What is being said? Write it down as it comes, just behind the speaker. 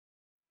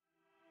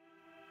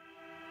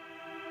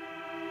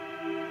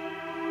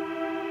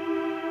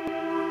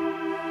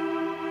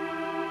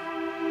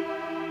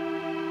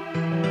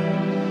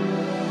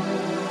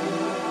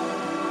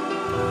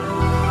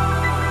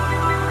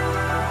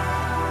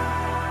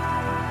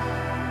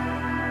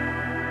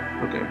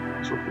Okay,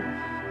 that's real cool.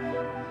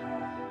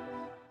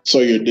 So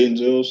your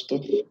Denzel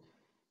stuff?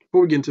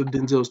 Before we get into the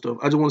Denzel stuff,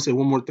 I just want to say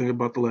one more thing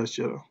about The Last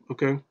Jedi.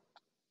 Okay,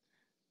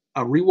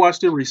 I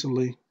rewatched it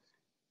recently.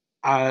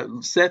 I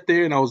sat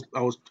there and I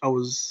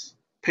was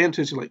paying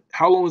attention. Like,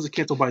 how long is the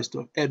Canto Bight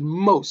stuff? At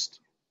most,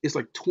 it's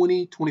like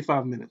 20,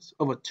 25 minutes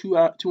of a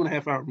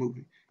 2.5 hour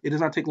movie. It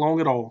does not take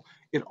long at all.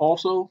 It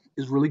also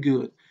is really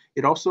good.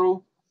 It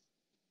also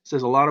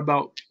says a lot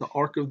about the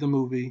arc of the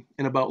movie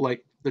and about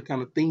like the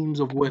kind of themes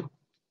of what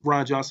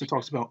Ryan Johnson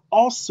talks about.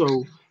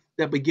 Also,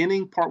 that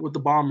beginning part with the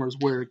bombers,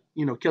 where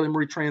Kelly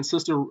Marie Tran's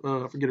sister,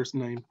 I forget her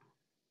name,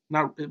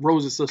 not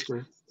Rose's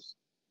sister.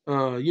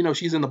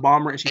 She's in the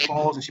bomber and she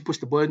falls and she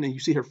pushed the button and you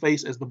see her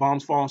face as the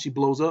bombs fall and she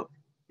blows up.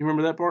 You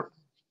remember that part?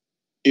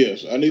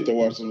 Yes, I need to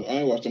watch them. I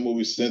ain't watched the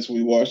movie since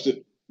we watched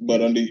it,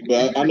 but I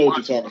know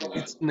what you're talking about.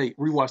 It's Nate.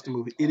 Rewatch the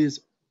movie. It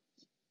is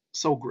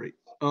so great.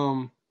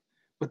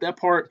 But that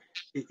part,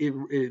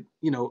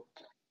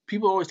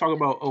 people always talk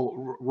about,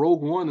 oh,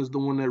 Rogue One is the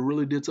one that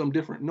really did something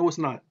different. No, it's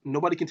not.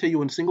 Nobody can tell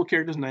you in a single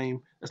character's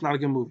name. That's not a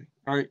good movie.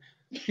 All right.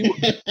 People,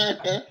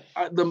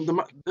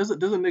 there's a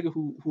nigga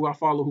who I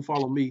follow who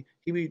follow me.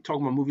 He be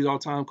talking about movies all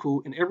the time,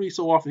 cool. And every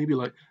so often he be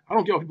like, I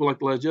don't care what people like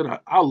The Last Jedi.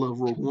 I love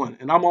Rogue One,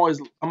 and I'm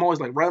always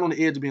like right on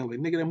the edge of being like,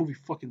 nigga, that movie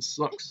fucking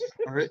sucks.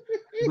 All right,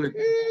 but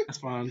that's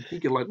fine. He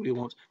can like what he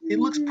wants. It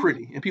looks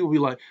pretty, and people be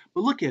like,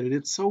 but look at it.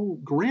 It's so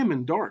grim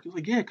and dark. It's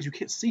like, yeah, because you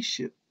can't see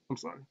shit. I'm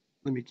sorry.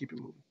 Let me keep it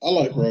moving. I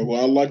like Rogue One.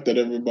 I like that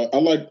everybody. I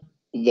like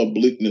the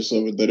bleakness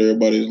of it that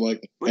everybody's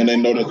like, and they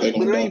know that they're But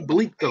gonna it die. ain't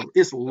bleak though.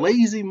 It's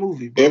lazy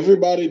movie, bro.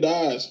 Everybody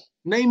dies.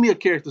 Name me a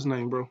character's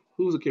name, bro.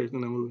 Who's a character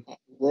in that movie?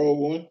 Rogue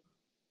One.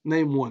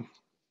 Name one.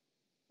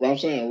 But I'm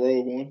saying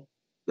Rogue One.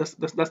 That's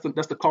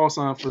the call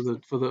sign for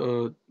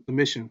the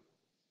mission.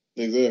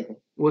 Exactly.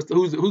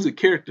 Who's a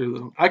character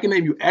though? I can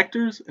name you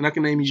actors and I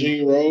can name you.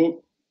 Gene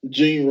Rogue.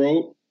 Gene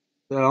Rogue.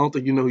 I don't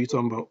think you know who you're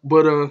talking about,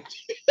 but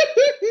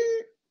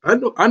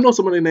I know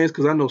some of their names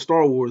because I know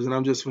Star Wars and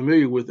I'm just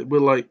familiar with it.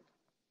 But like,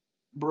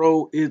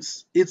 bro,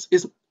 it's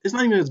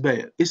not even as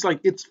bad. It's like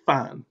it's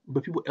fine,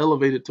 but people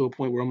elevate it to a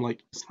point where I'm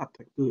like, it's not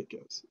that good,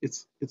 guys.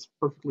 It's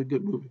perfectly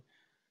good movie.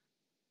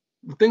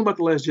 The thing about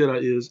The Last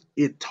Jedi is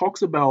it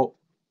talks about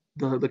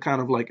the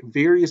kind of like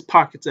various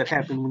pockets that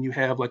happen when you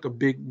have like a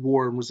big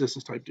war and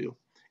resistance type deal.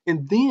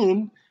 And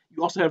then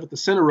you also have at the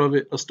center of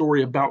it a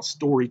story about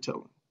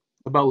storytelling,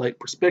 about like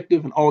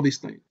perspective and all these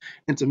things.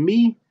 And to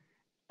me,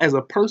 as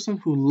a person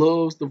who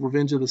loves the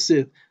Revenge of the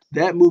Sith,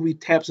 that movie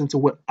taps into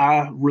what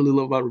I really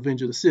love about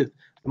Revenge of the Sith.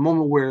 The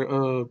moment where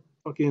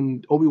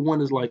fucking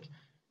Obi-Wan is like,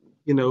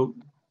 you know,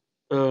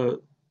 uh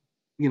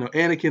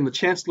Anakin, the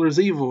Chancellor is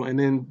evil, and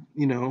then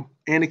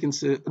Anakin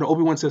says,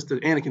 Obi-Wan says to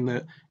Anakin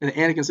that, and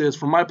Anakin says,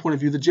 from my point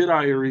of view, the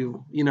Jedi are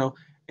evil,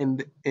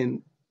 and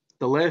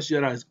the Last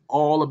Jedi is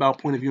all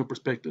about point of view and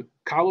perspective.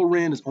 Kylo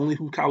Ren is only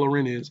who Kylo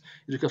Ren is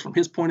because from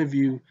his point of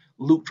view,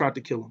 Luke tried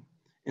to kill him,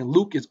 and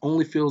Luke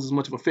only feels as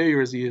much of a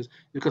failure as he is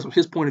because from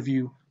his point of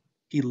view,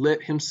 he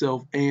let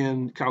himself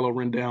and Kylo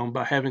Ren down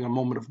by having a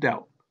moment of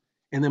doubt,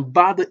 and then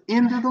by the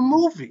end of the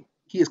movie,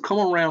 he has come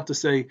around to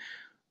say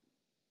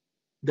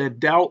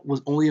that doubt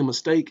was only a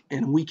mistake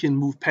and we can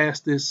move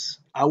past this.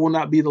 I will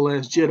not be the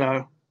last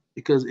Jedi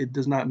because it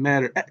does not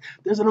matter.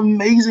 There's an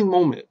amazing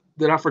moment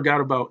that I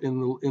forgot about in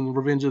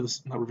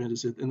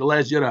The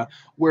Last Jedi,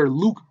 where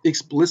Luke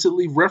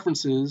explicitly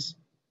references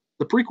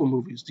the prequel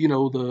movies,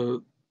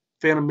 the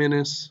Phantom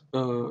Menace,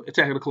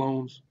 Attack of the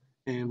Clones,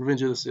 and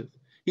Revenge of the Sith.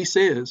 He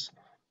says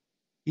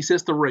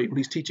to Rey when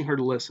he's teaching her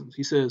the lessons,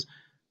 he says,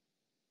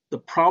 the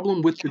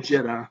problem with the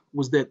Jedi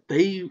was that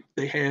they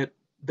had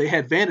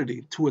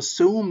vanity. To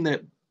assume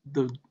that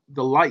the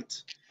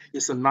light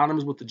is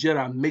synonymous with the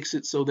Jedi makes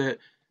it so that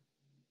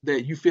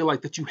you feel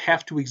like that you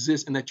have to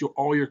exist and that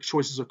all your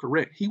choices are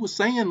correct. He was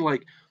saying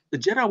like the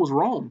Jedi was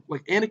wrong.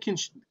 Like Anakin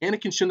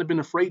shouldn't have been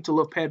afraid to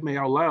love Padme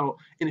out loud,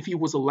 and if he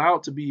was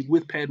allowed to be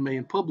with Padme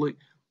in public,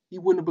 he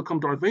wouldn't have become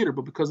Darth Vader.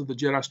 But because of the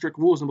Jedi strict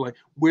rules and like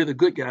we're the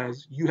good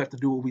guys, you have to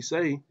do what we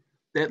say,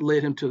 that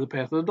led him to the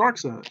path of the dark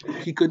side.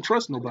 He couldn't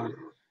trust nobody.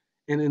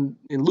 And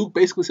Luke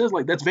basically says,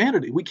 like, that's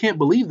vanity. We can't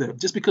believe that.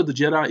 Just because the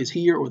Jedi is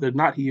here or they're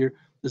not here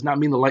does not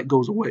mean the light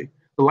goes away.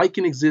 The light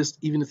can exist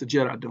even if the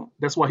Jedi don't.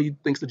 That's why he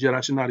thinks the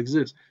Jedi should not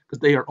exist, because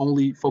they are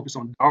only focused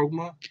on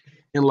dogma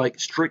and, like,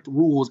 strict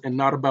rules and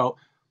not about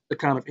the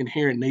kind of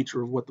inherent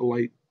nature of what the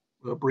light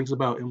brings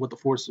about and what the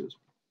Force is.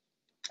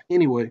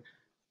 Anyway,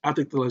 I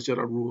think the Last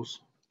Jedi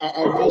rules.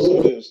 I will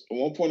say this.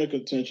 One point of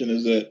contention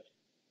is that,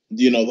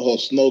 the whole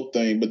Snoke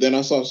thing, but then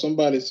I saw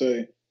somebody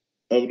say,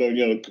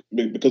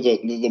 because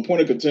the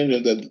point of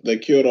contention that they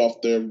killed off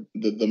the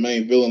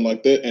main villain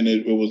like that, and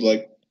it was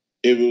like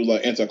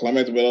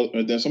anticlimactic.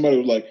 But then somebody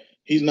was like,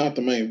 he's not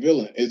the main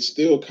villain. It's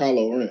still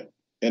Kylo Ren,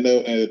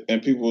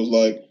 and people was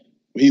like,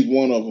 he's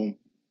one of them,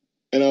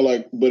 and they're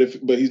like, but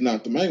he's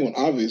not the main one.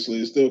 Obviously,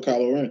 it's still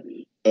Kylo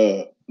Ren.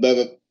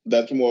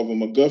 That's more of a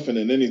MacGuffin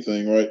than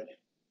anything, right?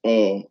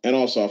 And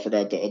also I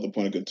forgot the other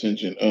point of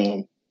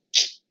contention.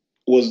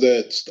 Was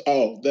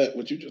that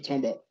what you just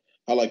talking about?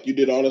 How like you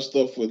did all this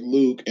stuff with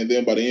Luke, and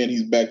then by the end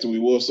he's back to who he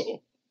was.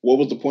 So what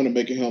was the point of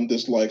making him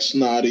this like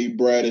snotty,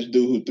 brattish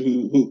dude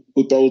who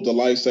throws the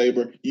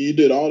lightsaber? You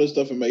did all this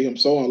stuff and made him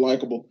so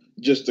unlikable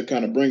just to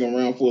kind of bring him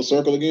around full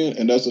circle again.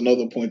 And that's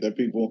another point that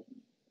people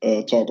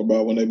talk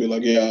about when they be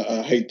like, "Yeah,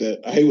 I hate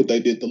that. I hate what they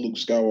did to Luke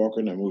Skywalker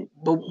in that movie."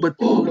 But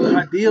the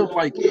idea of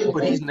like,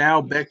 but he's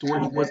now back to where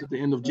he was at the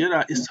end of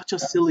Jedi is such a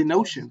silly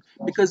notion,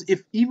 because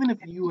even if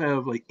you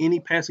have like any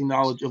passing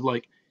knowledge of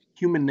like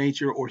human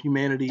nature or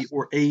humanity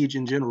or age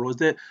in general, is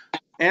that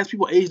as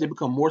people age, they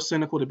become more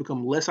cynical, they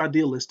become less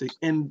idealistic.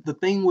 And the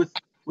thing with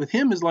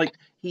him is like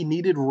he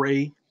needed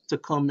Rey to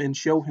come and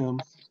show him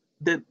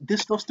that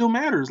this stuff still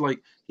matters.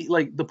 Like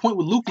the point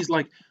with Luke, he's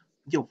like,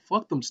 yo,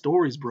 fuck them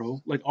stories,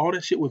 bro. Like all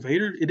that shit with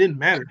Vader, it didn't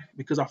matter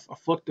because I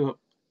fucked up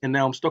and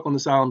now I'm stuck on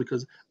this island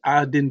because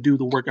I didn't do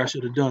the work I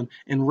should have done.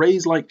 And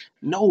Rey's like,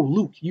 no,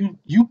 Luke, you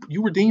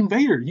redeemed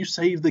Vader. You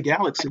saved the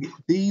galaxy.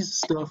 This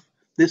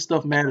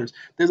stuff matters.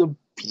 There's a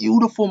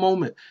beautiful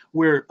moment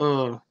where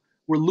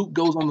Luke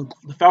goes on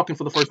the Falcon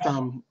for the first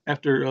time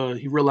after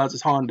he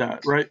realizes Han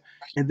died, right?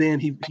 And then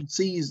he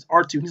sees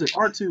R2. And he's like,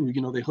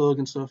 R2, they hug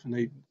and stuff and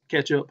they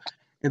catch up.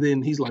 And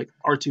then he's like,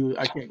 R2,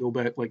 I can't go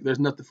back. Like, there's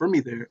nothing for me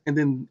there. And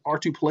then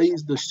R2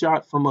 plays the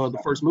shot from the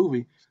first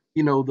movie,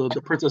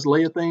 the Princess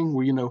Leia thing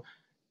where,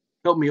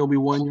 help me,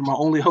 Obi-Wan, you're my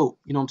only hope.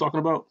 You know what I'm talking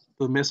about?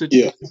 The message.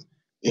 Yeah.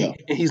 Yeah.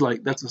 And he's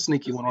like, that's a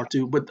sneaky one,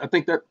 R2. But I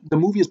think that the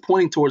movie is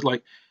pointing towards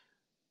like,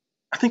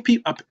 I think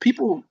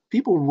people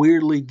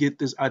weirdly get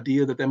this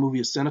idea that movie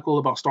is cynical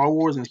about Star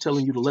Wars and is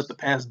telling you to let the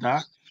past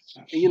die.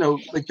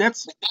 And, like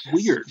that's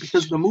weird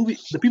because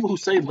the people who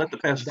say let the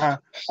past die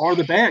are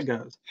the bad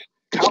guys.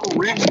 Kylo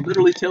Ren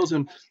literally tells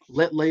him,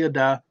 let Leia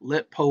die,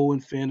 let Poe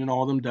and Finn and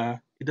all them die.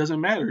 It doesn't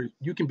matter.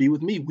 You can be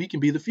with me. We can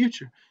be the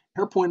future.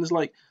 Her point is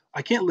like,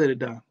 I can't let it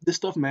die. This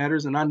stuff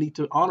matters and I need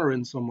to honor it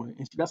in some way.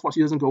 And that's why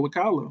she doesn't go with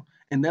Kylo.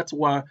 And that's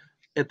why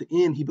at the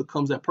end he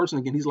becomes that person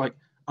again. He's like,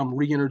 I'm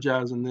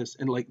re-energizing this,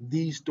 and like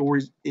these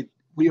stories, it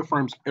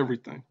reaffirms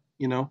everything.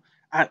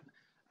 I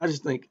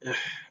just think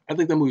I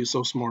think that movie is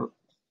so smart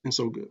and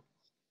so good.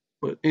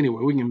 But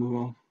anyway, we can move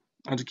on.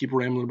 I just keep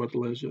rambling about the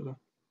Last Jedi.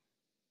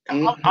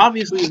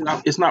 Obviously,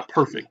 it's not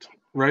perfect,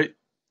 right?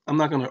 I'm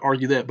not going to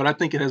argue that, but I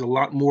think it has a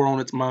lot more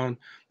on its mind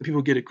than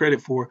people get it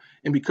credit for.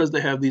 And because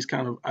they have these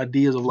kind of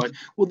ideas of like,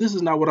 well, this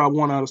is not what I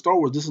want out of Star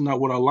Wars. This is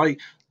not what I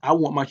like. I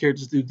want my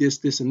characters to do this,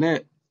 this, and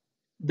that.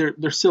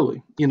 They're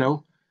silly,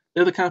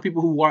 They're the kind of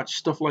people who watch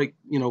stuff like,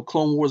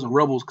 Clone Wars and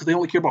Rebels because they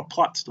only care about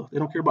plot stuff. They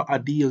don't care about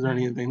ideas or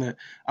anything. That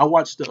I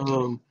watched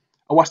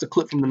the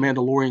clip from The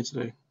Mandalorian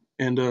today,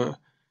 and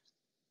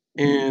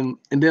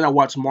then I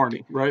watched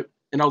Marnie, right?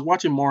 And I was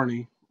watching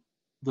Marnie,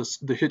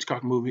 the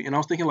Hitchcock movie, and I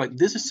was thinking like,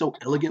 this is so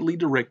elegantly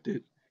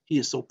directed. He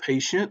is so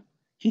patient.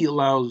 He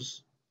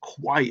allows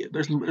quiet.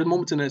 There's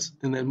moments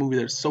in that movie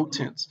that are so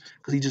tense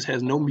because he just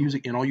has no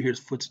music and all you hear is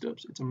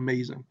footsteps. It's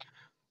amazing.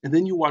 And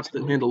then you watch The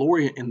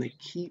Mandalorian and they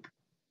keep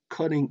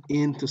cutting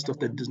into stuff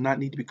that does not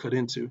need to be cut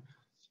into.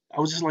 I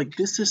was just like,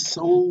 this is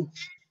so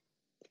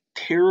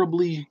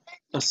terribly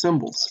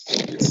assembled.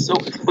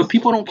 But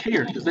people don't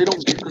care because they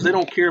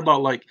don't care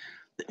about like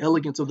the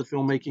elegance of the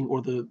filmmaking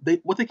or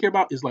what they care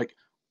about is like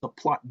the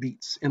plot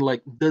beats and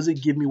like, does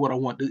it give me what I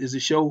want? Does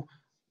it show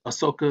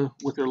Ahsoka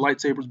with her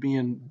lightsabers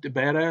being the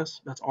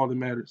badass? That's all that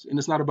matters. And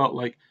it's not about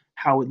like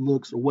how it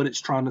looks or what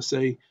it's trying to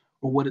say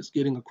or what it's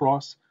getting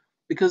across,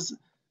 because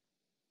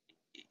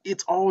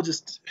it's all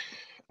just,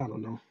 I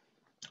don't know.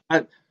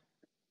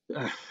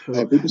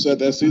 People said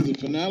that season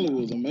finale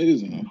was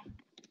amazing.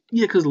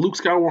 Yeah, because Luke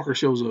Skywalker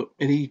shows up,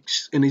 and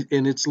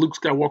it's Luke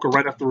Skywalker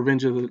right after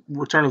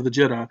Return of the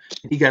Jedi.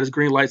 He got his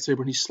green lightsaber,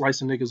 and he's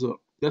slicing niggas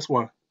up. That's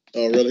why.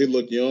 Oh, really? He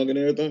looked young and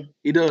everything?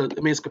 He does.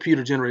 I mean, it's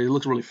computer generated. It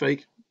looks really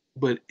fake,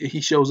 but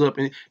he shows up,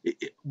 and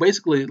it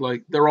basically,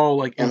 like, they're all,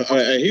 like...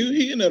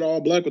 he in that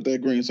all black with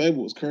that green saber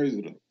was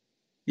crazy, though.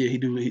 Yeah,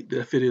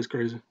 that fit is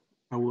crazy,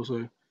 I will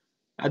say.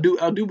 I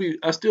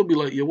still be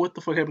like, yo, what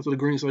the fuck happened to the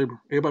green saber?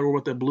 Everybody worry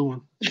about that blue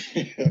one.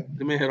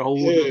 The man had a whole...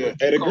 Yeah,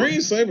 and the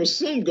green saber,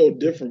 some go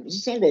different.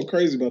 Some go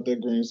crazy about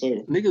that green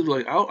saber. Niggas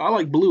like, I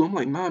like blue. I'm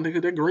like, nah,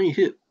 nigga, that green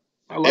hit.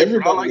 I like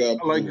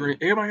green.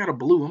 Everybody got a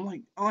blue. I'm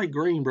like, I like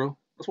green, bro.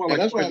 That's why I like.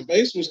 That's why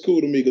Base was cool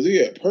to me because he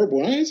had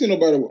purple. I ain't seen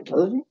nobody with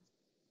purple.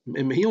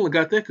 And he only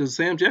got that because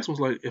Sam Jackson was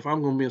like, if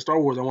I'm gonna be in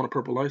Star Wars, I want a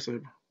purple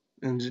lightsaber.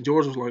 And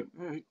George was like,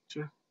 all right,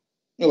 sure.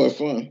 They're like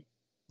fun.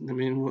 I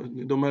mean,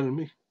 it don't matter to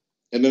me.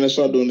 And then they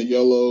started doing the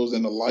yellows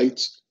and the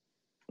lights.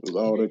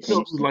 All that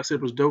kind of stuff.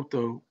 Lightsaber's dope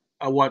though.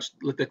 I watched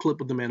that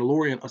clip of The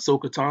Mandalorian,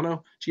 Ahsoka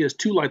Tano. She has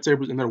 2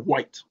 lightsabers and they're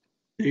white.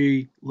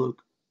 They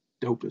look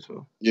dope as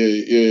hell.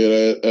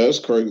 Yeah, that's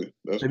crazy.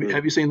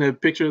 Have you seen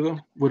that picture though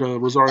with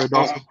Rosario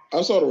Dawson?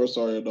 I saw the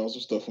Rosario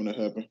Dawson stuff when that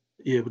happened.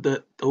 Yeah,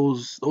 but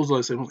those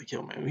lightsabers, I was like,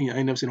 yo, man, I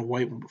ain't never seen a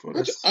white one before.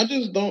 I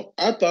just don't.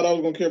 I thought I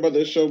was gonna care about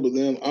that show, but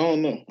then I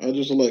don't know. I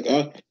just like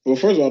well,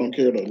 first of all, I don't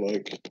care to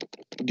like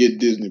get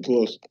Disney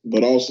Plus,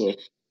 but also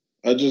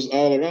I don't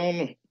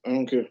know. I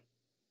don't care.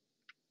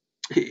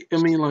 I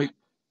mean, like,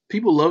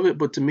 people love it,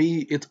 but to me,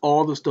 it's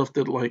all the stuff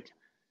that like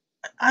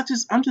I'm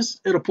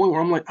just at a point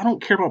where I'm like, I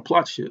don't care about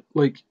plot shit.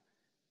 Like,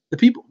 the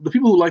people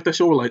who like that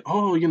show were like,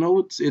 oh,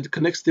 it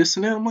connects this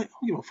and that. I'm like, I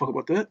don't give a fuck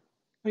about that.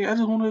 Like, I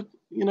just want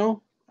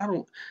to, I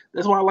don't.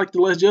 That's why I like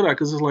the Last Jedi,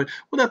 because it's like,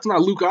 well, that's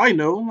not Luke I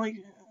know. I'm like,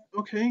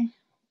 okay,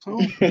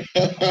 so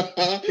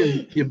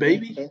your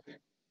baby,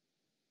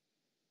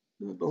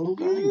 the Luke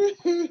I know.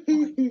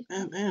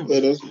 Like, damn. So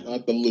that's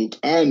not the Luke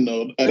I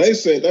know. They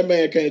said that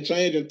man can't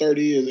change in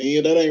 30 years,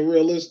 and that ain't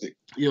realistic.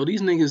 Yo,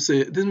 this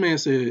man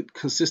said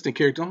consistent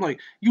character. I'm like,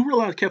 you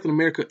realize Captain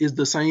America is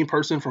the same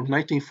person from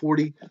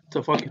 1940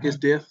 to fucking his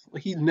death?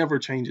 Like, he never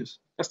changes.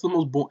 That's the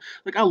most boring.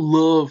 Like, I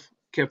love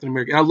Captain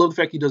America. I love the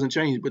fact he doesn't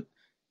change, but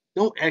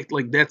don't act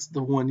like that's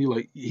the one you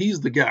like. He's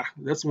the guy.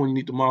 That's the one you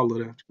need to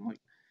model it after. I'm like,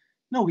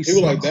 no, he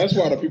was like, that's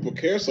why the people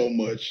care so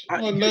much.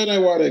 That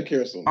ain't why they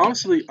care so much.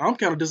 Honestly, I'm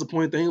kind of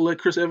disappointed they didn't let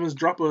Chris Evans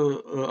drop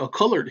a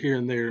colored here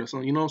and there or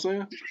something. You know what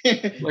I'm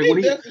saying?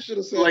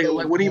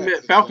 Like when he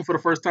met Falcon for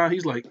the first time,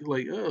 he's like,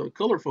 oh,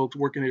 colored folks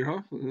working here,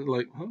 huh?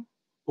 Like, huh?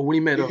 Or when he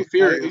met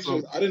Fury.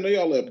 I didn't know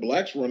y'all let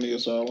blacks run the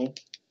asylum.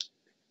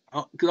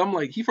 Because I'm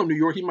like, he from New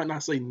York, he might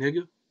not say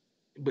nigga,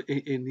 but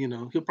and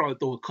he'll probably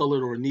throw a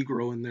colored or a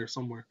Negro in there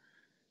somewhere.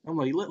 I'm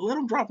like, let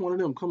him drop one of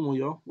them. Come on,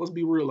 y'all. Let's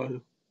be real out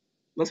here.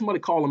 Let somebody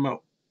call him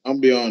out. I'll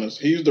be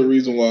honest. He's the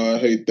reason why I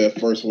hate that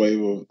first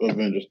wave of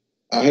Avengers.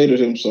 I hated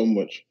him so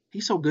much.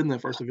 He's so good in that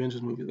first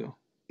Avengers movie, though.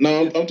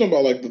 No, I'm talking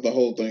about like the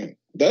whole thing.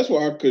 That's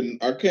why I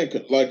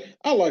can't like.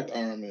 I liked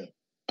Iron Man.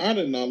 I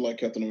did not like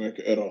Captain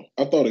America at all.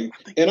 I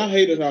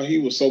hated how he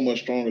was so much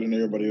stronger than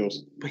everybody else.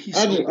 But he's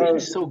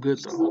so good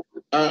though.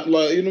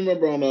 Like, you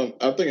remember on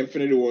I think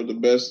Infinity War the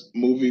best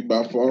movie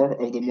by far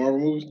of the Marvel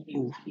movies.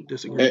 Ooh,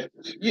 disagree.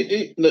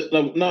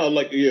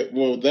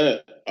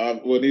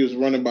 When he was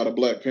running by the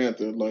Black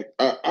Panther, like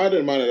I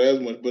didn't mind it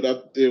as much, but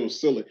it was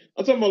silly.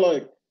 I'm talking about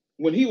like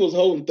when he was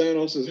holding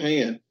Thanos'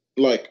 hand,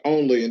 like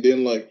only, and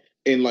then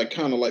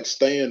kind of like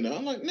staying there.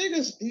 I'm like,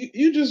 niggas,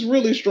 you just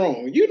really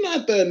strong. You're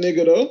not that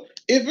nigga though.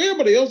 If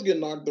everybody else get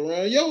knocked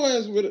around, your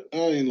ass with it. I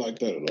ain't like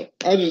that at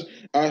all.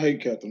 I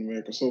hate Captain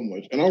America so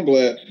much, and I'm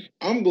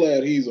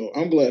glad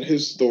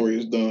his story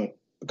is done,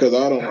 because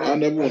I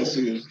never want to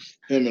see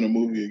him in a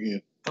movie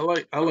again.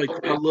 I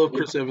love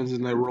Chris Evans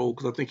in that role,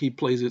 because I think he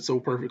plays it so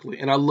perfectly,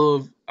 and I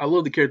love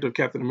the character of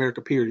Captain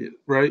America. Period.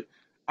 Right?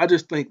 I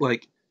just think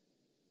like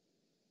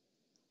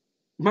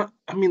I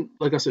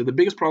said, the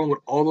biggest problem with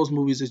all those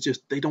movies is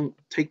just they don't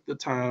take the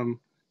time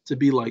to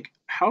be like,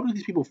 how do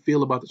these people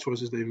feel about the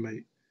choices they've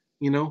made?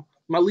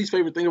 My least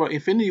favorite thing about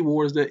Infinity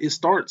War is that it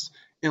starts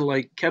and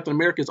like Captain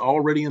America is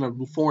already in a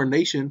foreign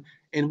nation,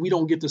 and we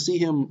don't get to see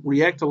him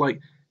react to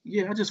like,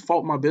 yeah, I just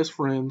fought my best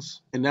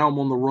friends, and now I'm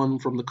on the run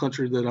from the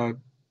country that I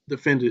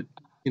defended,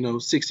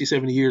 60,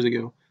 70 years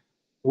ago.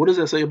 What does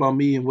that say about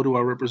me, and what do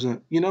I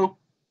represent? And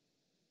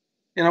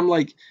I'm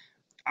like,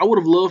 I would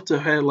have loved to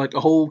have had like a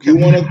whole. You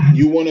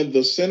wanted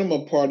the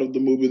cinema part of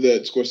the movie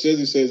that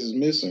Scorsese says is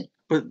missing.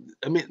 But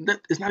I mean,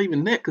 it's not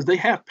even that, because they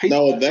have pathos.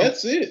 No,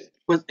 that's it.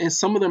 But in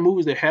some of their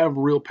movies, they have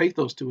real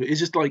pathos to it. It's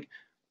just like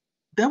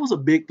that was a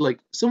big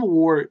Civil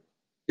War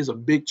is a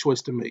big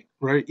choice to make,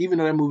 right? Even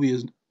though that movie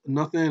is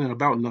nothing and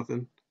about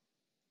nothing,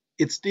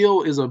 it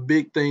still is a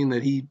big thing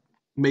that he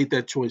made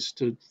that choice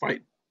to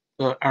fight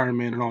Iron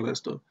Man and all that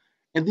stuff.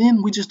 And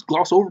then we just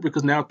gloss over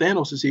because now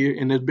Thanos is here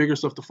and there's bigger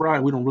stuff to fry,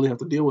 and we don't really have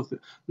to deal with it.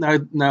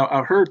 Now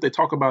I heard they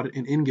talk about it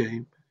in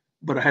Endgame,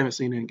 but I haven't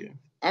seen Endgame.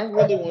 I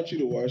really want you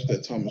to watch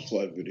that Thomas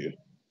Flight video.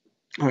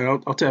 All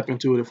right, I'll tap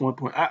into it at one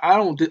point.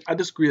 I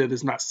disagree that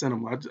it's not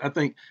cinema. I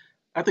think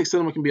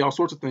cinema can be all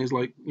sorts of things,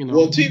 like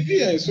Well,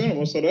 TV ain't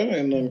cinema, so that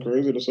ain't nothing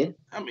crazy to say.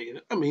 I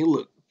mean,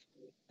 look.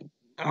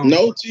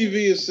 No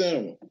TV is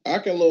cinema. I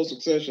can love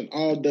Succession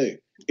all day.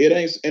 It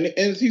ain't,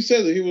 and he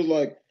said that he was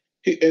like,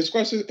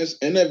 Scorsese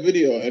in that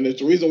video, and it's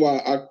the reason why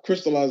I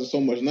crystallize it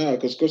so much now,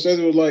 because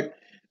Scorsese was like,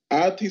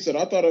 he said,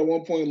 I thought at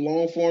one point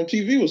long form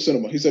TV was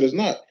cinema. He said it's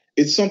not.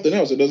 It's something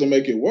else. It doesn't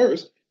make it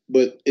worse,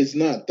 but it's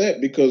not that,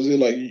 because it's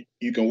like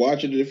you can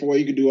watch it a different way.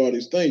 You can do all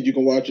these things. You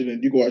can watch it,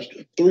 and you can watch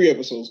 3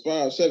 episodes,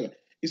 5, 7.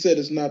 He said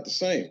it's not the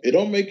same. It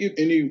don't make it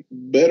any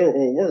better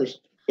or worse,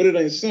 but it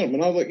ain't cinema.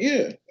 And I was like,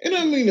 yeah, it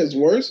doesn't mean it's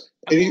worse.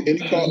 And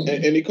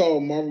he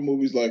called Marvel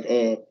movies like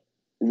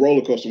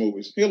roller coaster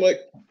movies. He's like,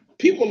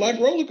 people like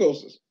roller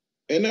coasters,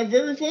 and they're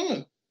very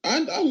fun.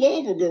 I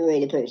love a good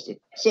roller coaster,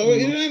 so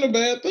it ain't a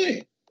bad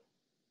thing.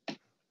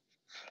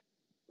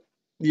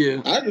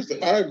 Yeah, I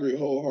agree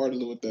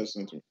wholeheartedly with that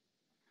sentiment.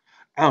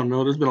 I don't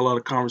know. There's been a lot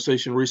of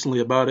conversation recently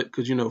about it,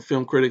 because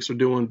film critics are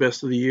doing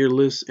best of the year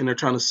lists, and they're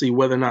trying to see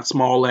whether or not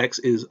Small Axe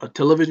is a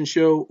television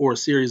show or a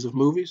series of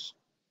movies.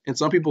 And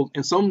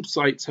some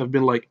sites have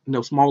been like,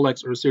 no, Small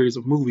Axe are a series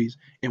of movies,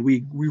 and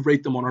we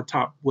rate them on our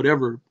top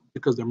whatever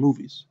because they're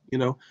movies,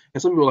 And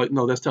some people are like,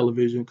 no, that's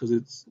television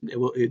because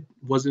it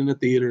wasn't in the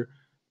theater.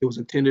 It was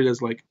intended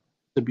as like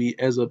to be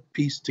as a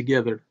piece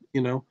together,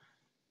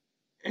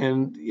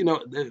 And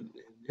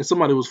and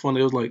somebody was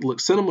funny. It was like, look,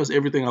 cinema is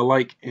everything I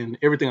like, and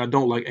everything I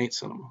don't like ain't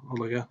cinema. I was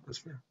like, yeah, that's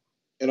fair.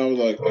 And I was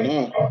like,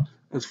 nah.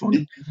 That's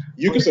funny.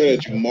 You can say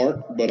that you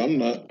Mark, but I'm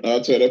not.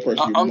 I'll tell that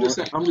person.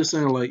 I'm just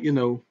saying, like,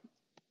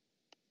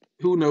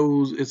 who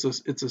knows? It's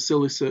a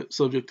silly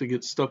subject to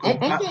get stuck on.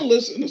 I'm gonna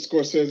listen to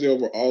Scorsese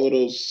over all of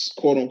those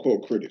quote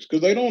unquote critics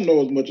because they don't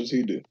know as much as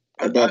he did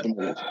about the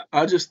movies.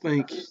 I just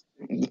think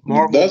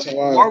That's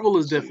why Marvel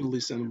is definitely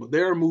cinema.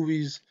 There are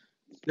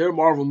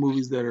Marvel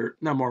movies that are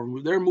not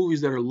Marvel. There are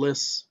movies that are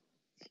less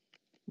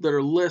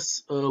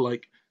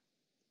like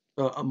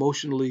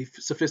emotionally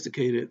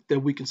sophisticated that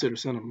we consider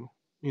cinema.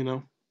 You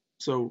know,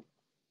 so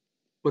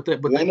one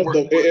of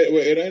the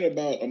it ain't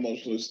about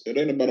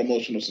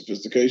emotional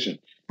sophistication.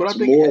 But I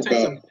think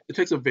it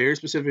takes a very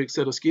specific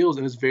set of skills,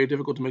 and it's very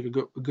difficult to make a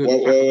good.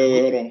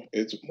 Wait, hold on.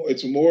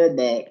 It's more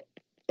about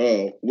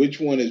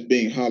which one is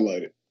being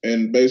highlighted,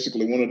 and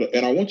basically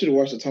and I want you to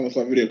watch the Time of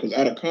Flight video because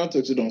out of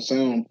context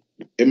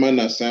it might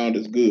not sound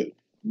as good.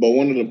 But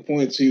one of the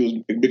points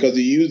because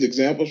he used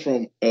examples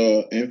from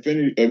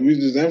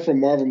examples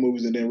from Marvel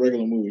movies and then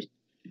regular movies,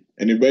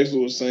 and he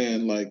basically was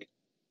saying like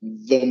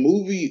the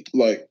movie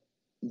like.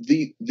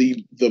 The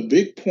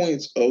big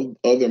points of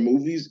other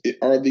movies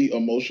are the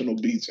emotional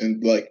beats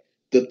and like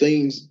the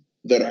things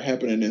that are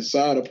happening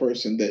inside a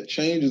person that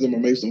changes them or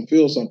makes them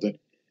feel something.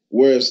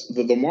 Whereas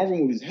the Marvel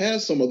movies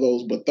has some of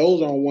those, but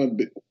those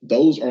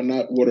are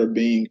not what are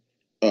being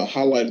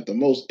highlighted the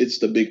most. It's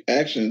the big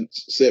action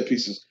set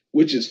pieces,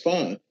 which is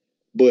fine.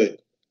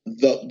 But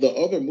the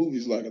other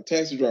movies like a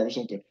Taxi Driver or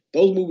something,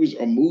 those movies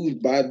are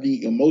moved by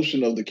the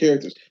emotion of the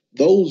characters.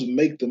 Those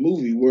make the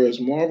movie, whereas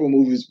Marvel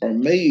movies are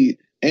made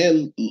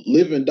and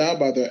live and die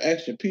by their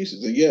action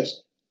pieces. And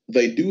yes,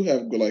 they do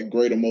have like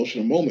great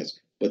emotional moments,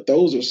 but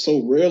those are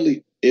so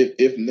rarely,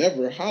 if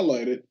never,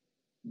 highlighted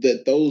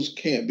that those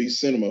can't be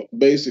cinema.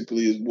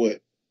 Basically, is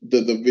what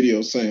the video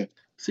is saying,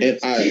 and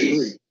I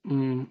agree.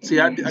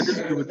 I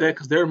disagree with that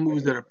because there are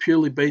movies that are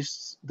purely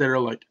based that are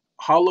like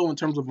hollow in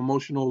terms of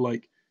emotional,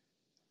 like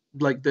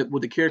that where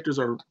the characters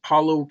are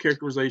hollow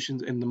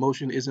characterizations and the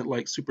emotion isn't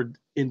like super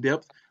in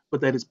depth,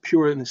 but that is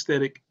pure and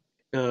aesthetic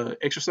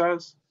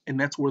exercise. And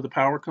that's where the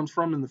power comes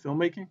from in the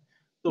filmmaking.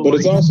 So, but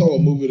it's also a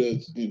movie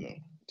that's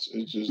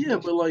it's just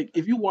but like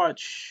if you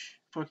watch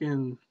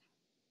fucking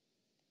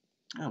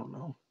I don't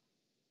know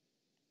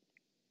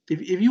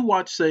if you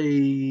watch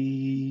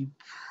say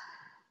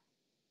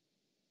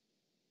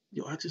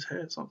I just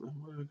had something.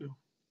 Where did it go?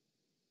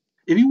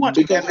 If you watch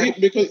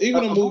because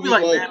even a movie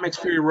like Mad Max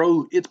Fury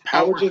Road, its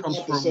power comes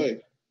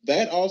from.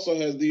 That also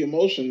has the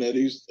emotion that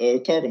he's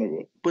talking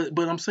about.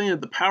 But I'm saying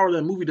the power of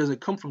that movie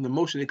doesn't come from the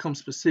emotion. It comes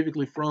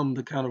specifically from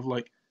the kind of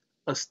like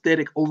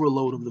aesthetic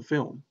overload of the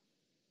film.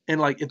 And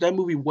like if that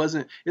movie was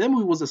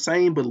the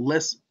same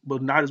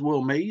but not as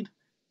well made,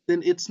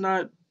 then it's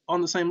not on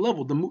the same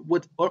level.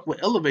 What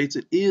elevates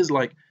it is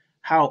like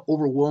how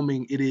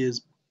overwhelming it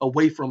is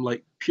away from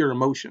like pure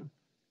emotion.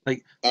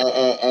 Like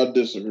I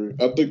disagree.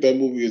 I think that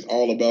movie is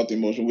all about the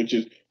emotion,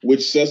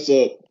 which sets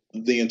up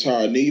the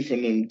entire need for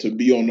them to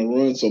be on the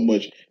run so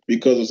much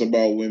because it's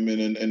about women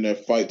and their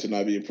fight to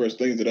not be oppressed,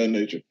 things of that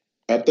nature.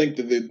 I think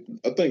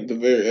the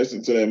very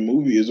essence of that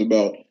movie is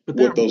about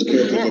what those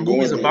characters are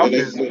going through. I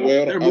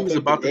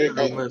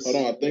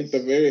think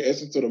the very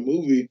essence of the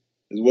movie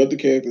is what the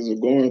characters are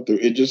going through.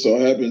 It just so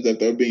happens that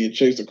they're being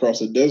chased across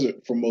the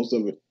desert for most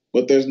of it,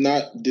 but there's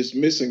not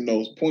dismissing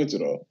those points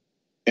at all.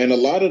 And a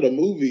lot of the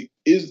movie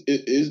is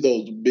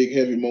those big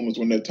heavy moments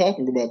when they're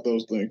talking about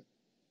those things.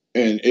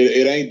 And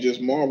it ain't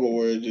just Marvel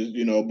where it's just,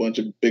 a bunch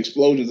of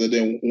explosions and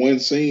then one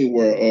scene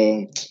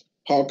where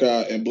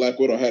Hawkeye and Black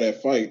Widow had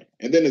that fight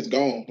and then it's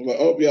gone. I'm like,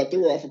 oh yeah, I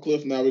threw her off a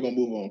cliff, now we're gonna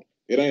move on.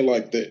 It ain't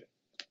like that.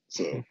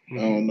 So I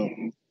don't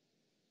know.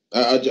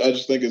 I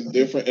just think it's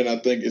different and I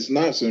think it's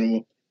not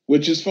cinema,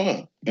 which is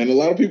fine. And a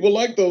lot of people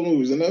like those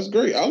movies and that's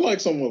great. I like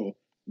some of them.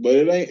 But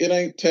it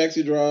ain't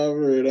Taxi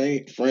Driver, it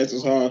ain't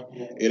Frances Ha,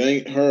 it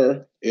ain't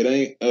Her, it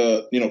ain't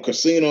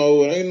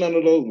Casino, it ain't none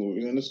of those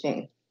movies, and it's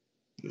fine.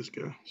 This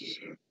guy.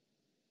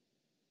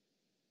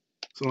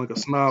 Sound like a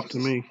snob to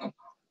me.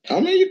 I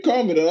mean, you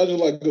call me that. I just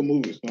like good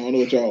movies. I don't know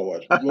what y'all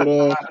watch. But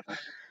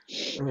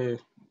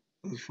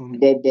that's funny.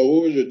 But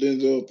what was your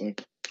Denzel thing?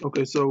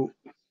 Okay, so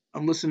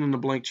I'm listening to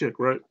Blank Check,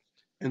 right?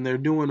 And they're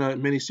doing a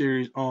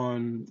miniseries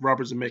on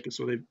Robert Zemeckis.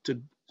 So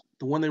the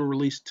one they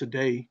released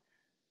today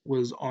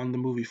was on the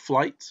movie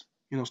Flight,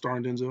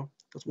 starring Denzel.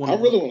 That's one. I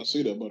really want to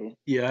see that, by the way.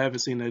 Yeah, I haven't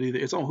seen that either.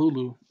 It's on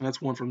Hulu, and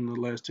that's one from the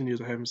last 10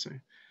 years I haven't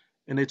seen.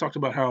 And they talked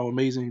about how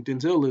amazing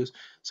Denzel is.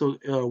 So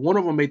one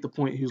of them made the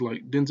point, he was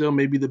like, Denzel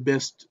may be the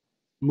best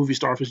movie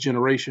star of his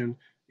generation.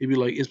 It'd be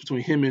like, it's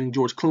between him and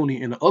George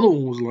Clooney. And the other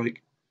one was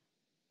like,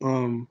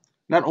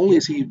 not only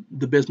is he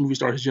the best movie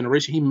star of his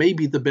generation, he may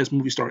be the best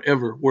movie star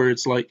ever, where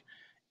it's like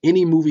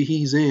any movie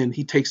he's in,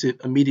 he takes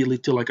it immediately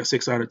to like a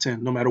 6 out of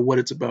 10, no matter what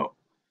it's about.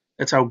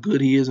 That's how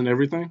good he is and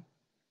everything.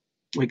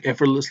 Like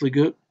effortlessly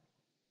good.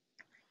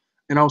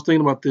 And I was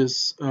thinking about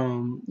this,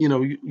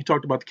 you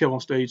talked about the Kev on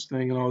Stage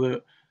thing and all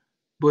that.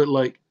 But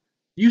like,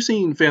 you've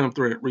seen Phantom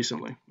Thread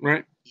recently,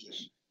 right?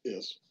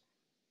 Yes.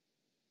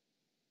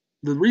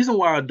 The reason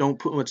why I don't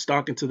put much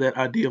stock into that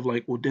idea of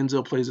like, well,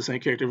 Denzel plays the same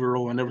character every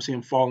role, I never see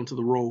him fall into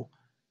the role.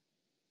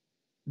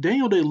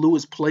 Daniel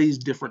Day-Lewis plays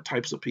different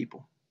types of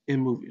people. in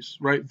movies,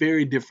 right?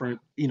 Very different.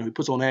 He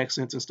puts on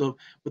accents and stuff,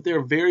 but there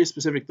are very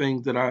specific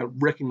things that I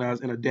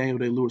recognize in a Daniel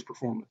Day-Lewis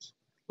performance.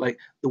 Like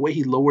the way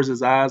he lowers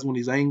his eyes when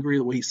he's angry,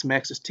 the way he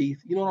smacks his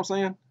teeth. You know what I'm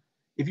saying?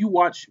 If you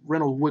watch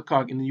Reynolds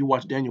Woodcock and then you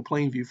watch Daniel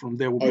Plainview from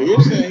There Will Oh, Be you're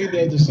Blood, saying he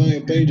does the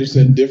same thing, just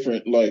in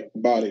different like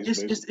bodies,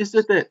 it's basically. it's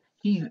just that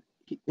he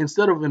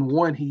instead of in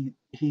one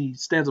he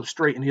stands up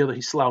straight and the other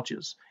he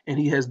slouches and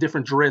he has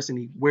different dress and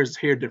he wears his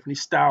hair different.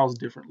 He styles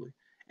differently,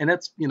 and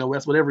that's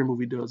what every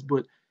movie does.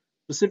 But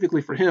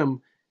specifically for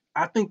him,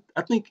 I think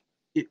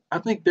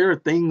there are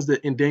things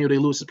that in Daniel Day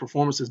Lewis's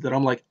performances that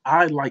I'm like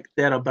I like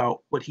that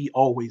about what he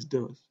always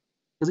does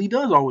because he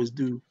does always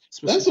do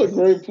That's a specific.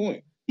 great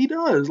point. He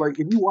does like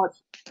if you watch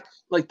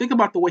like think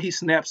about the way he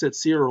snaps at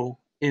Cyril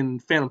in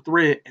Phantom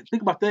Thread, and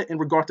think about that in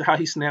regard to how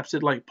he snaps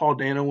at like Paul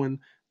Dano and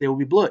There Will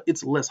Be Blood.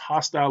 It's less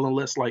hostile and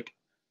less like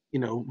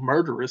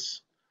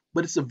murderous,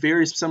 but it's a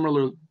very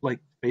similar like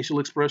facial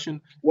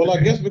expression. Well, I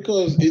guess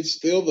because it's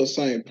still the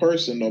same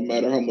person, no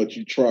matter how much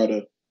you try to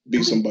I be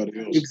mean, somebody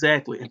else.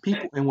 exactly.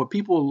 And what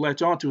people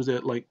latch onto is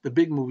that like the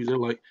big movies, they're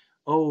like,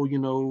 oh,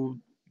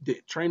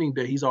 the Training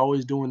Day, he's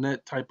always doing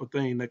that type of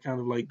thing, that kind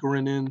of like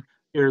grinning,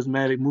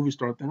 charismatic movie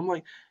star thing. I'm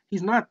like,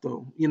 he's not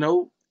though.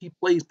 He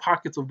plays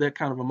pockets of that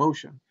kind of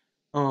emotion.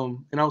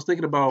 And I was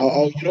thinking about,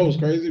 You know what's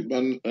crazy?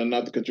 And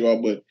not to cut you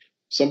off, but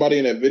somebody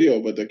in that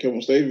video, but the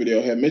Kevin Stage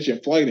video, had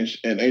mentioned Flight,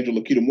 and Angel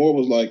Lakita Moore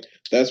was like,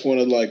 that's one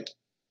of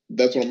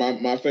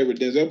my favorite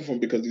Denzel performances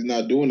because he's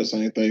not doing the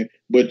same thing.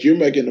 But you're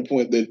making the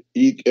point that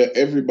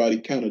everybody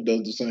kind of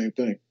does the same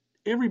thing.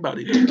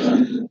 everybody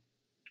does.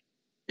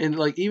 And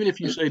like even if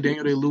you say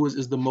Daniel Day Lewis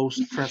is the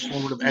most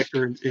transformative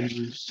actor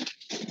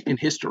in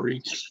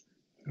history,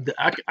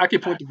 I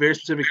can point to very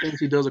specific things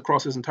he does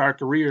across his entire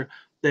career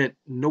that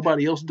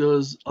nobody else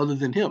does other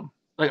than him.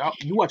 Like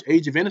you watch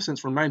Age of Innocence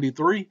from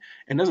 '93,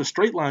 and there's a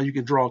straight line you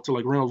can draw to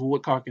like Reynolds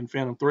Woodcock and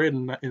Phantom Thread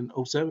in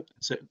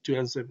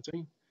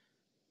 2017.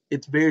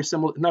 It's very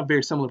similar, not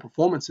very similar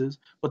performances,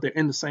 but they're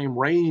in the same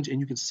range, and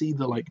you can see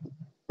the like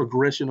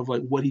progression of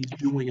like what he's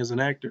doing as an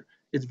actor.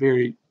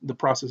 The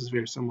process is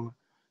very similar.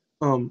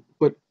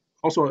 But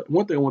also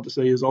one thing I want to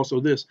say is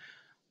also this: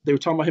 they were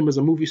talking about him as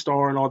a movie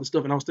star and all this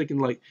stuff, and I was thinking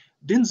like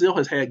Denzel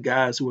has had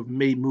guys who have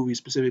made movies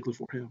specifically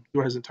for him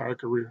throughout his entire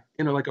career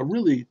in like a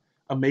really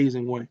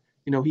amazing way.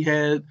 He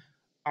had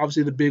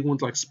obviously the big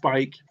ones like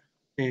Spike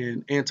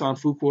and Anton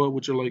Fuqua,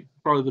 which are like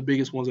probably the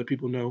biggest ones that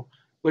people know.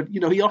 But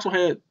he also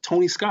had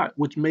Tony Scott,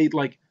 which they made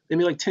like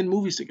 10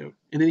 movies together,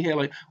 and then he had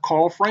like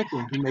Carl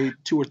Franklin, who made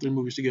 2 or 3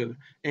 movies together,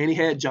 and he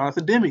had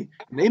Jonathan Demme,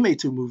 and they made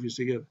 2 movies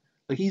together.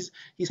 Like he's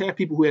had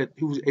people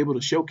who was able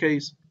to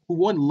showcase who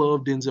one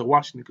loved Denzel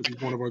Washington because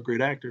he's one of our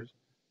great actors,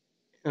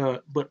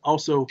 but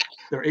also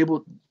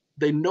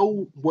they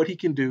know what he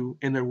can do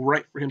and they're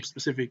right for him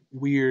specific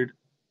weird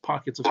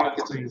pockets of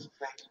things.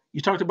 You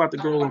talked about the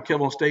girl on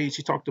Kev on Stage.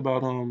 She talked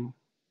about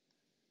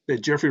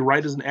that Jeffrey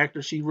Wright is an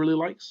actor she really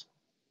likes.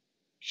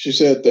 She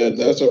said that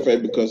that's her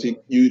favorite because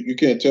you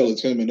can't tell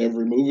it's him in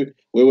every movie.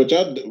 Well, which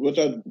I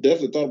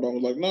definitely thought about. I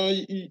was like,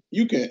 no,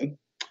 you can't.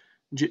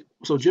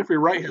 So Jeffrey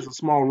Wright has a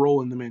small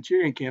role in The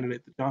Manchurian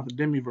Candidate, the Jonathan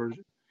Demme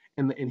version,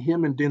 and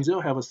him and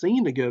Denzel have a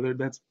scene together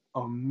that's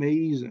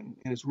amazing,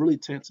 and it's really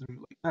tense and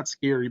like not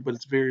scary, but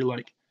it's very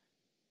like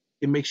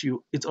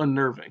it's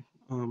unnerving.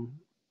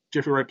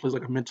 Jeffrey Wright plays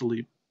like a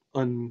mentally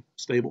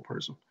unstable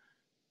person.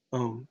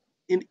 Um,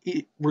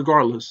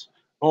 Regardless,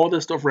 all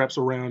that stuff wraps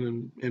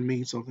around and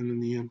means something in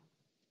the end.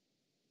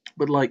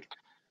 But like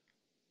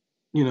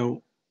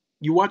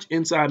you watch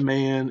Inside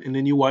Man, and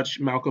then you watch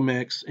Malcolm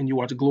X, and you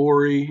watch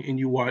Glory, and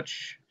you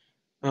watch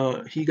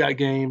He Got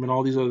Game, and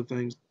all these other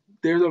things.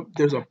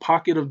 There's a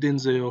pocket of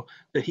Denzel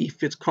that he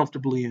fits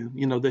comfortably in,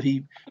 that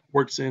he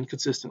works in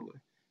consistently.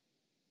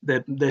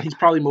 That he's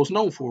probably most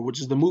known for, which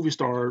is the movie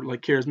star,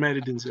 like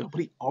charismatic Denzel.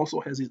 But he also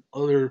has these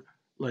other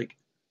like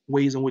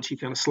ways in which he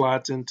kind of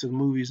slides into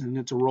movies and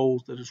into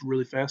roles that is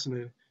really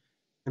fascinating.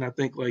 And I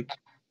think like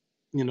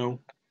you know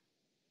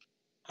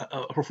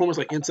a performance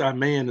like Inside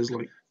Man is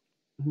like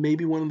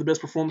maybe one of the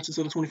best performances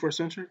of the 21st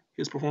century.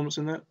 His performance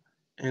in that,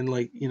 and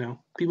like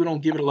people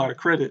don't give it a lot of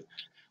credit.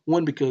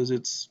 One because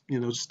it's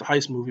just a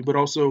heist movie, but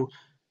also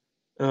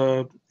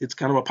it's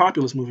kind of a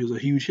populist movie. It's a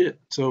huge hit,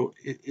 so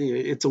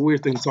it's a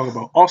weird thing to talk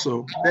about.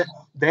 Also,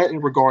 that in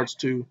regards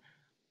to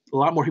a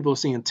lot more people are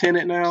seeing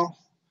Tenet now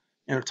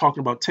and are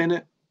talking about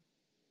Tenet.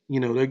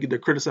 They're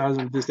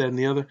criticizing this, that, and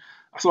the other.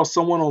 I saw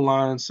someone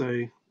online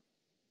say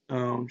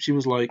she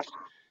was like,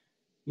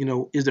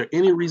 is there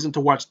any reason to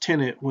watch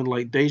Tenet when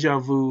like Deja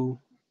Vu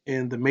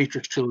and the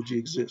Matrix trilogy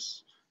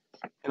exists?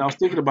 And I was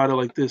thinking about it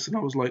like this, and I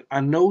was like,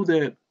 I know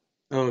that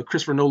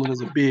Christopher Nolan is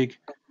a big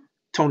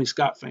Tony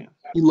Scott fan.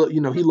 He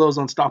loves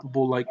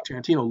Unstoppable like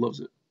Tarantino loves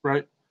it,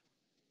 right?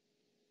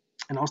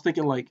 And I was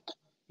thinking like,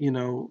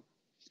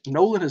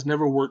 Nolan has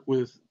never worked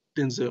with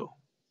Denzel,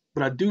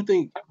 but I do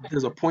think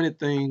there's a pointed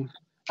thing.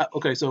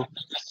 Okay, so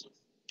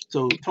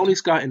Tony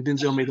Scott and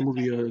Denzel made the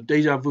movie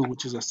Deja Vu,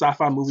 which is a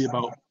sci-fi movie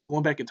about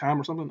going back in time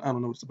or something. I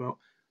don't know what it's about,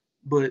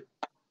 but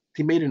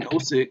He made it in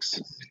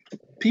 '06.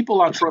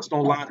 People I trust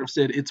online have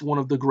said it's one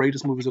of the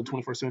greatest movies of the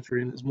 21st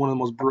century and it's one of the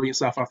most brilliant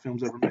sci-fi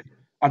films ever made.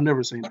 I've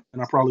never seen it,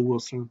 and I probably will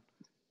soon.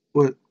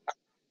 But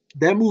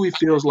that movie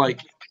feels like,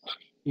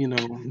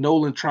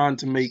 Nolan trying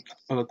to make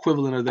an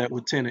equivalent of that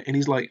with Tenet, and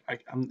he's like,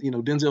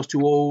 Denzel's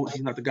too old.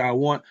 He's not the guy I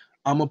want.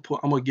 I'm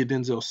gonna get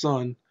Denzel's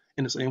son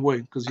in the same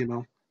way because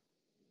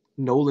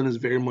Nolan is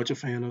very much a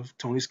fan of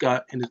Tony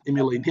Scott and is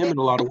emulating him in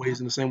a lot of ways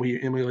in the same way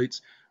he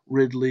emulates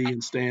Ridley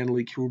and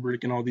Stanley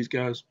Kubrick and all these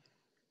guys.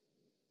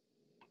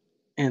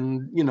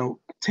 And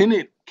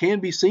Tenet can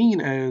be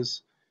seen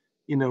as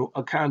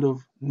a kind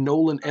of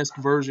Nolan-esque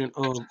version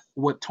of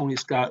what Tony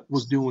Scott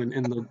was doing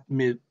in the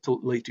mid to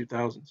late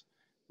 2000s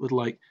with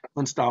like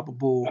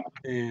Unstoppable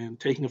and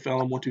Taking a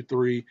Felon 1, 2,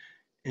 3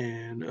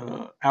 and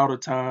Out of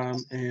Time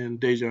and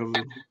Deja Vu.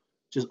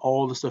 Just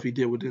all the stuff he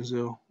did with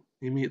Denzel.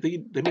 I mean,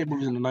 they made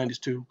movies in the 90s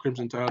too,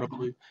 Crimson Tide, I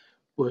believe.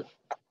 But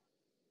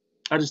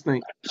I just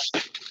think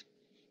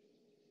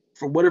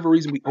for whatever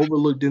reason we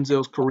overlook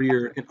Denzel's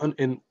career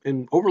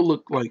and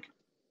overlook like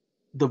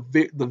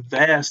the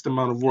vast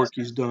amount of work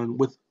he's done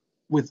with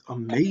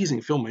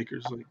amazing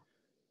filmmakers, like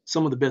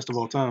some of the best of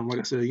all time. Like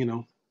I said,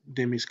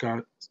 Demi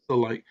Scott, so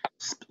like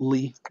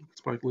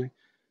Spike Lee,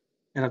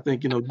 and I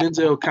think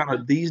Denzel kind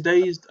of these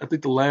days. I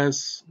think the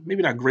last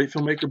maybe not great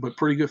filmmaker, but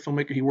pretty good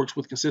filmmaker he works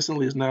with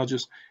consistently is now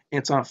just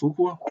Anton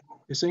Fuqua.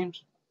 It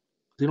seems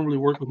he don't really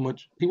work with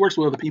much. He works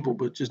with other people,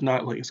 but just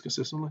not like as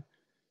consistently.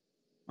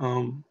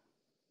 But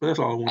that's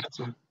all I want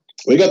to say.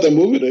 We got that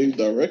movie that he's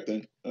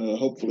directing,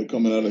 hopefully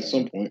coming out at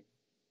some point.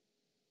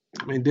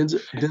 I mean,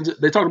 Denzel,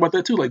 they talked about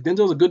that too. Like,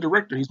 Denzel's a good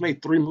director. He's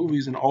made 3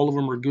 movies, and all of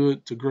them are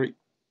good to great.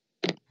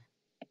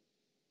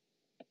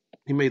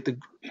 He made the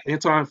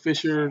Anton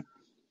Fisher,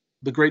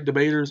 The Great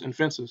Debaters, and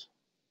Fences.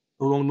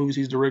 Those are the only movies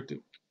he's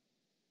directed.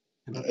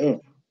 And,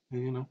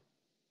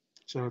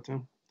 shout out to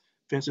him.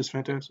 Fences,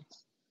 fantastic.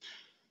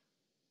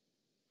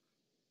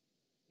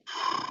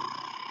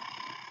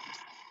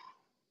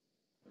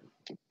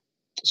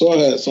 So I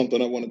had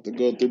something I wanted to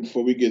go through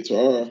before we get to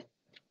our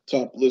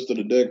top list of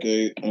the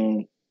decade.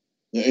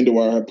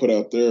 Indiewire had put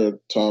out their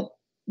top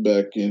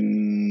back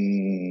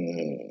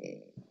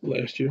in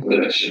last year.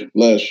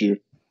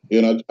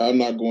 And I'm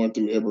not going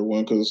through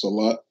everyone because it's a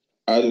lot.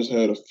 I just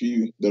had a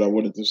few that I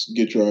wanted to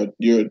get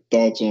your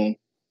thoughts on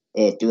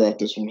throughout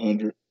this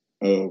 100.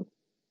 The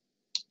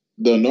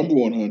number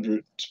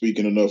 100,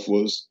 speaking enough,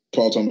 was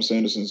Paul Thomas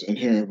Anderson's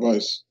Inherent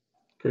Vice.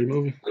 Great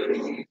movie.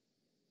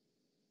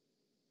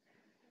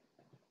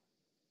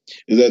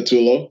 Is that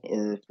too low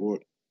or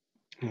what?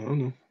 I don't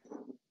know.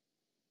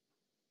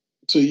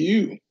 To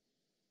you?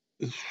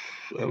 I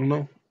don't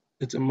know.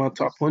 It's in my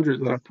top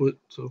 100 that I put.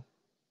 So.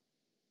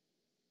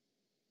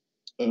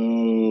 Let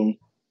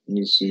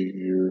me see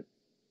here.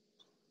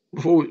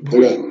 Before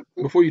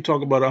you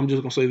talk about it, I'm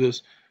just gonna say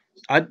this.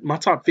 My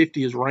top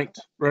 50 is ranked,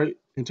 right,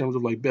 in terms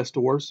of like best to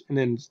worst, and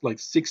then like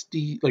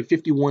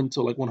 51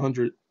 to like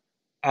 100,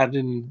 I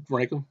didn't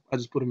rank them. I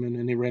just put them in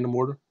any random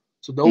order.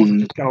 So those are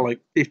just kind of like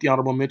 50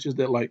 honorable mentions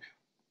that like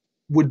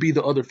would be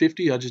the other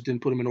 50. I just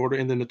didn't put them in order,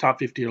 and then the top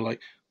 50 are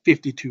like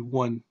 50 to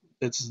 1.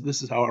 This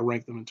is how I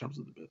rank them in terms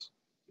of the best.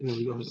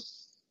 Go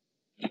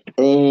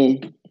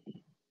ahead.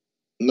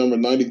 Number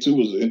 92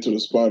 was Into the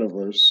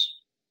Spider-Verse.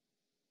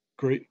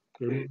 Great.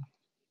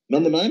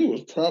 Number 90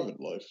 was Private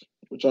Life,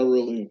 which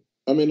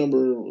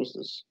what's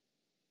this?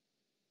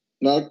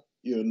 Number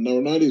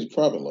 90 is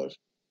Private Life,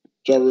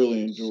 which I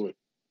really enjoyed.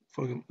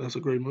 That's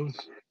a great movie.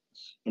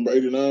 Number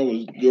 89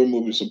 was your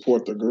movie,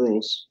 Support the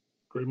Girls.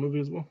 Great movie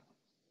as well.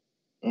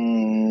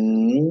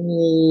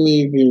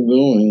 Keep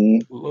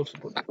going. Love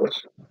Support the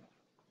Girls.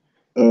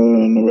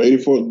 Number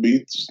 84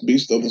 is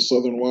Beast of the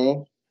Southern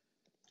Wild.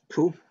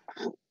 Cool.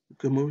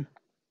 Good movie.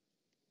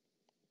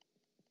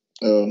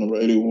 Number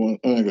 81.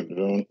 I ain't got to do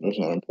that one. That's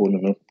not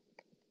important enough.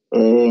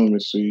 Let me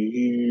see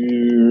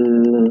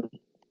here.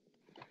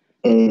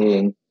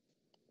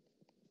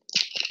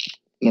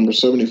 Number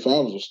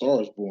 75 was A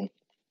Star Is Born.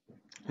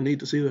 I need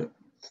to see that.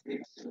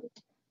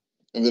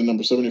 And then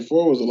number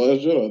 74 was The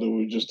Last Jedi that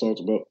we just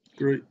talked about.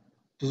 Great.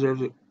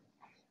 Deserves it.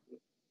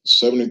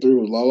 73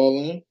 was La La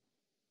Land.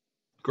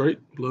 Great.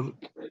 Love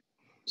it.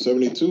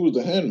 72 was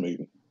The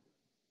Handmaiden.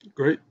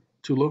 Great.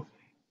 Too low.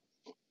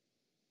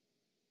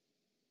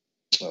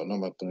 Oh, not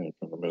my thing.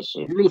 I'm gonna mess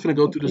up. You really finna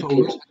go through this whole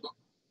list?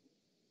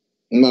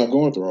 I'm not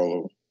going through all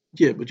of them.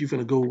 Yeah, but you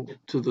finna go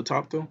to the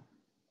top though?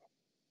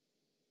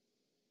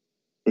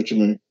 What you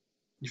mean?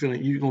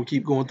 You gonna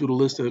keep going through the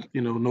list of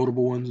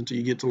notable ones until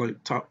you get to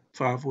like top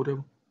 5 or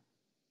whatever?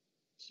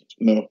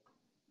 No.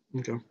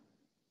 Okay.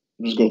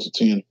 Just go to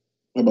 10.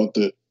 How about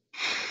that?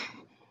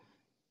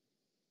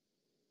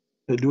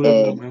 Yeah, do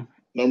that, man.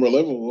 Number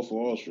 11 was Wolf of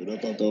Wall Street. I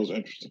thought that was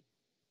interesting.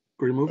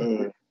 Great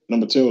movie.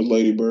 Number 10 was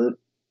Lady Bird.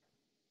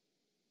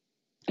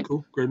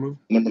 Cool. Great movie.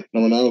 Number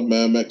 9 was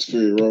Mad Max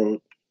Fury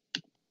Road.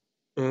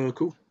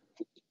 Cool.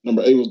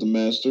 Number 8 was The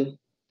Master.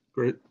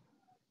 Great.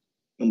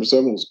 Number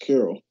 7 was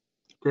Carol.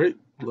 Great.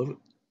 Love it.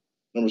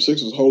 Number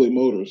 6 was Holy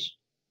Motors.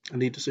 I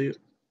need to see it.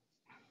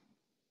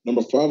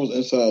 Number 5 was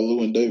Inside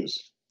Llewyn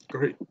Davis.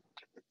 Great.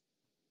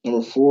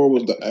 Number 4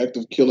 was The Act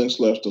of Killing /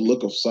 The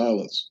Look of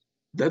Silence.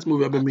 That's a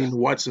movie I've been meaning to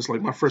watch since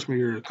like my freshman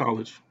year of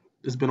college.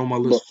 It's been on my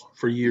But, list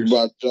for years.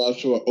 by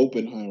Joshua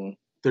Oppenheimer.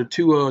 There are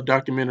two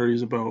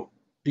documentaries about.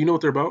 Do you know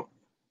what they're about?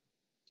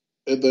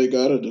 And they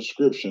got a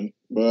description,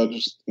 but I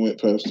just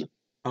went past it.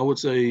 I would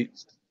say,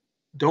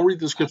 don't read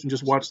the description,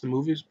 just watch the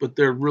movies. But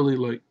they're really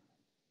like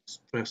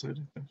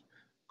fascinating things.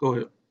 Go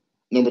ahead.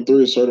 Number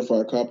 3 is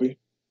Certified Copy.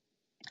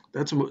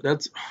 That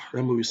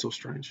movie's so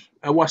strange.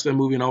 I watched that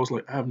movie and I was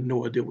like, I have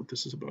no idea what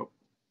this is about.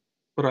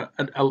 But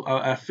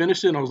I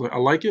finished it and I was like, I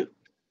like it,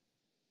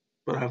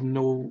 but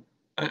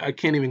I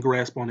can't even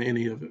grasp on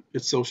any of it.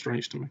 It's so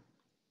strange to me.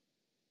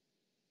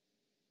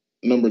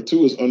 Number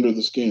 2 is Under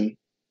the Skin.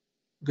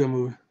 Good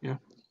movie, yeah.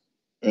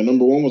 And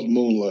number 1 was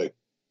Moonlight.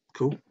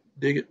 Cool,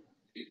 dig it.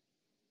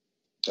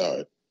 All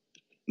right.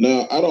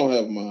 Now, I don't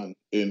have mine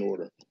in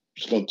order.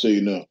 Just going to tell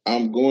you now.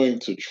 I'm going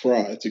to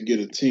try to get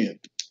a 10.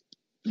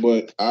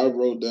 But I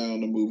wrote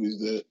down the movies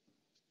that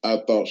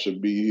I thought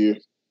should be here.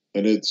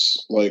 And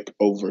it's like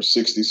over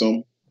 60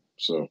 something.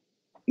 So,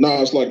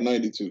 no, it's like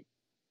 92.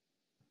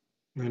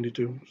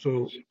 92.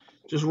 So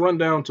just run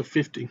down to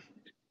 50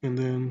 and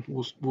then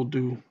we'll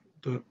do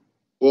the.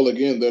 Well,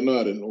 again, they're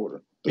not in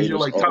order. Is your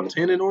like top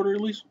 10 in order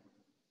at least?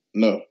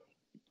 No.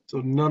 So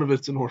none of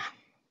it's in order.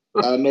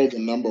 I know the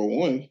number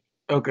 1.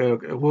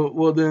 Okay.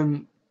 Well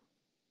then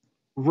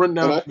run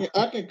down. And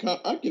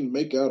I can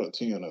make out a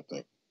 10, I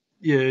think.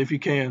 Yeah, if you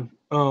can.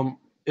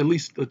 At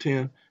least a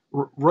 10.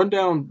 Run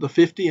down the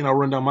 50 and I'll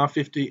run down my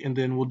 50 and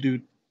then we'll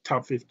do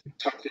top 50.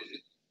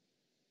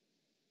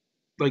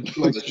 Like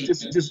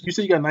just you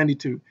say you got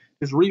 92.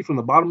 Just read from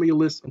the bottom of your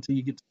list until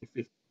you get to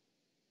 50.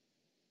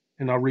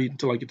 And I'll read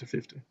until I get to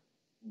 50.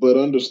 But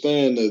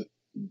understand that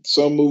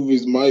some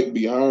movies might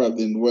be higher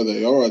than where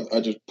they are.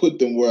 I just put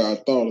them where I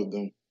thought of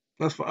them.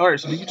 That's fine. All right,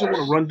 so do you just want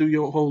to run through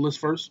your whole list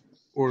first?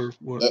 Or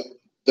what?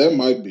 That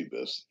might be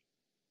best.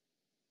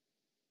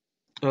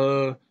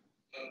 I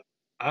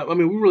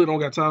mean, we really don't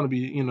got time to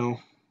be,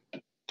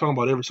 talking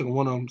about every single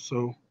one of them.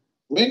 So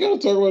we ain't gotta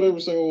talk about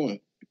every single one.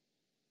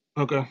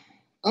 Okay.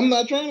 I'm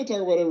not trying to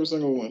talk about every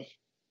single one.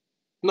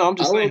 No, I'm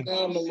just saying. I wrote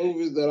down the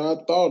movies that I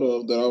thought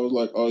of that I was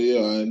like, oh yeah,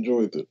 I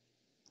enjoyed it.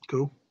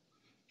 Cool.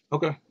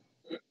 Okay.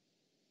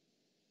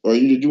 Or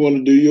did you want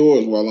to do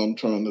yours while I'm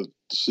trying to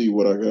see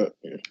what I got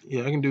here?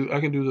 Yeah, I can do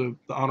the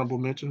honorable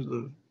mentions,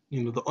 the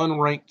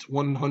unranked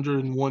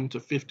 101 to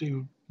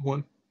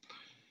 51.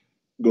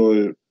 Go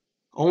ahead.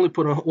 I only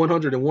put a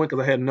 101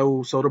 because I had no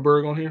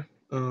Soderbergh on here.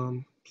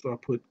 So I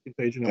put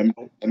Contagion at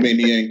I mean,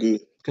 he ain't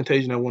good.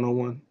 Contagion at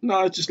 101.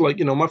 No, it's just like,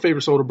 my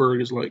favorite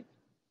Soderbergh is like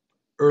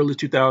early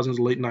 2000s,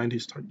 late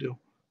 90s type deal.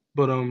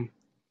 But I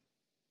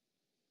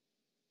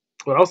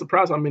was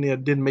surprised how many I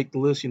didn't make the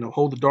list.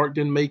 Hold the Dark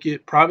didn't make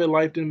it. Private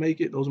Life didn't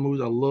make it. Those are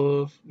movies I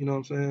love. You know what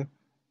I'm saying?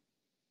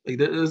 Like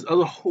there's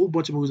a whole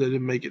bunch of movies that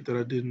didn't make it that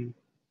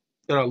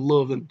I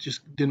love and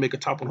just didn't make a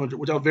top 100,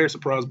 which I was very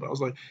surprised by. I was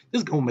like, this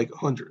is gonna make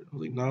 100. I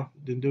was like, nah,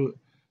 didn't do it.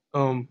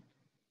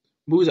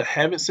 Movies I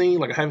haven't seen,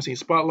 like I haven't seen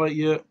Spotlight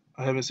yet.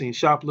 I haven't seen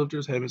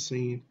Shoplifters. Haven't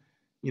seen,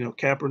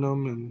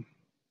 Capernaum and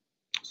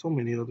so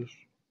many others.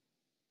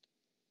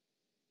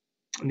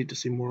 I need to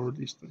see more of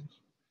these things.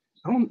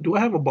 Do I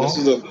have a ball? This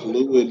is a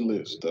fluid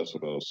list. That's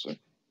what I was saying.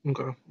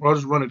 Okay. Well, I'll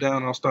just run it down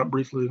and I'll stop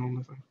briefly on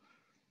the thing.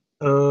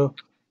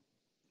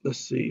 Let's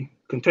see.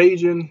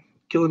 Contagion,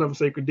 Killing of a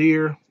Sacred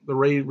Deer, The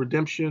Raid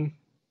Redemption.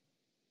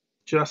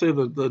 Should I say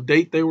the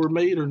date they were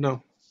made or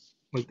no?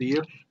 Like the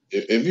year?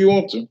 If you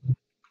want to.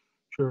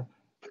 Sure.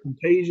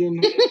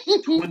 Contagion,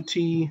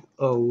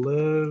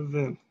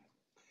 2011.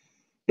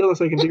 Killing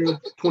Sacred Deer,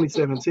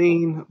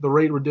 2017. The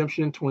Raid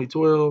Redemption,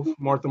 2012.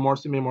 Martha,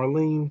 Marcy, May,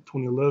 Marlene,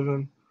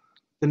 2011.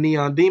 The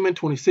Neon Demon,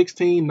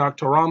 2016.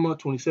 Nocturama,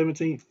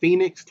 2017.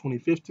 Phoenix,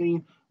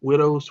 2015.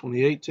 Widows,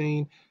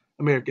 2018.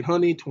 American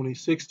Honey,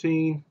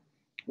 2016.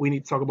 We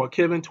Need to Talk About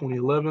Kevin,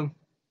 2011.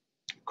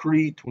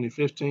 Creed,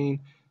 2015.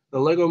 The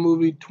Lego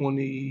Movie,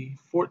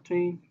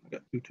 2014. I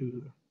got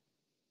two there.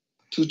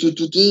 Two.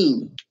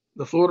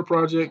 The Florida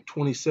Project,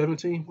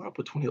 2017. Well, I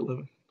put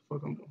 2011. The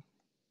fuck I'm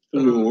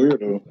doing.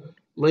 Weirdo.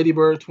 Lady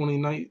Bird,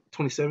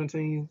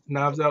 2017.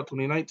 Knives Out,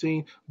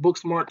 2019.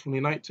 Booksmart,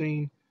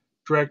 2019.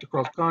 Dragged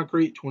Across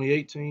Concrete,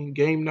 2018.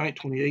 Game Night,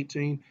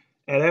 2018.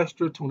 Ad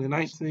Astra,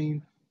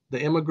 2019.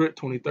 The Immigrant,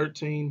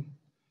 2013.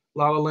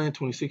 La La Land,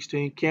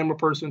 2016. Camera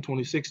Person,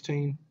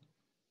 2016.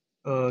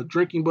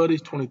 Drinking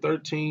Buddies,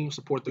 2013.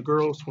 Support the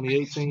Girls,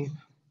 2018.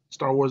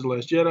 Star Wars The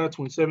Last Jedi,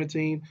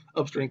 2017.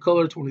 Upstream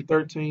Color,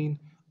 2013.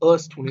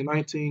 Us,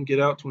 2019. Get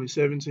Out,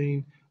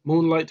 2017.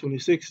 Moonlight,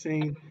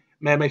 2016.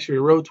 Mad Max Fury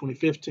Road,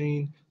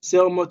 2015.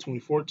 Selma,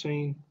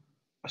 2014.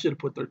 I should have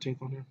put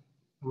 13th on here.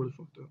 I really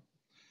fucked up.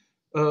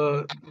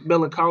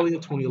 Melancholia,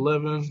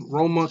 2011.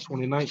 Roma,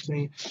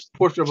 2019.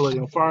 Portrait of a Lady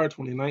on Fire,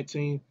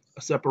 2019.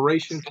 A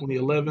Separation,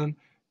 2011.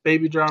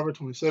 Baby Driver,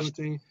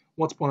 2017.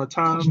 Once Upon a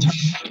Time,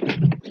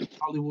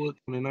 Hollywood,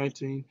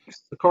 2019.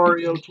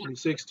 Sicario,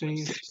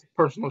 2016.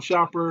 Personal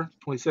Shopper,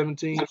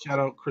 2017. Shout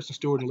out Kristen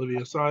Stewart and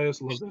Olivia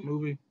Assayas. Love that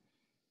movie.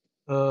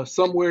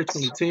 Somewhere,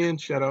 2010.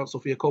 Shout out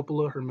Sofia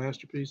Coppola, her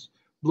masterpiece.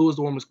 Blue is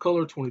the Warmest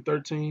Color,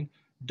 2013.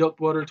 Duck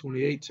Butter,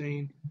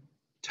 2018.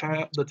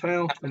 The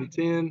Town,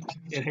 2010.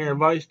 Inherent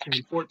Vice,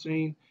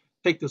 2014.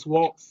 Take This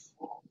Walk,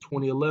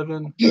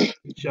 2011.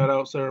 Shout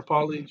out Sarah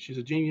Polley. She's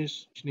a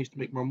genius. She needs to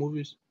make more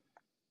movies.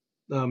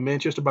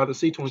 Manchester by the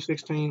Sea,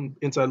 2016.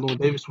 Inside Llewyn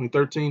Davis,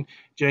 2013.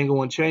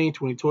 Django Unchained,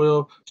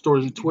 2012.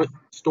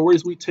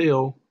 Stories We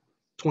Tell,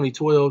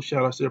 2012.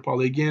 Shout out Sarah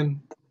Polley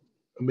again.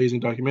 Amazing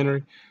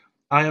documentary.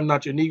 I Am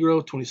Not Your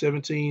Negro,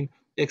 2017.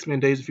 X-Men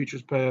Days of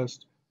Futures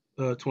Past,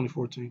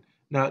 2014.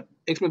 Now,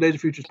 X-Men Days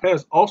of Futures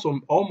Past also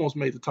almost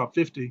made the top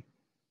 50,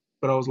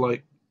 but I was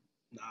like,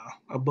 nah,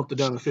 I bumped it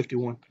down to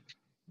 51.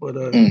 But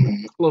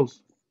it's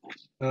close.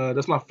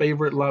 That's my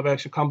favorite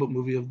live-action comic book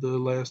movie of the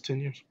last 10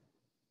 years.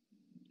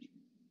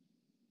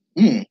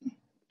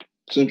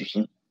 It's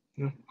interesting.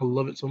 Yeah, I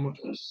love it so much.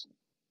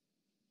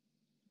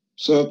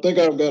 So I think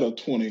I've got a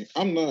 20.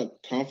 I'm not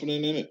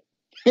confident in it.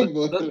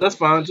 That's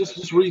fine.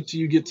 Just read till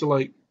you get to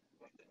like.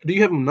 Do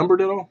you have them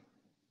numbered at all?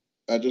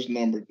 I just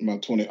numbered my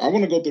 20. I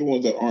want to go through the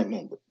ones that aren't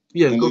numbered.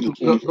 Yeah, go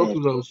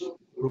through those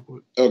real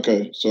quick.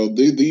 Okay, so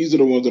these are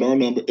the ones that are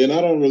numbered, and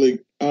I don't know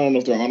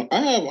if they're on.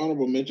 I have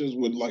honorable mentions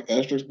with like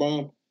asterisk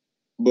bomb,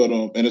 but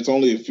and it's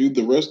only a few.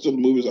 The rest of the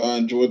movies I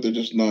enjoyed, they're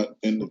just not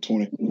in the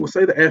 20. We'll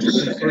say the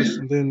asterisk first,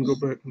 and then go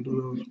back and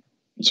do those.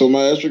 So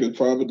my asterisk is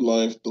Private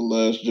Life, The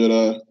Last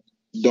Jedi,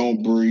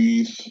 Don't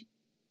Breathe.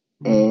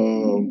 How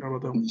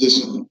about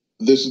that?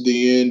 This is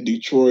the End,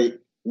 Detroit,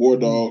 War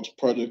Dogs,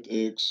 Project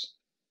X,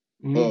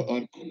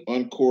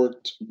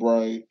 Uncorked,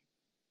 Bright.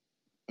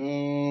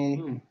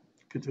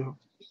 Good job.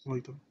 I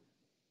like that.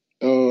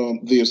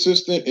 The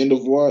Assistant, End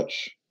of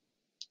Watch.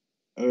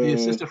 The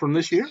Assistant from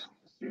this year?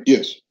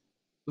 Yes.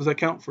 Does that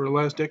count for the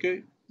last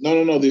decade?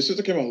 No. The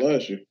Assistant came out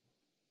last year.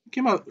 It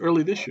came out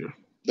early this year.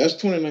 That's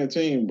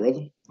 2019,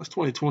 brother. That's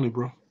 2020,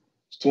 bro.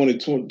 It's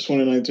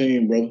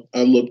 2019, brother.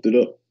 I looked it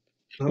up.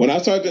 Oh. When I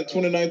typed in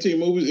 2019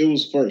 movies, it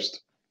was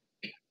first.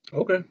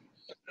 Okay.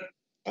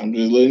 I'm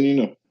just letting you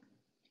know.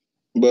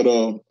 But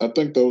I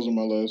think those are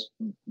my last.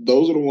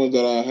 Those are the ones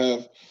that I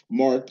have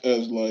marked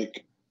as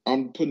like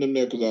I'm putting them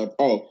there because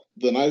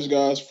The Nice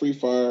Guys, Free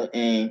Fire,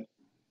 and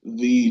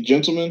The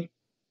Gentleman,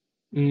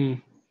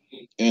 and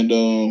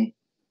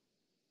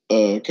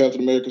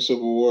Captain America: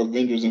 Civil War,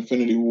 Avengers: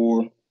 Infinity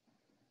War.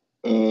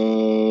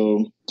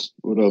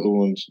 What other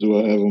ones do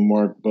I have them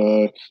marked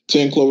by?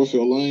 10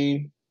 Cloverfield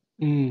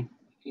Lane.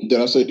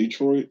 Did I say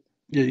Detroit?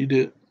 Yeah, you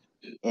did.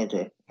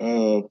 Okay.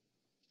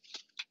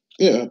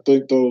 Yeah, I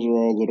think those are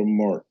all of them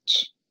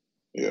marked.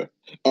 Yeah.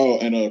 Oh,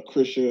 and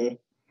Krisha,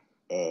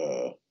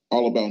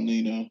 All About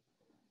Nina.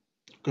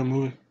 Good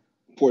movie.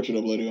 Portrait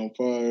of Lady on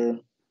Fire.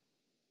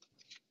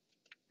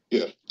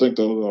 Yeah, I think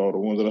those are all the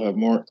ones that I have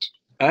marked.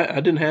 I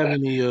didn't have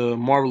any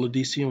Marvel or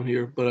DC on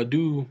here, but I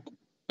do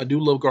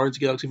love Guardians of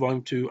the Galaxy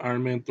Volume 2,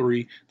 Iron Man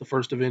 3, The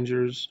First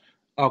Avengers,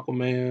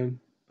 Aquaman,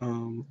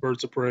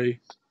 Birds of Prey,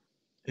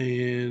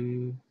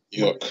 and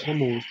one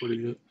more was pretty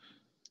good.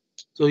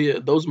 So yeah,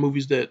 those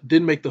movies that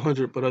didn't make the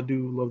 100, but I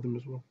do love them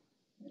as well.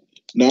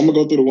 Now I'm gonna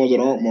go through the ones that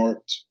aren't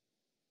marked,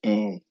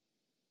 because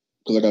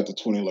I got the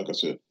 20, like I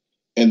said,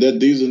 and that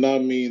these do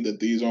not mean that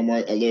these are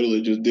marked. I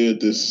literally just did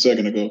this a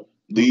second ago.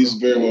 These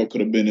very well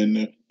could have been in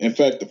there. In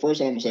fact, the first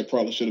one I'm gonna say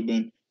probably should have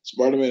been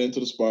Spider-Man Into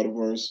the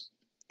Spider-Verse,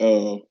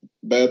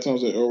 Bad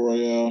Times at El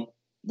Royale,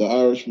 The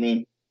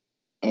Irishman,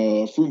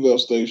 Fruitvale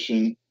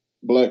Station,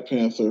 Black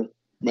Panther,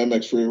 Mad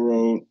Max Fury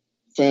Road,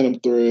 Phantom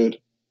Thread,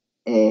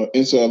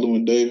 Inside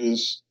Llewyn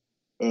Davis,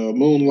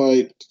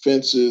 Moonlight,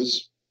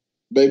 Fences,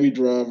 Baby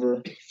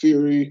Driver,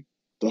 Fury,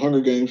 The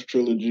Hunger Games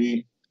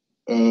trilogy,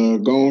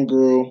 Gone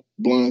Girl,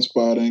 Blind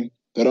Spotting,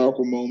 That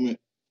Awkward Moment,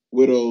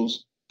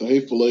 Widows, The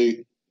Hateful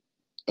Eight.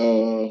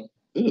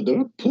 Did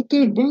I put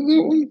that by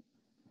that one?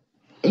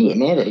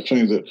 No, I gotta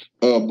change that.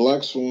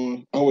 Black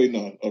Swan. Oh wait,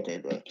 no. Okay,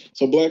 great.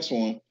 So Black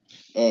Swan,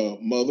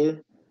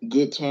 Mother,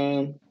 Good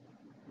Time,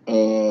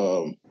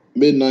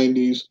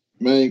 mid-90s,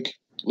 Mank,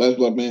 Last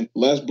Black Man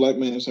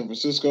in San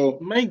Francisco.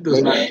 Mank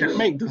does not count.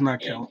 Mank does not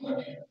count.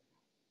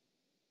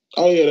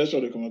 Oh yeah, that's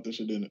right. They come out this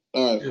shit, didn't it?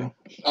 All right, Yeah.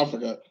 I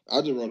forgot.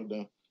 I just wrote it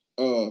down.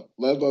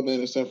 Last Black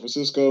Man in San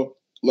Francisco,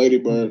 Lady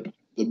Bird,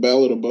 The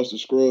Ballad of Buster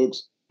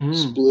Scruggs,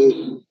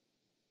 Split.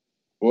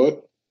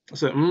 What? I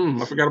said,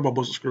 I forgot about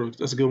Buster Scruggs.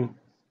 That's a good one.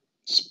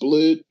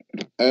 Split,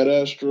 Ad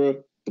Astra,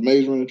 The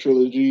Maze Runner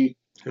trilogy,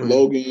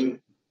 Logan,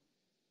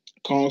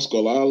 Kong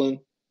Skull Island,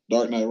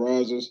 Dark Knight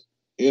Rises,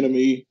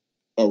 Enemy,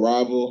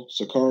 Arrival,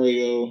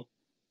 Sicario,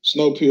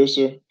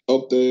 Snowpiercer,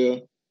 Up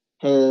There,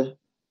 Her,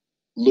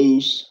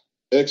 Loose,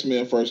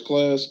 X-Men First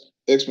Class,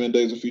 X-Men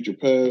Days of Future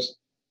Past,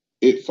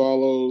 It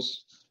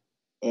Follows,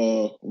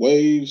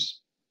 Waves,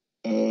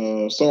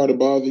 Sorry to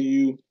Bother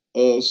You,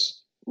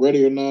 Us,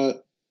 Ready or Not,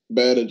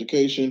 Bad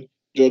Education,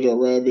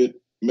 Jojo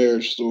Rabbit,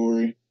 Marriage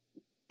Story,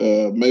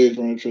 Maze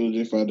Runner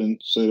trilogy, if I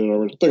didn't say that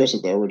already. I think I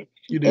said that already.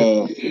 You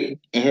did.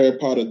 And Harry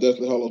Potter,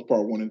 Deathly Hallows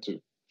Part 1 and 2.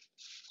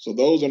 So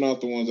those are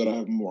not the ones that I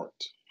have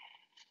marked.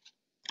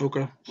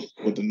 Okay.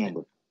 With the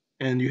number.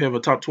 And you have a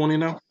top 20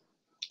 now?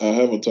 I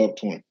have a top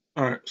 20.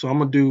 All right. So I'm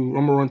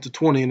gonna run to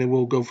 20 and then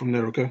we'll go from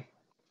there, okay?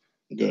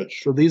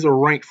 Gotcha. So these are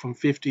ranked from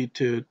 50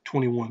 to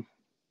 21.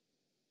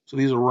 So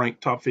these are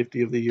ranked top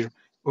 50 of the year,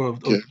 or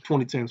of Okay.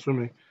 2010s for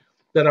me,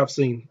 that I've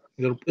seen.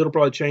 It'll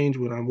probably change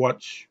when I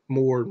watch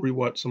more,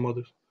 rewatch some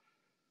others.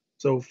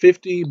 So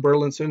 50,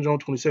 Berlin Syndrome,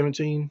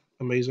 2017,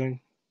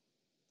 amazing.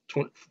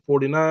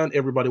 49,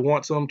 Everybody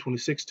Wants Some,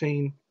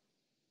 2016.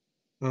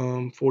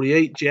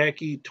 48,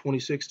 Jackie,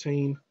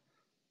 2016.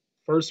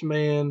 First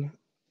Man,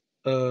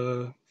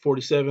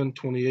 47,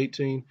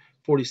 2018.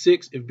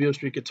 46, If Beale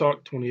Street Could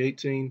Talk,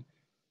 2018.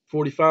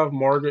 45,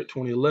 Margaret,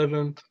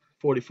 2011.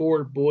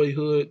 44,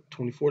 Boyhood,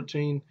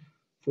 2014.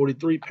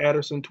 43,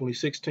 Patterson,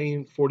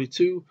 2016.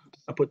 42,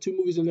 I put two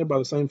movies in there by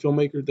the same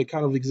filmmaker. They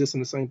kind of exist in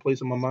the same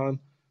place in my mind.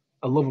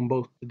 I love them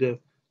both to death.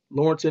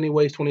 Lawrence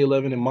Anyways,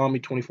 2011, and Mommy,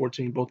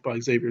 2014, both by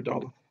Xavier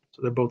Dolan.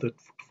 So they're both at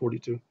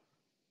 42.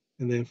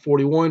 And then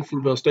 41,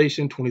 Fruitvale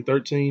Station,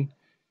 2013.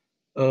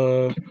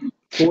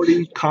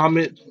 40,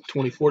 Comet,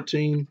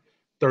 2014.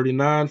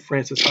 39,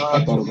 Francis I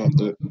Ha. thought about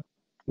that.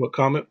 What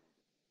Comet?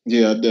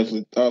 Yeah, I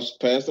definitely. I was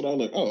past it. I was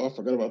like, oh, I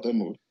forgot about that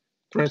movie.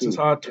 Francis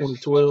Too. Ha,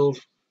 2012.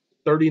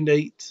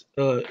 38,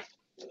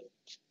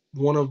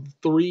 one of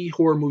three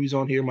horror movies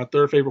on here. My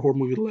third favorite horror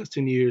movie of the last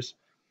 10 years.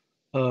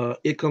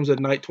 It Comes at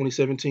Night,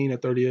 2017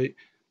 at 38.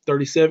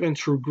 37,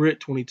 True Grit,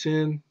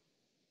 2010.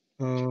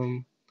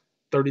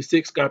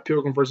 36, Scott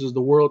Pilgrim versus the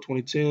World,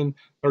 2010.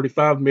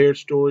 35,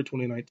 Marriage Story,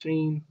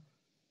 2019.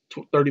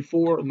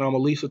 34,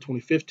 Anomalisa,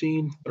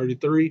 2015.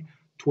 33,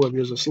 12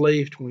 Years a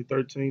Slave,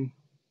 2013.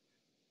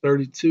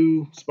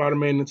 32,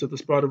 Spider-Man Into the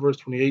Spider-Verse,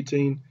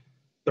 2018.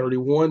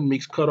 31,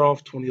 Meek's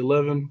Cutoff,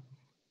 2011.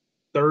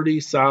 30,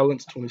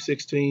 Silence,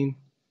 2016.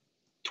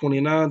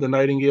 29, The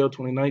Nightingale,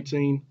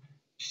 2019.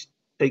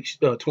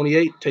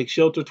 28, Take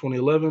Shelter,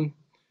 2011.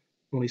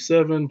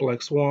 27,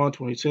 Black Swan,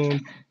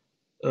 2010.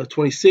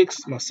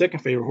 26, my second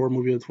favorite horror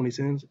movie of the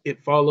 2010s,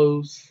 It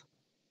Follows,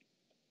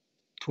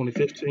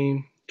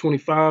 2015.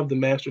 25, The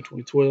Master,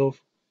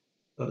 2012.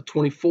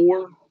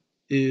 24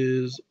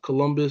 is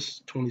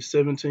Columbus,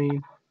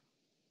 2017.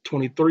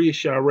 23 is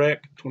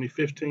Chirac,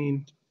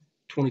 2015.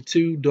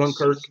 22,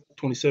 Dunkirk,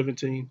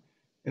 2017.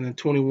 And then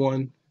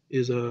 21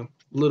 is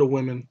Little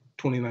Women,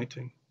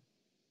 2019.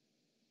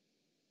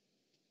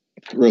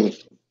 Really?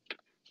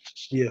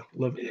 Yeah,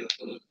 love it.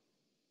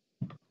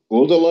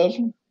 What was the last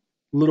one?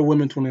 Little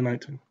Women,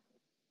 2019.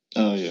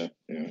 Oh yeah.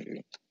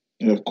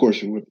 Yeah, of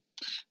course you would.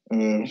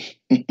 Let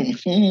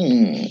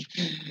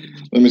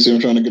me see.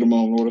 I'm trying to get them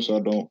all in order so I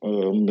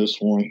don't miss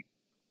one.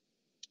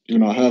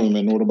 I have them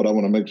in order, but I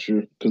want to make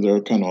sure because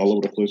they're kind of all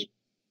over the place.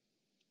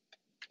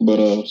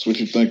 But so what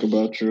you think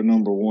about your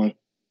number one?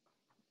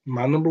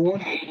 My number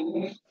one?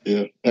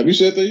 Yeah. Have you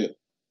said that yet?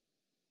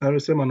 I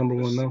haven't said my number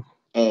one, no.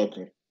 Oh,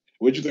 okay.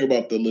 What'd you think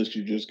about the list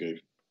you just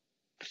gave?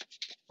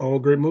 All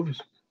great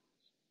movies.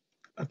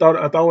 I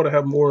thought I would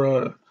have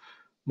more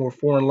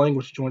foreign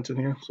language joints in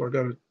here, so I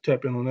got to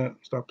tap in on that.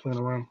 Stop playing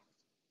around.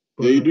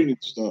 Yeah, But you do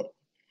need to stop.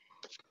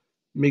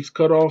 Meek's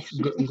Cutoff.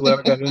 I'm glad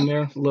I got it in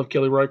there. Love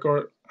Kelly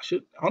Reichardt.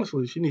 She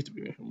needs to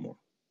be in here more.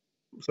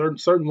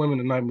 Certain women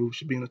in night movies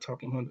should be in the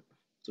top 100.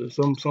 So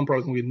some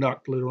probably gonna get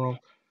knocked later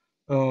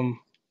on.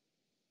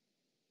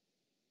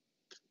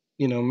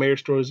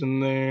 Marriage Story's in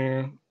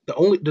there.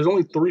 There's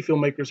only three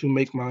filmmakers who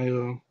make my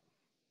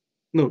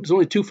no, there's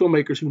only two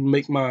filmmakers who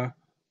make my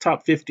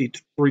top 50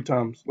 three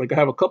times. Like I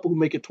have a couple who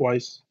make it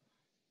twice,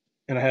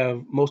 and I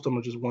have most of them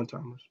are just one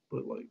timers.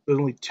 But like there's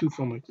only two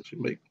filmmakers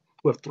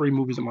who have three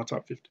movies in my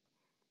top 50.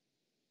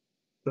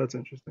 That's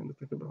interesting to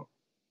think about.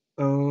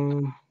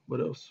 What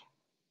else?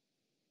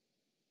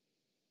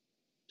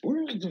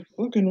 Where's the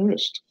fucking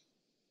rest?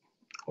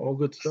 All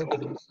good stuff.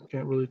 Man.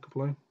 Can't really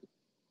complain.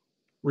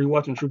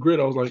 Rewatching True Grit,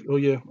 I was like, oh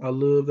yeah, I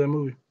love that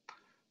movie.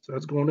 So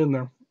that's going in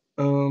there.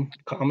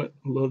 Comet,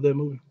 love that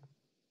movie.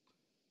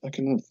 I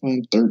cannot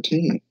find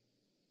 13.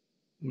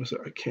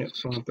 I can't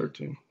find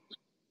 13.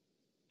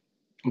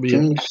 But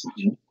yeah,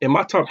 in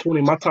my top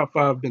 20, my top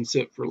 5 been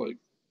set for like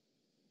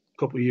a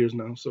couple of years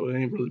now, so that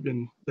ain't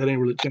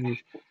really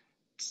changed.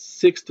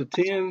 6 to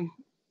 10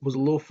 was a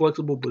little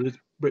flexible, but it's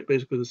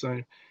basically the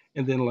same.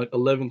 And then like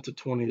 11 to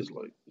 20 is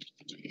like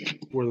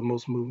where the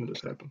most movement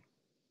has happened.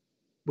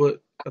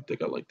 But I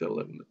think I like that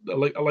 11.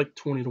 I like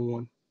 20 to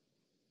 1.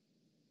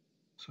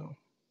 So,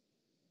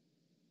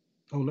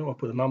 oh no, I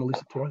put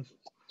Anomalisa twice.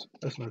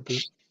 That's not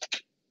good.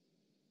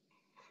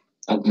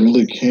 I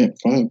really can't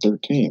find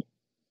 13.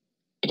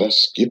 Did I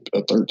skip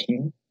a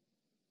 13?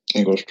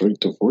 Can't go straight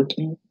to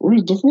 14?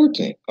 Where's the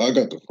 14? Oh, I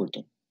got the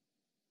 14.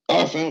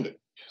 Oh, I found it.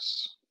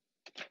 Yes.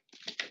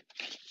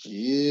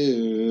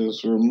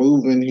 Yes, we're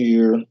moving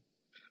here.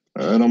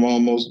 All right, I'm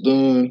almost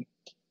done.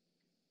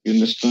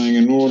 Getting this thing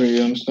in order.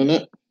 You understand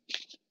that?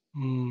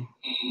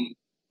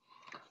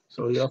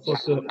 So yeah, I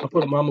fucked up. I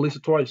put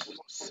Anomalisa twice.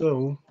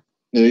 So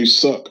yeah, you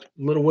suck.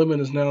 Little Women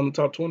is now in the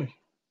top 20.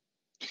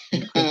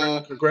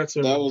 Congrats,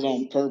 everyone. That was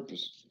on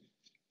purpose.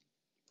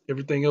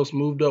 Everything else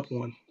moved up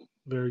one.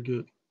 Very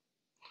good.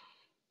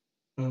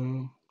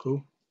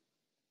 Cool.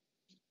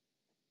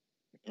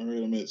 All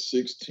right, I'm at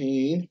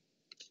 16.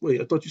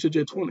 Wait, I thought you said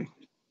you had 20.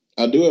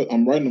 I do it.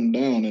 I'm writing them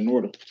down in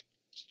order.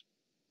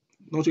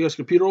 Don't you guys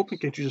computer open?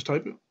 Can't you just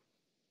type it?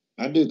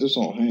 I did this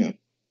on hand.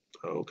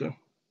 Oh, okay.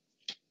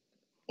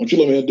 Won't you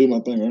let me do my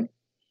thing, right?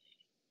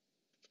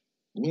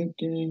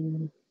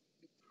 Lincoln.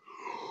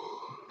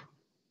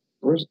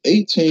 Verse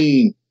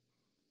 18.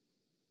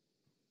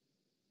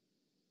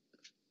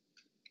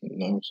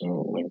 No,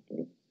 so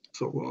Lincoln.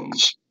 So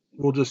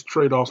we'll just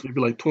trade off. It'd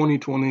be like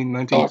 2020,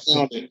 19. Oh, I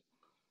found it.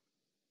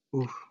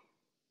 Oof.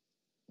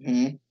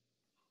 Hmm.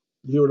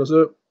 You hear what I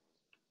said?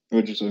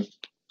 What'd you say?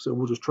 So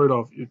we'll just trade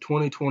off your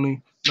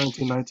 2020,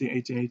 19,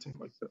 18,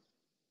 like that.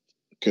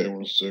 Okay,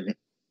 1 second.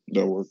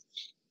 That works.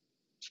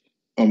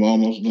 I'm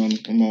almost done.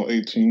 I'm on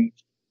 18.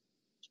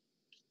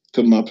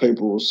 Because my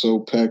paper was so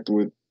packed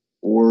with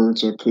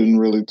words, I couldn't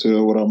really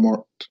tell what I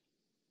marked.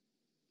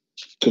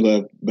 Because I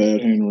have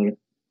bad handwriting.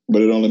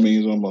 But it only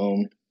means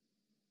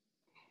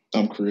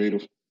I'm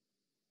creative.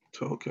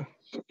 So, okay.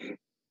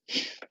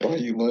 Why are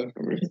you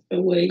laughing?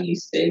 The way you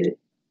said it,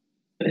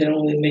 it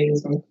only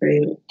means I'm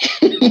creative.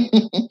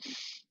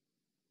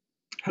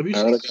 Have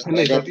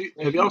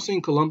y'all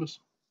seen Columbus?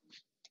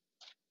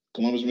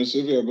 Columbus,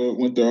 Mississippi? I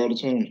went there all the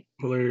time.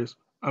 Hilarious.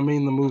 I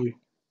mean the movie.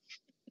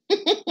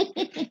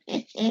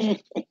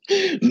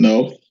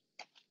 No.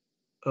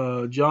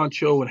 John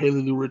Cho and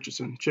Haley Lou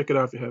Richardson. Check it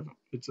out if you haven't.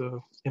 It's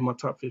in my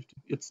top 50.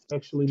 It's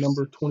actually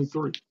number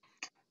 23.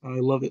 I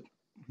love it,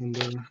 and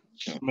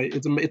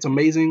it's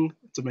amazing.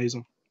 It's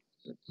amazing.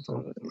 That's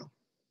all I know.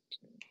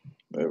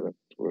 11,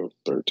 12,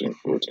 13,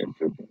 14,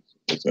 15,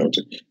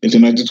 17,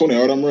 18, 19, 20.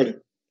 All right, I'm ready.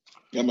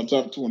 Got my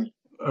top 20.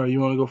 You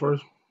want to go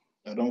first?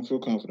 I don't feel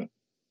confident.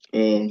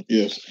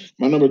 Yes.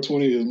 My number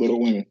 20 is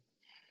Little Women.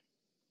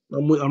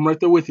 I'm right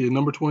there with you.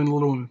 Number 20,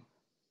 Little Women.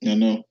 I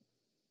know.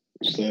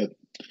 Sad.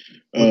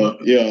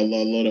 Yeah, I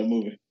love that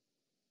movie.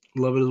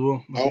 Love it as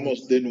well. I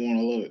almost didn't want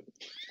to love it.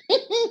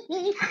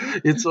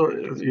 It's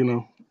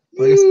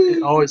like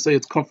I always say,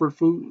 it's comfort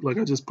food. Like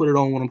I just put it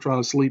on when I'm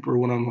trying to sleep or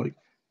when I'm like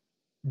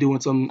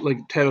doing something,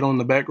 like have it on in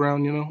the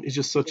background. It's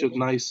just such a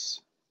nice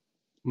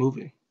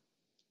movie.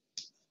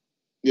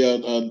 Yeah,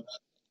 I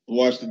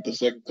watched it the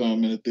second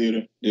time in the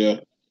theater. Yeah,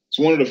 it's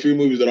one of the few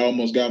movies that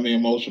almost got me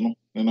emotional,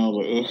 and I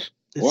was like, ugh,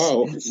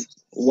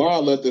 why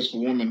let this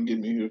woman get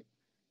me here?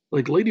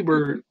 Like Lady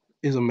Bird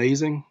is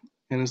amazing,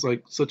 and it's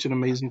like such an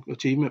amazing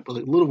achievement. But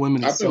like Little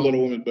Women, I think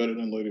Little Women better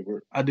than Lady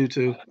Bird. I do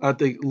too. I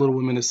think Little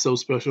Women is so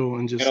special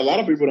and a lot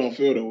of people don't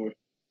feel that way.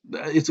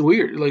 It's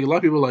weird. Like a lot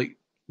of people a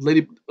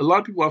lot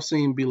of people I've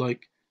seen be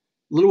like,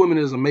 Little Women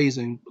is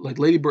amazing, like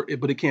Lady Bird,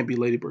 but it can't be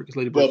Lady Bird because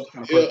Lady Bird.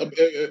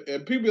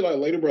 And people be like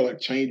Lady Bird like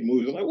change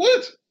movies. I'm like,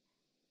 what?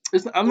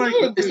 I'm not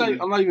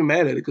even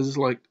mad at it because it's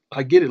like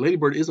I get it. Lady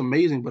Bird is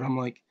amazing, but I'm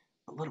like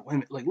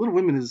Little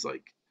Women is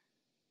like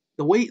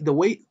the way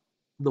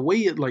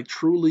it like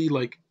truly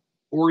like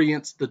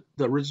orients the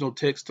original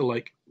text to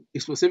like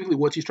specifically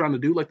what she's trying to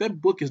do. Like that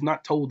book is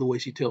not told the way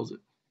she tells it,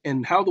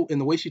 and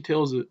the way she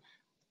tells it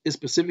is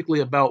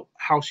specifically about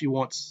what she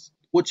wants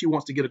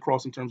to get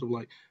across in terms of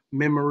like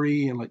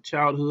memory and like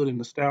childhood and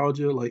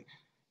nostalgia. Like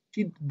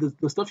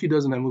the stuff she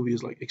does in that movie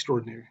is like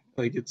extraordinary.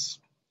 Like it's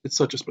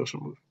such a special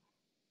movie.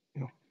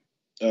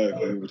 I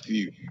agree with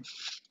you.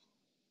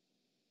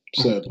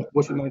 Sadly.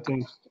 What's your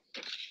 19?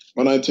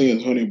 My 19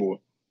 is Honey Boy.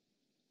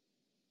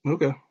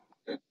 Okay.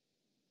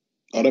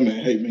 Oh, that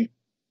man hate me.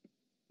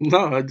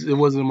 No, it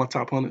wasn't in my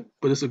top 100,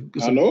 but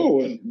I know it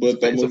wasn't, but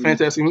it's a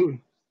fantastic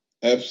movie.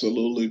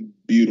 Absolutely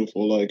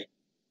beautiful. Like,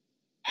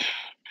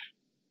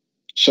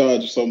 Shaw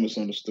just so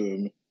misunderstood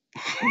me.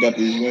 Got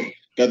these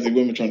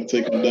women trying to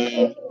take him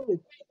down.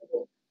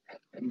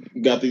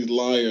 Got these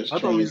liars. I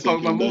thought we was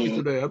talking about movies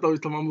today. I thought we was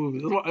talking about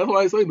movies. That's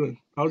why I say that.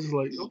 I was just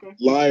like, okay.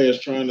 Liars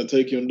trying to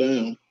take him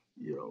down.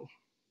 Yo,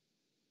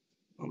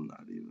 I'm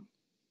not even.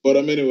 But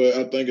anyway,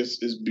 I think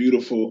it's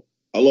beautiful.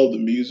 I love the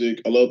music.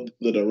 I love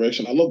the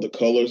direction. I love the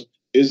colors.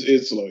 It's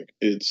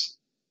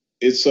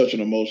such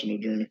an emotional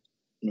journey,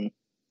 man.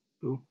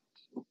 Cool.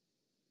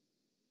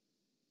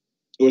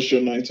 What's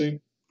your 19?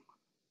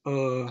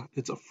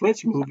 It's a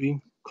French movie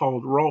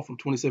called Raw from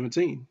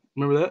 2017.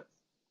 Remember that?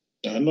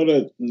 I know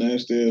that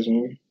nasty ass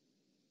movie.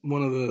 I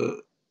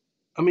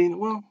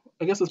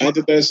guess it's.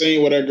 Ain't that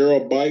scene where that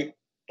girl bite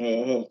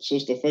her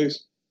sister's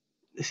face?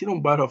 She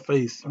don't bite her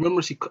face.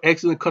 Remember, she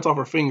accidentally cuts off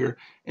her finger,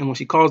 and when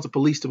she calls the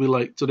police to be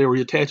like, so they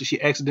reattach it, she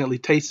accidentally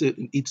tastes it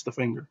and eats the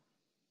finger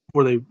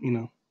before the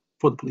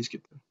police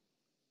get there.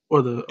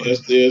 Or the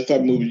that's the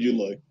type of movie you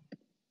like.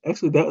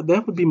 Actually,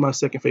 that would be my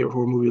second favorite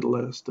horror movie of the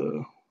last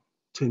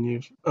 10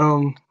 years.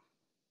 So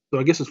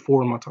I guess it's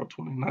 4 in my top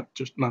 20,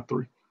 not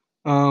 3.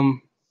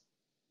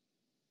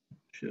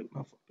 Shit, I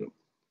fucked up.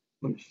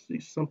 Let me see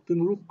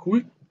something real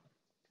quick.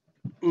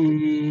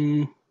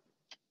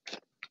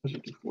 I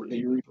should do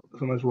 40.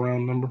 That's a nice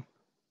round number.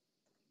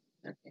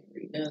 I can't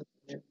read that.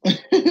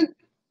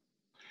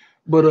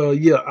 But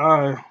yeah,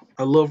 I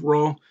love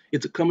Raw.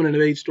 It's a coming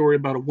of age story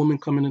about a woman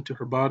coming into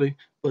her body,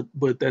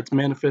 but that's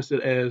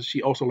manifested as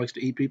she also likes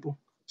to eat people.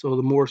 So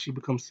the more she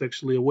becomes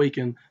sexually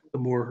awakened, the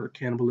more her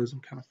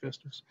cannibalism kind of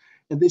festers.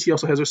 And then she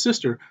also has her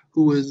sister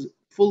who is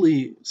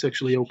fully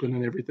sexually open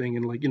and everything,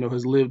 and like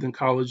has lived in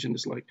college and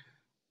is like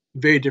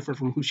very different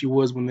from who she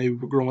was when they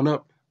were growing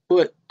up.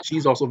 But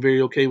she's also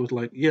very okay with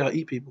like, yeah, I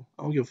eat people.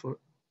 I don't give a fuck.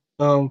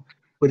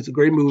 But it's a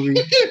great movie.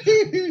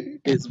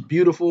 It's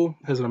beautiful.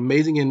 Has an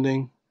amazing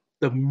ending.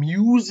 The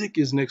music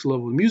is next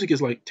level. The music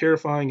is like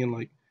terrifying and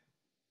like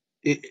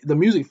the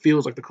music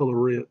feels like the color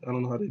red. I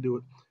don't know how they do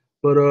it,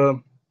 but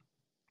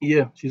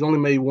yeah, she's only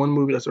made one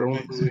movie. That's her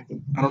only movie.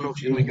 I don't know if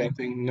she's making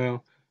anything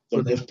now. The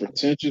But most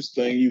pretentious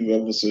thing you've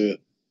ever said.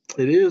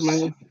 it is,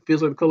 man. It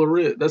feels like the color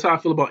red. That's how I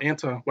feel about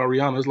Anti by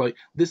Rihanna. It's like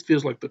this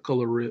feels like the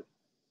color red.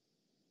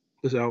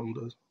 This album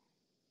does.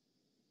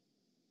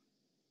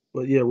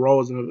 But yeah, Raw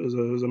is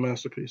a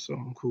masterpiece, so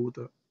I'm cool with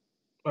that.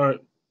 All right,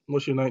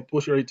 what's your ninth?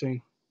 What's your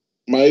 18?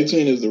 My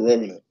 18 is The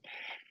Revenant.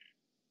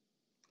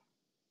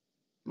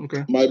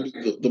 Okay. Might be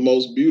the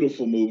most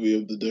beautiful movie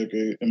of the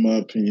decade, in my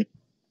opinion.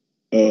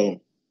 Um,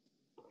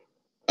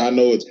 I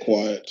know it's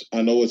quiet.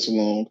 I know it's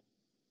long,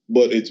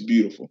 but it's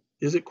beautiful.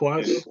 Is it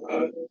quiet?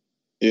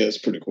 Yeah, it's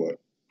pretty quiet.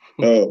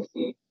 Uh,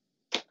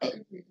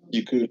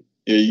 you could,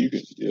 yeah, you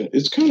could, yeah.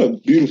 It's kind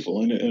of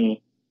beautiful in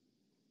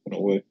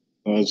a way.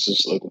 It's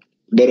just like,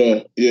 but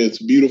yeah,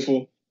 it's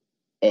beautiful.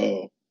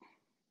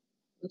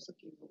 Looks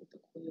like you with the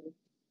quill.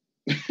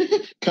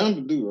 Kind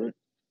of do, right?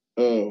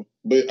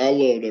 But I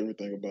loved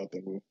everything about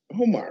that movie.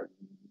 Oh my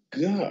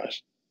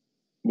gosh!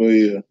 But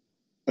yeah,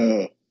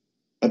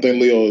 I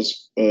think Leo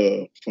is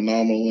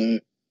phenomenal in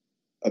it.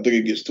 I think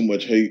it gets too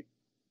much hate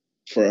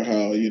for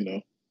how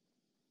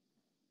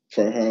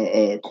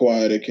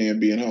quiet it can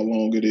be and how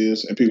long it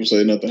is, and people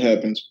say nothing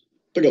happens.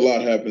 I think a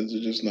lot happens.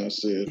 It's just not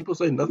said. People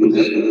say nothing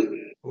happens.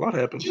 A lot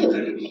happens.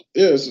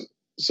 Yes.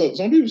 So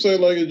some people say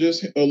like it's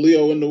just a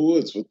Leo in the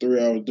woods for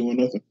 3 hours doing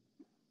nothing.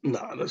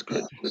 Nah, that's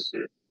crazy.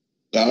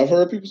 I've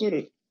heard people say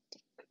that.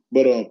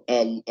 But I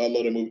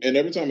love that movie, and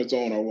every time it's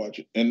on, I watch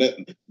it, and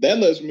that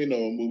lets me know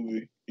a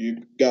movie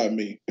you got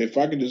me. If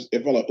I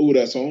like, ooh,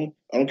 that's on.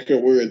 I don't care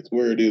where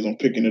it is. I'm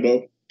picking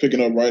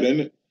up right in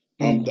it.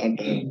 I'm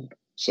done.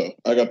 So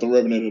I got The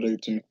Revenant at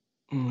 18,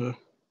 and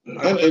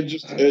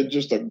it's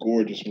just a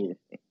gorgeous movie.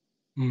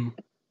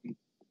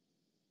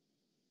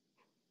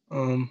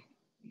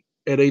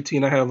 At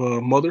 18, I have a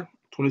Mother,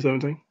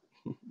 2017.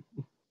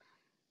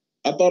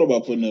 I thought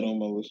about putting that on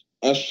my list.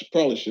 I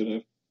probably should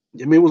have.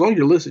 I mean, it was on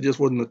your list. It just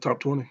wasn't the top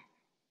 20.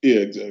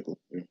 Yeah, exactly.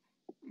 Yeah.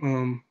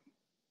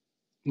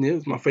 Yeah,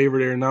 it's my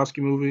favorite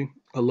Aronofsky movie.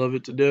 I love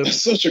it to death.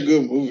 It's such a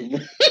good movie, bro.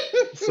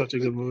 It's such a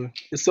good movie.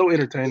 It's so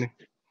entertaining.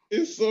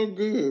 It's so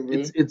good,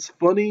 man. It's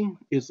funny.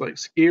 It's like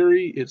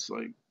scary. It's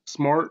like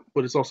smart,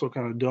 but it's also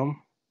kind of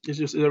dumb.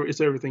 It's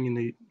everything you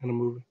need in a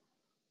movie.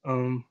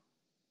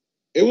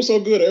 It was so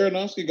good.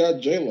 Aronofsky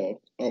got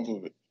J-Lo off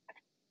of it.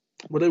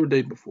 Well, they were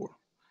dating before.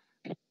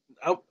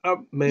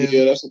 Man,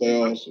 yeah, that's what they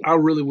also. I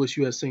really wish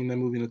you had seen that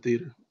movie in the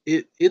theater.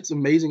 It's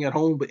amazing at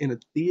home, but in a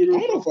theater, I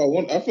don't know if I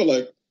want. I feel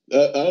like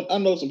I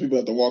know some people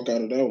have to walk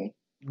out of that one.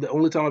 The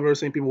only time I've ever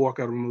seen people walk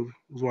out of a movie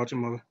was watching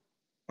Mother.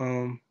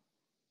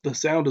 The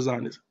sound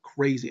design is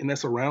crazy, and that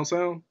surround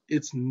sound,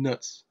 it's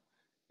nuts.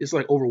 It's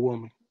like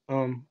overwhelming.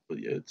 But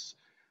yeah,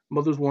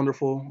 Mother's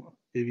wonderful.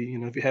 If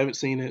you haven't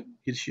seen it,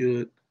 you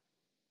should.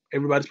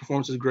 Everybody's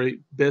performance is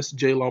great. Best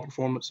J-Law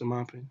performance in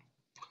my opinion.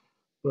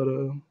 But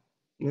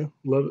yeah,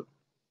 love it.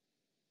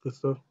 Good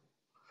stuff.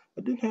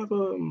 I didn't have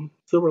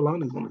Silver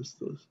Linings on this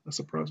list. That's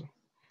surprising.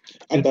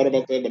 I thought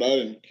about that, but I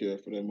didn't care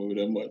for that movie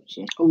that much.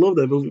 So I love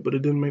that movie, but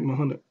it didn't make my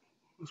 100.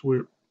 That's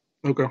weird.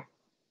 Okay.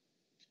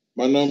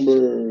 My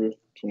number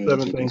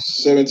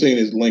 17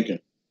 is Lincoln.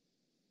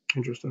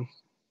 Interesting.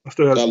 I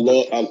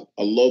love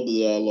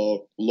the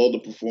dialogue. Love the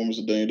performance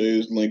of Daniel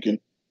Day-Lewis Lincoln.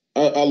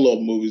 I love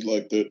movies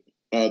like that.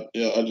 I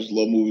just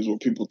love movies where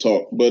people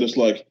talk, but it's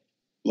like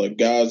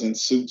guys in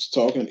suits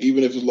talking,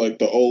 even if it's like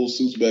the old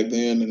suits back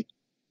then and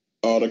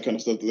all that kind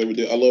of stuff that they would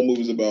do. I love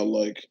movies about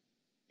like,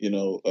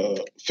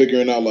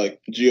 figuring out like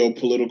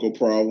geopolitical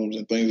problems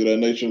and things of that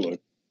nature. Like,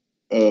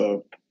 I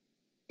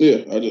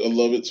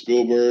love it.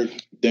 Spielberg,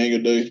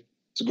 Daniel Day,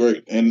 it's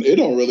great, and it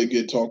don't really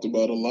get talked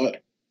about a lot.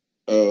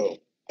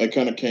 I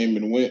kind of came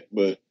and went,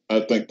 but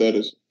I think that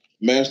is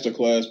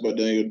masterclass by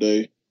Daniel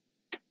Day.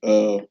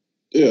 I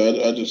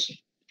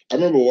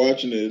remember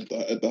watching it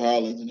at the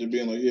Highlands and just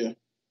being like,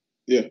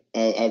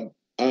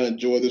 I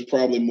enjoy this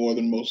probably more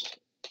than most.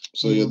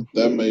 So yeah,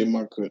 that made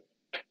my cut.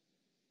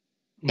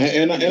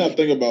 And I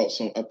think about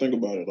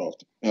it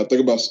often. And I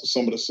think about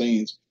some of the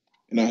scenes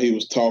and how he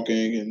was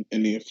talking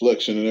and the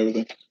inflection and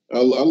everything. I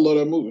love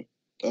that movie.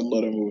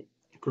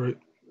 Great.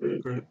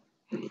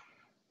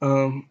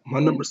 My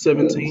number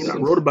 17, I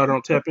wrote about it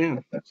on Tap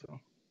In. So,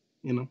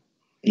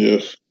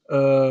 Yes.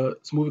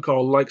 It's a movie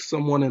called Like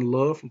Someone in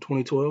Love from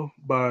 2012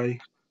 by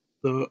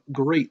the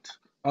great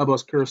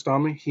Abbas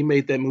Kiarostami. He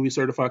made that movie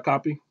Certified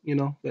Copy,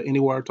 that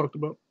Indiewire talked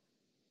about.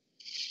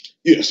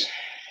 Yes.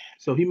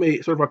 So he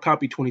made Certified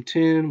Copy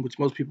 2010, which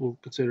most people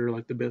consider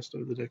like the best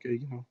of the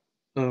decade,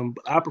 But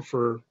I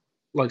prefer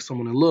Like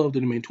Someone in Love that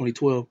he made in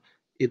 2012.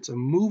 It's a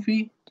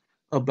movie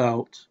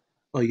about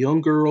a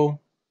young girl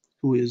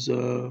who is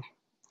a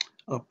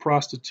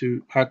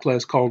prostitute,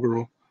 high-class call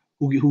girl,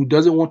 who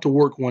doesn't want to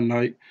work one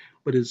night,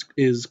 but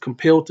is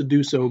compelled to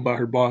do so by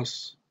her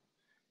boss.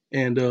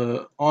 And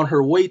on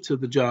her way to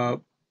the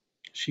job,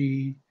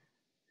 she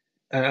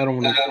I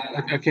don't want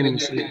to I can't even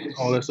say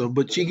all that stuff,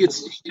 but she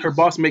gets her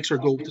boss makes her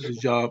go to the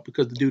job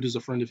because the dude is a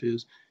friend of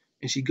his,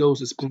 and she goes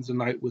and spends the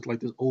night with like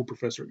this old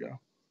professor guy.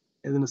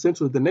 And then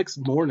essentially the next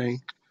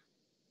morning,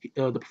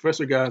 the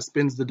professor guy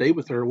spends the day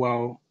with her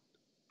while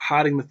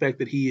hiding the fact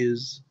that he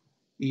is,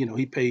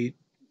 he paid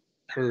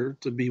her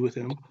to be with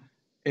him.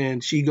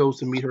 And she goes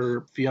to meet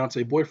her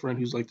fiance boyfriend,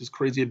 who's like this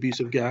crazy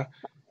abusive guy.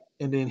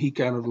 And then he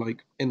kind of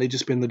like, and they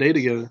just spend the day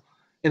together.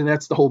 And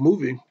that's the whole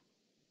movie.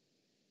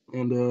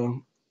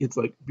 And it's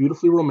like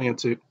beautifully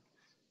romantic.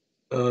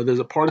 There's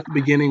a part at the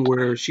beginning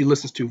where she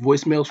listens to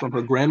voicemails from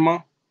her grandma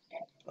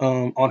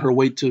on her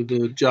way to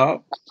the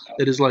job.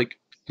 That is like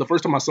the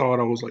first time I saw it,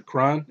 I was like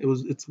crying.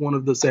 It's one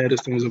of the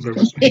saddest things I've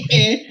ever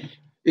seen.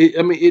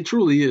 It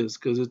truly is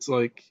because it's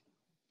like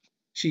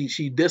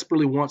she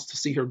desperately wants to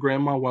see her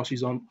grandma while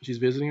she's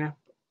visiting her.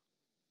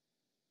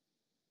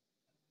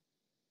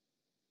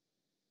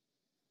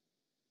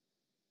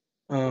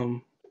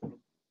 Um,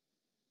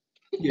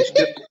 yeah,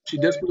 she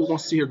desperately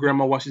wants to see her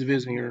grandma while she's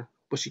visiting her,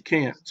 but she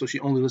can't. So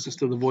she only listens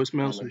to the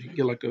voicemail so she can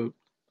get like a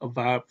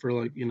vibe for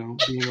like being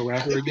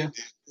around her again.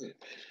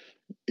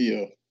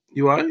 Yeah.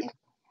 You all right?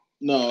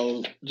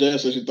 No,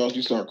 Jazz said she thought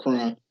you start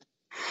crying.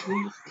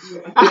 Thinking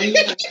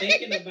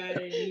about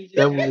it.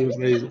 That would be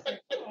amazing.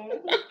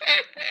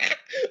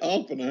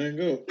 I'm gonna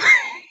hang up.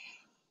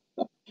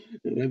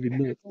 Yeah, that'd be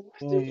nuts.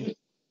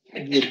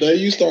 The day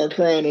you start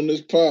crying on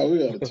this pod, we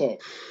gotta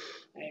talk.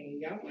 Hey,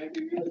 y'all might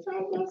be really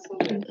talking about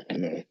something.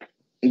 No.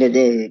 But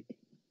go ahead.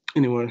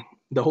 Anyway,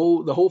 the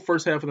whole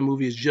first half of the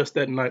movie is just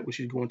that night when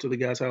she's going to the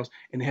guy's house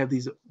and they have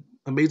these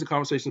amazing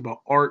conversations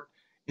about art,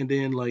 and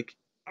then like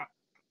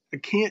I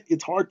can't.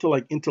 It's hard to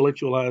like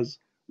intellectualize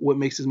what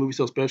makes this movie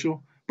so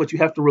special, but you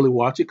have to really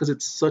watch it because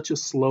it's such a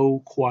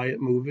slow, quiet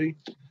movie,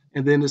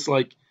 and then it's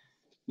like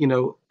I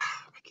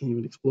can't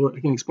even explore it. I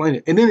can't explain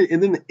it. And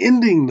then the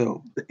ending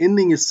though, the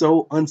ending is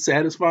so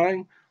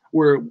unsatisfying.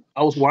 Where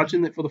I was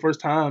watching it for the first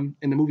time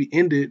and the movie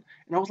ended,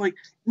 and I was like,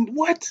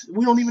 "What?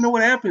 We don't even know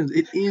what happens."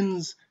 It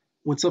ends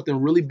when something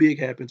really big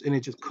happens, and it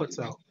just cuts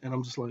out, and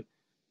I'm just like,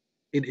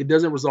 it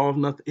doesn't resolve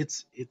nothing.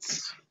 It's.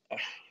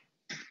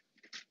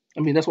 I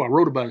mean, that's why I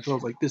wrote about it. So I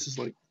was like, this is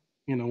like,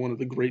 one of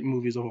the great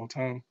movies of all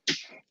time,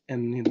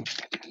 and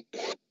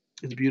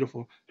it's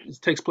beautiful.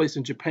 It takes place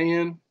in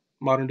Japan,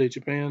 modern day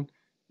Japan,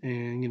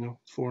 and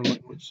it's foreign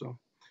language. So,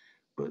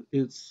 but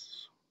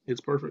it's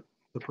perfect.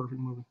 The perfect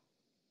movie.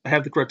 I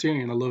have the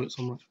Criterion. I love it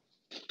so much.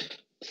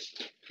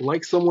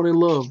 Like Someone in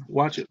Love,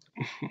 watch it.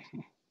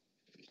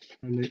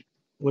 And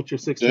what's your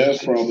 16?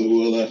 Jazz probably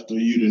will after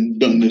you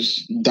done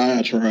this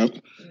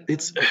diatribe.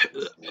 It's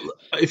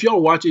if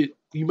y'all watch it,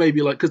 you may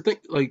be like, because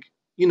think like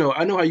I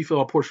know how you feel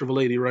about Portrait of a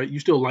Lady, right?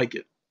 You still like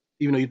it,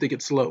 even though you think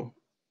it's slow.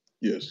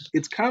 Yes.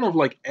 It's kind of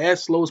like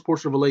as slow as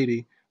Portrait of a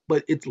Lady,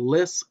 but it's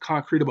less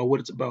concrete about what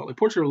it's about. Like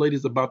Portrait of a Lady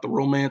is about the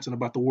romance and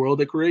about the world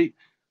they create.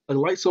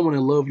 Like Someone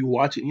in Love, you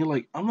watch it and you're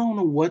like, I don't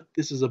know what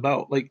this is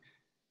about. Like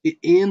it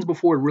ends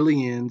before it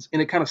really ends,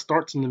 and it kind of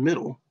starts in the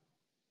middle.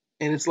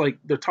 And it's like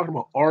they're talking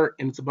about art,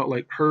 and it's about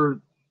like her.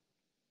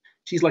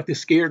 She's like this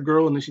scared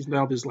girl, and then she's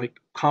now this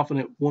like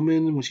confident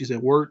woman when she's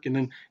at work, and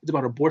then it's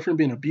about her boyfriend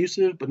being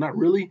abusive, but not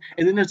really.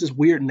 And then there's this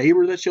weird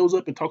neighbor that shows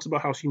up and talks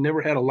about how she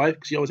never had a life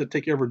because she always had to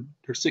take care of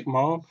her sick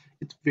mom.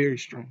 It's very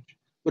strange,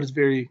 but it's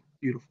very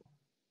beautiful.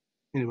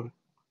 Anyway.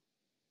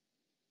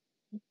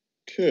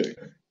 Okay.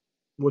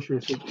 What's your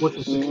I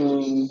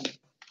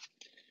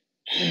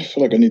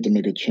feel like I need to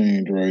make a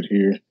change right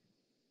here.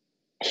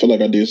 I feel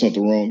like I did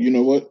something wrong. You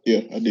know what?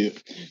 Yeah, I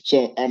did.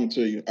 So I'm gonna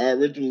tell you. I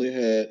originally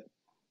had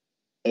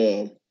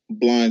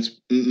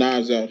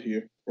Knives Out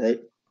here,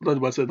 right? I was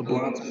about to say the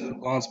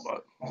blind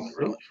spot.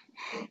 Really?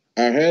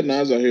 I had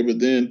Knives Out here, but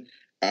then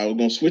I was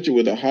gonna switch it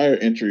with a higher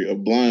entry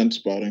of Blind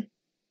Spotting.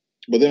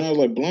 But then I was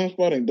like, Blind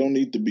Spotting don't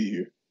need to be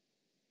here.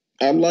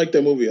 I like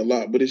that movie a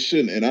lot, but it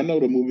shouldn't. And I know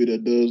the movie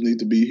that does need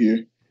to be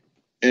here,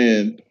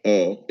 and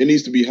it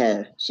needs to be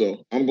higher.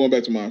 So I'm going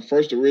back to my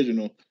first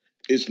original.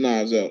 It's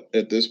Knives Out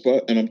at this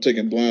spot, and I'm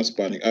taking Blind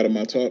Spotting out of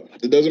my top.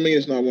 It doesn't mean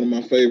it's not one of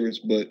my favorites,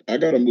 but I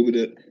got a movie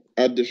that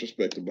I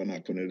disrespected by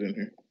not putting it in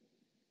here.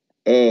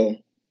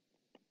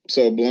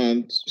 So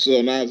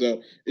Knives Out,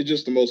 it's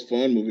just the most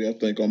fun movie I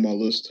think on my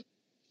list.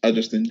 I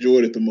just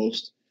enjoyed it the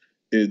most.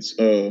 It's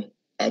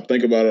I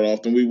think about it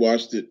often. We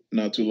watched it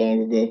not too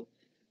long ago.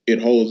 It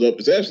holds up.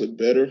 It's actually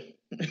better.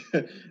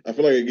 I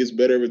feel like it gets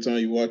better every time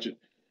you watch it.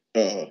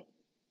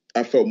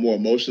 I felt more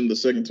emotion the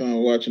second time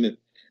watching it.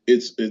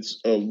 It's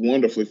a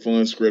wonderfully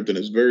fun script and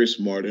it's very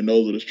smart. It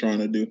knows what it's trying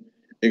to do.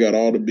 It got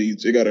all the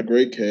beats. It got a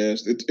great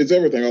cast. It's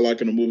everything I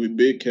like in a movie.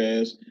 Big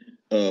cast,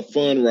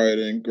 fun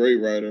writing, great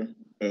writer.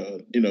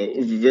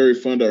 Very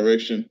fun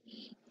direction,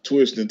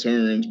 twists and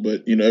turns,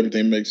 but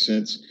everything makes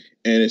sense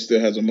and it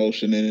still has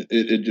emotion in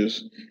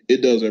it.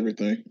 It does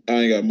everything. I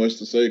ain't got much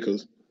to say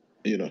because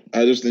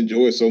I just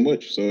enjoy it so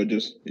much. So it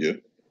just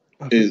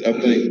I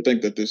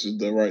think that this is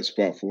the right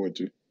spot for it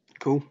too.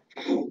 Cool.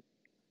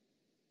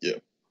 Yeah.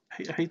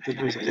 I hate that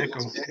there's an echo.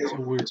 It's so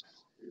weird.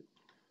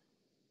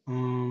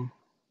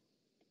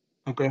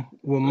 Okay.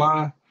 Well,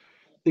 my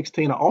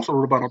 16 I also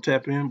wrote about on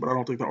Tap In, but I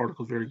don't think the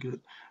article's very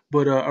good.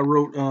 But I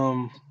wrote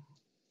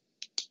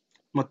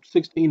my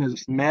 16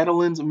 is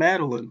Madeline's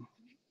Madeline.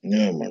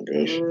 Oh my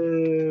gosh.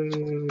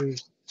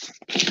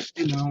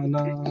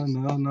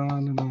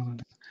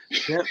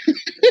 Yep.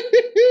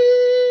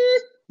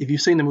 If you've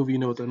seen the movie, you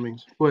know what that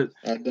means. But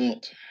I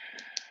don't.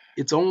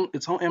 it's on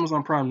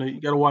Amazon Prime. Now,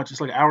 you got to watch.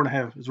 It's like an hour and a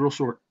half. It's real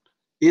short.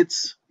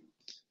 It's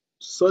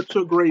such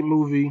a great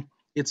movie.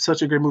 It's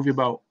such a great movie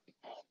about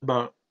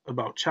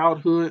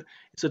childhood.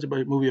 It's such a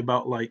great movie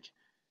about like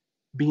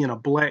being a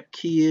black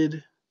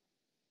kid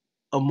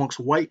amongst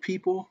white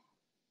people.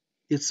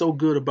 It's so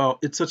good about.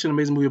 It's such an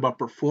amazing movie about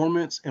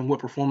performance and what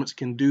performance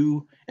can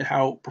do, and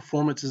how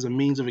performance is a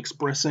means of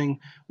expressing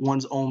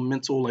one's own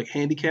mental like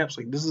handicaps.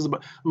 Like this is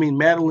about. I mean,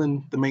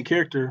 Madeline, the main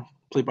character,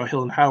 played by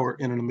Helen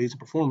Howard in an amazing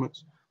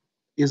performance,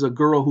 is a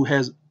girl who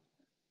has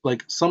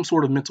like some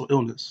sort of mental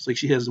illness. Like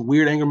she has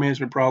weird anger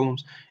management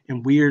problems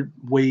and weird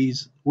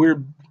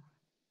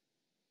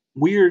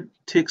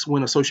ticks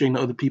when associating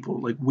to other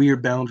people, like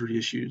weird boundary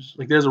issues.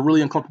 Like there's a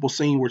really uncomfortable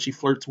scene where she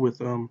flirts with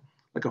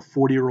like a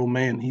 40-year-old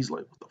man. And he's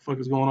like, "What the fuck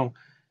is going on?"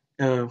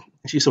 And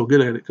she's so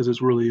good at it because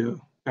it's really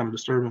kind of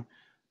disturbing.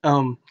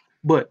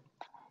 But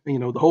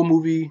the whole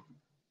movie.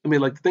 I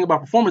mean, like the thing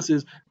about performance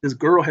is this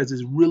girl has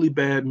these really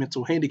bad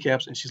mental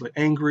handicaps, and she's like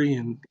angry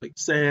and like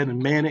sad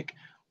and manic.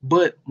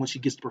 But when she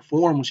gets to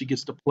perform, when she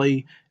gets to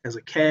play as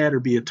a cat or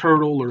be a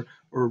turtle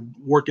or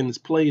work in this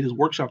play, this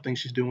workshop thing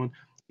she's doing,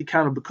 it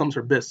kind of becomes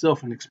her best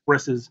self and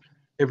expresses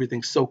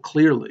everything so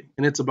clearly.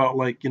 And it's about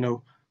like,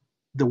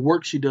 the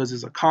work she does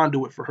is a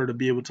conduit for her to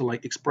be able to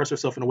like express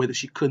herself in a way that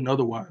she couldn't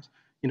otherwise.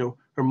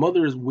 Her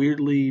mother is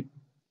weirdly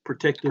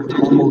protective and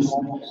almost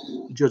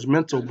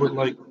judgmental, but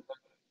like,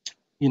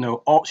 she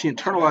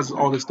internalizes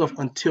all this stuff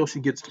until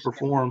she gets to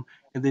perform,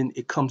 and then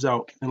it comes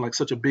out in like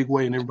such a big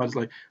way, and everybody's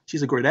like,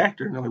 she's a great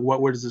actor, and they're like,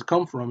 where does this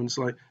come from? And it's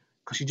like,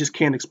 because she just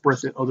can't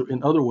express it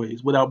in other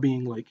ways without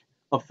being like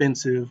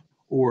offensive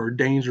or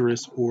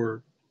dangerous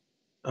or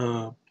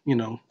a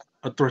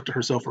threat to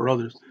herself or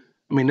others.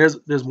 I mean,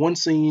 there's one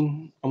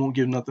scene, I won't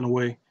give nothing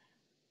away.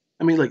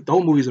 I mean, like the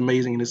whole movie is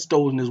amazing, and it's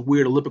told in this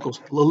weird elliptical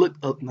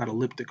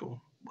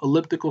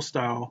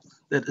style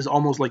that is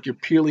almost like you're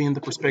purely in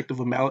the perspective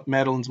of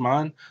Madeline's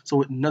mind.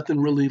 So nothing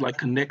really like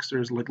connects or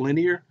is like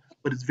linear,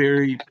 but it's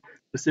very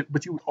specific.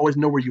 But you always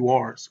know where you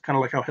are. It's kind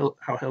of like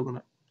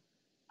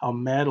how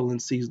Madeline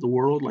sees the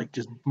world. Like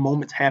just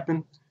moments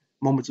happen,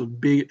 moments of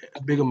big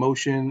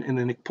emotion, and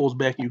then it pulls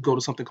back and you go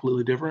to something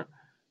completely different.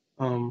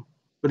 But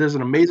there's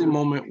an amazing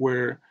moment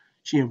where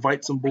she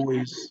invites some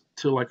boys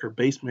to like her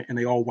basement and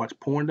they all watch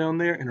porn down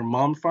there, and her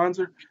mom finds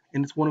her,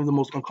 and it's one of the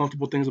most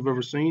uncomfortable things I've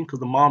ever seen because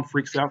the mom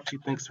freaks out. She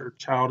thinks her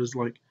child is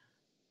like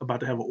about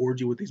to have an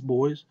orgy with these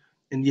boys,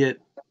 and yet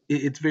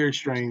it's very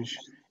strange.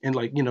 And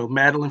like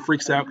Madeline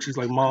freaks out. She's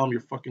like, "Mom,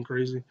 you're fucking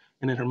crazy."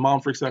 And then her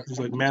mom freaks out. She's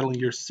like, "Madeline,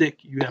 you're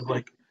sick. You have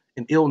like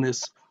an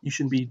illness. You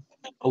shouldn't be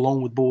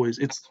alone with boys."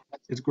 It's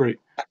great,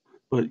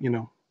 but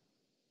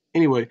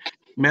anyway,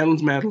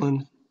 Madeline's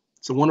Madeline.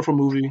 It's a wonderful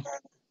movie,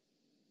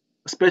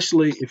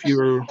 especially if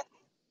you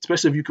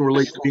can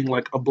relate to being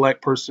like a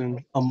black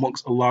person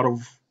amongst a lot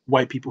of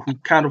white people who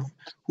kind of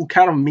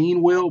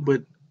mean well,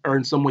 but are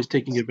in some ways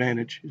taking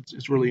advantage.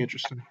 It's really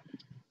interesting.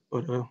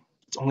 But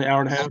it's only an hour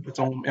and a half. It's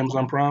on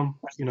Amazon Prime.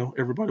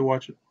 Everybody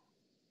watch it.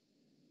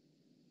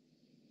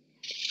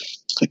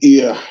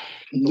 Yeah,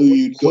 knew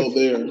you'd go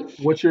there.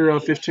 What's your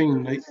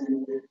 15, Nate?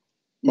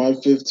 My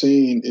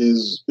 15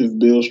 is If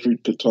Beale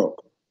Street Could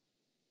Talk.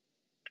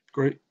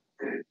 Great.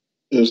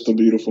 It's the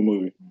beautiful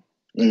movie,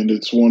 and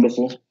it's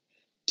wonderful.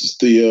 It's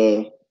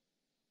the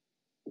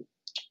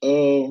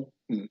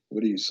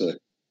what do you say?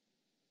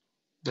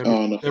 That I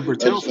don't know.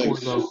 Bertel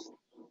scored though.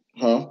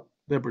 Huh?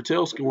 That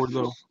Bertel scored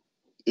though.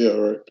 Yeah,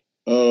 right.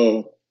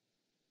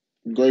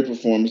 Great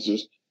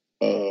performances.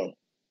 A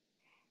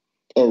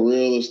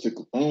realistic.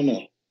 I don't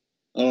know.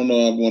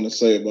 I want to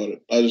say about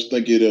it. I just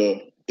think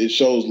it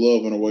shows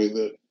love in a way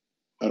that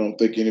I don't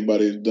think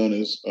anybody's done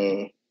as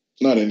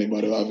not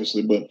anybody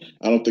obviously, but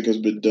I don't think has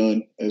been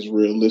done as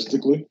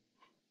realistically.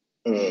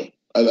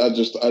 I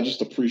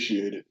just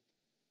appreciated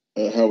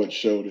how it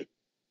showed it,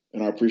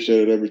 and I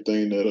appreciated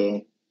everything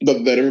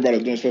that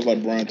everybody's doing, especially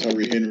like Brian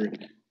Tyree Henry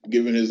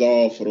giving his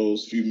all for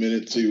those few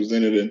minutes he was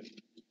in it, and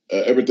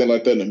everything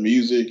like that, and the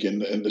music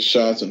and the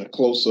shots and the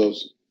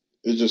close-ups.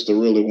 It's just a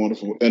really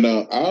wonderful. And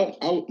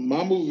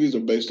my movies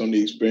are based on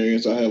the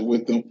experience I have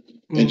with them,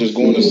 and just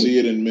going to see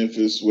it in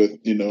Memphis with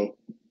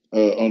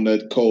on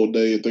that cold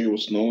day. I think it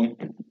was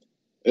snowing.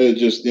 It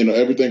just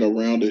everything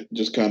around it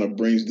just kind of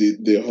brings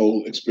the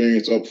whole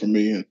experience up for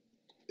me,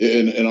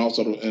 and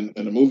also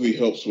the movie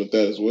helps with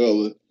that as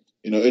well.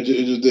 It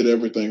just did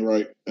everything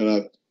right, and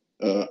I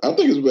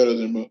think it's better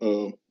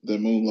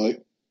than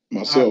Moonlight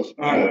myself.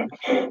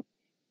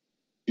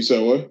 You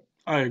said what?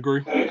 I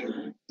agree.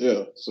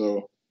 Yeah.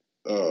 So,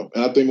 and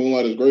I think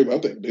Moonlight is great, but I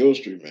think Beale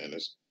Street, man,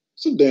 it's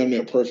a damn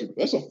near perfect.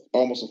 That's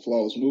almost a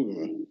flawless movie,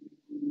 man.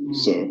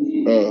 So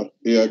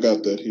Yeah, I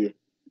got that here.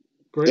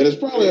 Great. And it's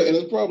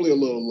probably a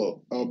little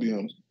low. I'll be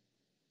honest.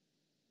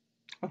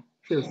 Oh,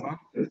 sure, it's fine.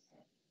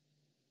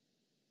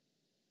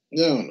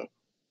 Yeah, I don't know.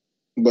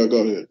 But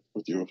go ahead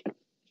with yours.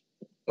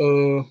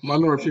 My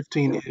number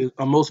 15 is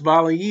A Most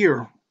Violent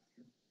Year,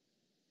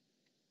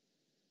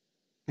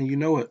 and you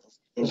know it.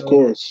 Of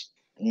course.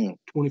 Yeah.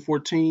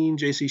 2014,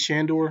 J.C.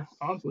 Shandor.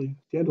 Honestly,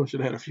 Shandor should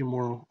have had a few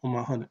more on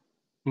my hunt.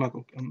 I'm not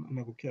gonna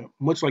cap.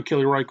 Much like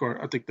Kelly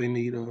Reichardt, I think they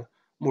need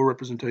more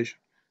representation,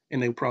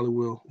 and they probably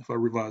will if I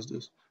revise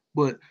this.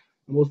 But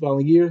The Most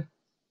Violent Year,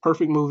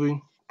 perfect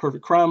movie,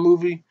 perfect crime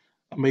movie,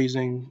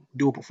 amazing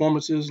dual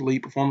performances,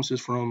 lead performances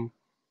from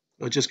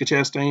Jessica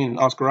Chastain and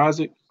Oscar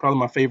Isaac, probably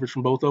my favorites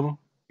from both of them.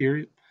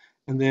 Period.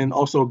 And then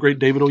also a great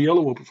David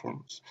Oyelowo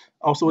performance.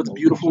 Also, it's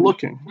beautiful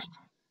looking.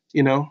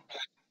 You know,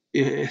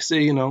 it's I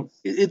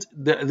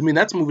mean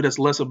that's a movie that's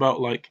less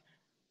about like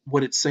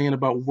what it's saying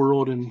about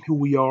world and who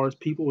we are as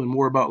people, and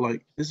more about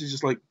like this is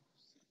just like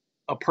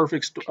a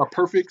perfect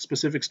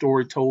specific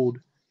story told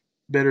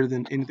better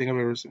than anything I've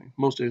ever seen,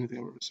 most of anything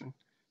I've ever seen.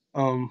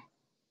 Um,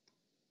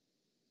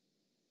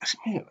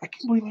 man, I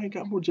can't believe I ain't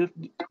got more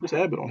Chris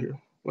Abbott on here.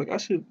 Like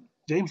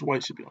James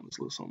White should be on this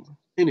list somewhere.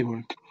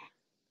 Anyway,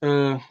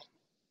 uh,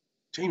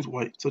 James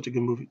White, such a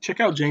good movie.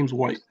 Check out James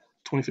White,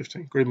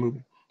 2015, great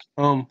movie.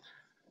 Um,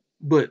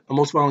 but A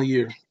Most Violent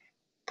Year,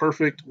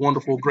 perfect,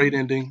 wonderful, great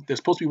ending. They're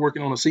supposed to be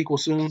working on a sequel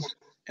soon,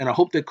 and I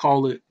hope they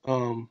call it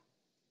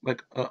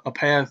like a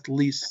path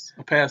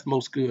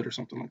most good or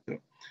something like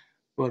that.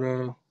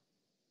 But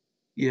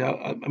yeah,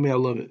 I mean I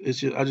love it.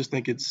 I just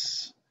think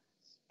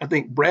I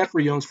think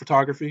Bradford Young's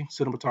photography,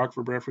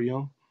 cinematographer Bradford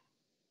Young.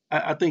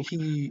 I think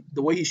the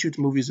way he shoots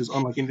movies is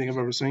unlike anything I've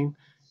ever seen.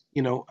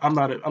 I'm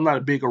not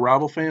a big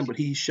Arrival fan, but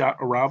he shot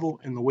Arrival,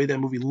 and the way that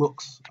movie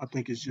looks, I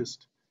think is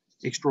just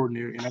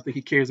extraordinary. And I think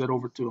he carries that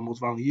over to A Most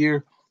Violent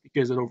Year. He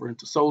carries that over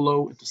into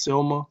Solo, into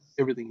Selma,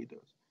 everything he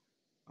does.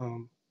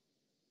 Um,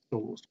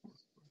 Solo.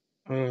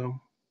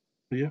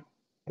 Yeah,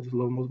 I just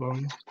love Most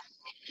Violent Year.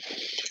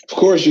 Of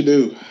course you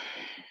do.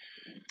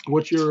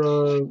 What's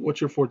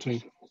your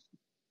 14?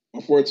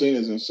 My 14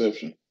 is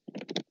Inception.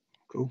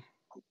 Cool.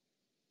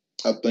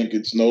 I think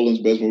it's Nolan's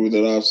best movie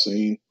that I've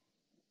seen.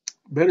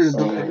 Better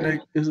than Dark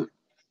Knight, is it?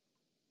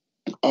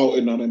 Oh,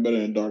 no, they're better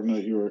than Dark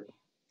Knight. You're right.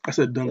 I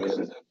said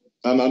Dunkirk.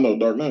 I know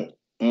Dark Knight.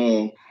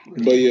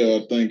 But yeah,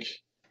 I think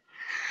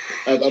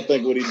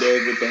what he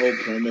does with the whole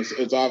premise,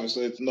 it's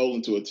obviously it's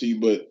Nolan to a T,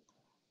 but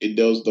it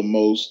does the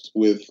most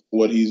with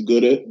what he's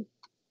good at.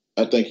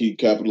 I think he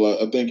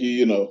capitalized. I think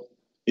he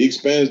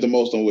expands the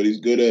most on what he's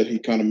good at. He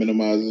kind of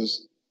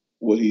minimizes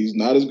what he's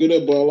not as good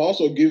at, but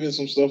also giving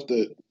some stuff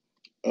that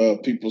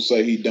people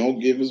say he don't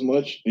give as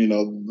much.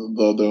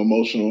 The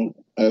emotional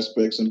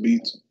aspects and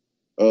beats.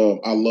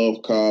 I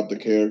love Cobb, the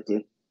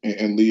character,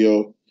 and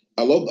Leo.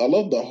 I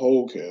love the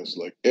whole cast,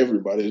 like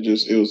everybody.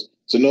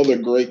 It's another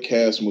great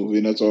cast movie,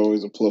 and that's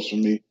always a plus for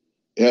me.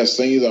 It has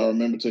scenes I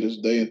remember to this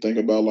day and think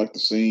about, like the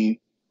scene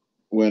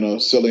when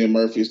Cillian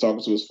Murphy is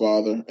talking to his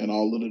father, and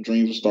all of the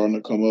dreams are starting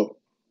to come up,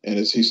 and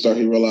as he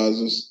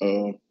realizes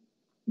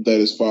that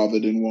his father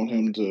didn't want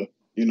him to,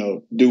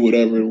 do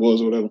whatever it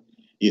was, or whatever,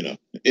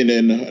 and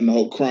then the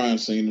whole crime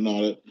scene and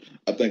all that.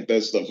 I think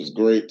that stuff is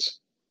great.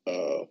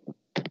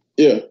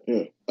 Yeah.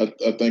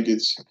 I think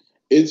it's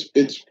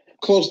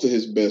close to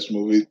his best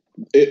movie.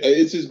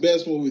 It's his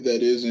best movie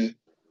that isn't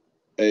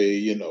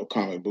a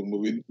comic book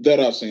movie that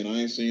I've seen.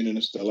 I ain't seen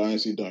Interstellar. I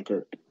ain't seen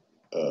Dunkirk.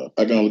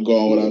 I can only go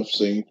on what I've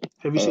seen.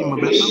 Have you seen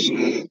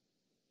Memento?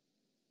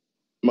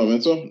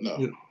 Memento? No.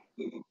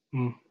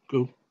 Yeah.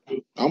 Cool.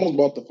 I almost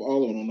bought the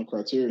following on the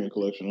Criterion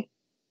Collection.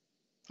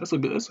 That's a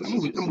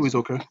movie. That movie's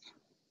okay.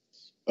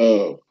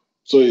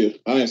 So yeah,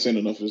 I ain't seen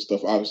enough of his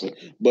stuff, obviously,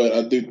 but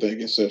I do think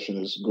Inception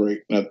is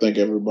great, and I think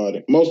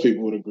most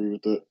people would agree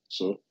with that.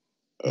 So,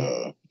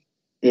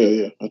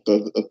 yeah, I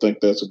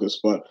think that's a good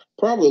spot.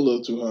 Probably a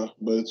little too high,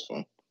 but it's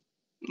fine.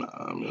 Nah,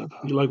 I mean,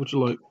 you like what you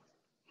like.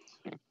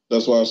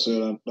 That's why I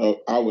said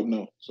I would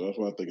know. So that's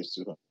why I think it's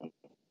too high.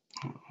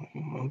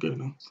 Okay,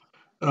 then.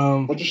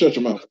 Why don't you shut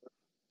your mouth?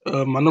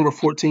 My number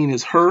 14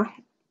 is Her,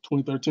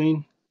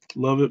 2013.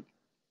 Love it.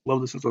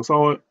 Loved it since I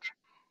saw it.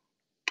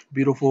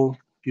 Beautiful,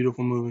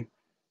 beautiful movie.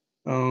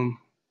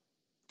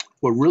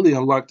 What really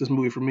unlocked this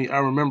movie for me, I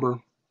remember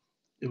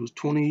it was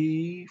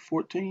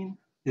 2014.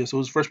 Yeah, so it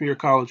was freshman year of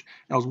college.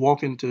 I was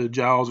walking to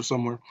Giles or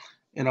somewhere,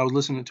 and I was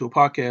listening to a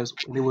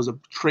podcast, and there was a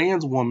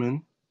trans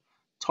woman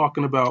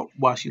talking about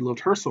why she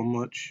loved Her so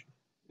much.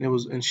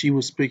 And she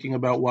was speaking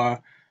about why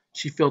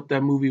she felt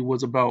that movie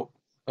was about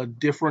a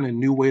different and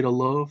new way to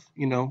love,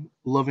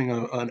 loving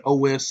an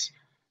OS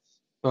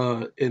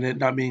and it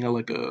not being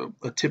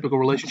a typical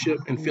relationship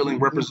and feeling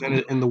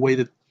represented in the way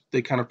that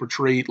they kind of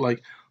portrayed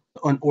like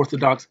the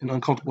unorthodox and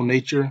uncomfortable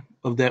nature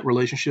of that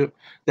relationship.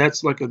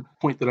 That's like a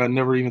point that I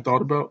never even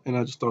thought about, and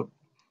I just thought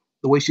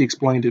the way she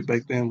explained it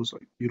back then was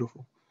like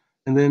beautiful.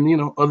 And then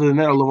other than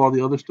that, I love all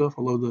the other stuff.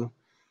 I love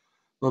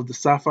the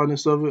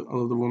sci-fi-ness of it.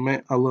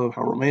 I love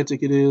how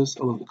romantic it is.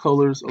 I love the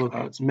colors. I love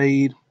how it's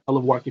made. I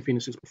love Joaquin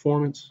Phoenix's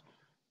performance.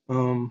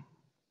 Um,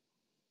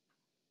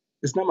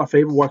 It's not my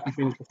favorite Joaquin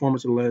Phoenix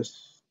performance of the last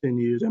 10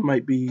 years. That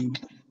might be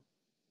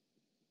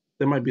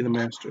The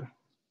Master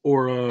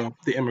or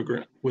The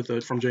Immigrant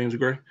with from James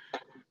Gray.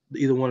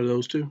 Either one of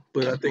those two.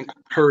 But I think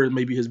Her is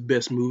maybe his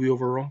best movie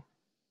overall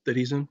that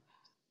he's in.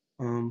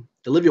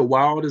 Olivia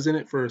Wilde is in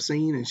it for a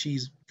scene, and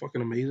she's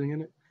fucking amazing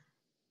in it.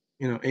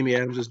 Amy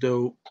Adams is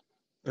dope.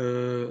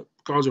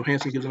 Carl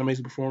Johansson gives an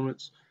amazing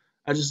performance.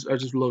 I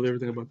just love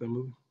everything about that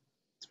movie.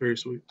 It's very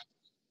sweet.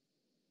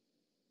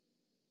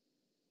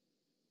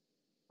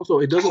 Also,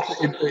 it does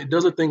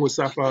a thing with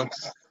sci-fi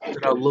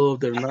that I love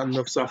that not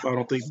enough sci-fi I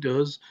don't think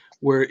does,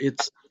 where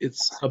it's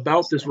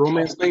about this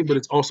romance thing, but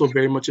it's also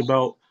very much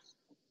about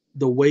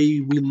the way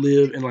we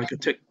live in like a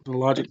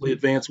technologically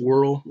advanced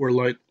world, where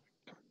like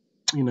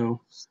you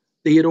know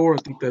Theodore, I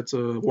think that's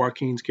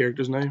Joaquin's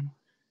character's name,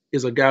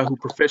 is a guy who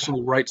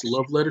professionally writes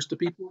love letters to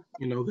people.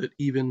 That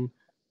even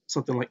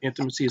something like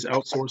intimacy is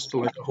outsourced to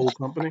like a whole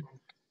company,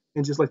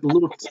 and just like the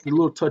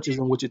little touches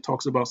in which it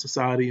talks about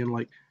society and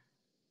like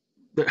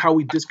how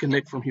we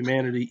disconnect from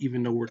humanity,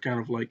 even though we're kind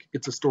of like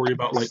it's a story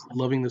about like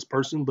loving this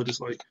person, but it's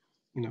like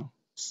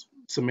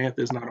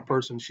Samantha is not a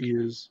person. She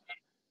is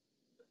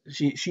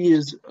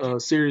a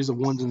series of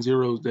ones and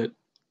zeros that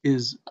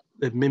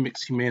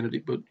mimics humanity.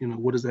 But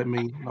what does that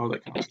mean and all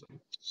that kind of stuff.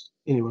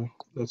 Anyway,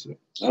 that's it.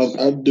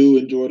 I do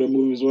enjoy that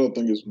movie as well. I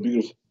think it's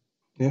beautiful.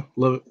 Yeah,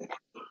 love it.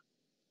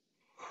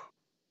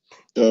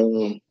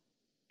 Um,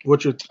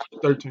 What's your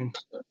 13?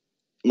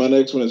 my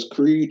next one is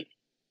Creed.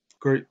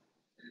 Great.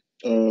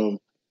 Um,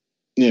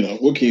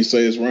 what can you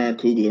say? It's Ryan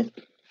Coogler,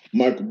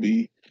 Michael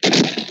B.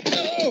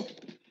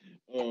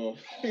 Oh.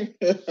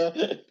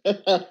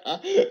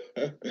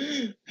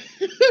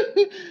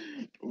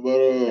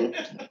 But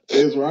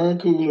it's Ryan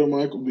Coogler,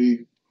 Michael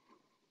B.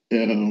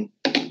 And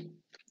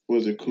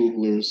was it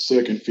Coogler's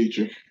second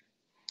feature?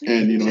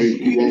 And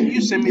he won't.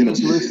 You send me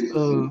this list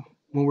when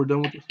we're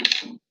done with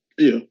this.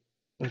 Yeah.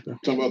 Okay.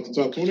 Talking about the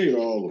top 20 or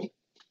all of them?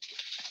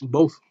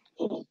 Both.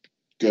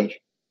 Gotcha.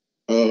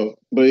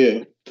 But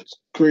yeah,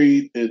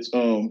 Creed. It's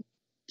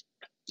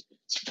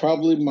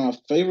probably my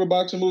favorite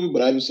boxing movie,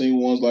 but I haven't seen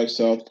ones like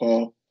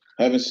Southpaw.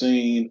 I haven't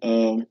seen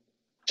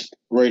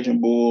Raging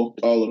Bull,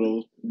 all of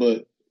those.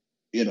 But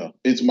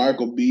it's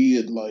Michael B.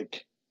 at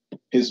like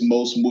his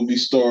most movie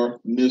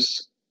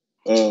starness.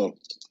 A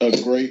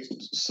great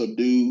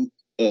subdued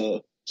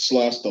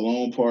Sly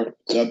Stallone part.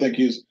 So I think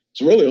it's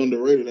really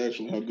underrated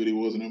actually how good he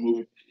was in that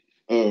movie.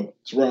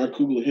 It's Ryan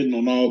Coogler hitting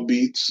on all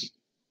beats.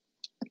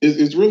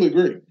 It's really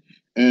great,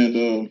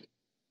 and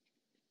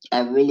I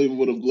really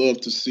would have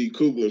loved to see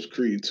Coogler's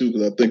Creed too,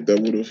 because I think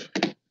that would have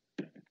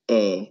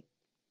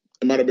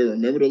it might have been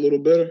remembered a little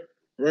better,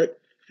 right?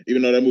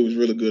 Even though that movie's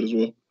really good as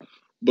well.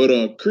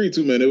 But Creed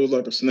 2, man, it was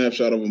like a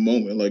snapshot of a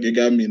moment. Like it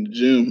got me in the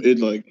gym. It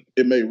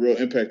made real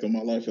impact on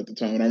my life at the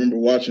time. And I remember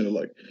watching it.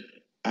 Like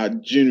I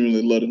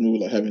genuinely loved the movie,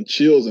 like having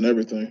chills and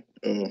everything.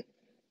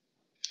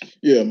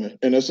 Yeah, man.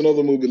 And that's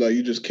another movie like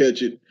you just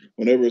catch it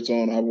whenever it's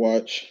on. I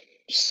watch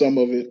some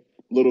of it,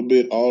 a little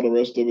bit, all the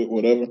rest of it,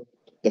 whatever.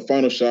 The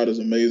final shot is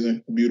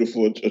amazing,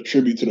 beautiful, a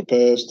tribute to the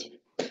past.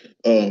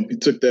 He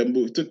took that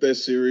movie, took that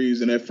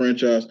series and that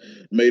franchise,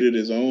 made it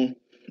his own,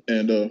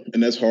 and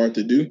that's hard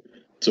to do.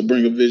 To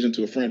bring a vision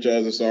to a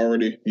franchise that's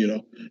already,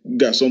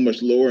 got so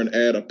much lore and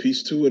add a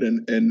piece to it,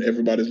 and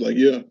everybody's like,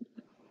 yeah,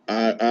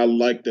 I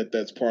like that.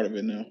 That's part of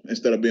it now.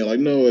 Instead of being like,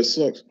 no, it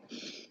sucks.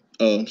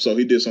 So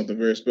he did something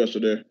very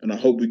special there, and I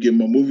hope we get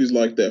more movies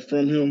like that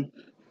from him.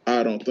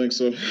 I don't think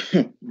so,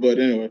 but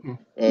anyway,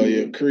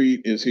 yeah,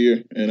 Creed is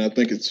here, and I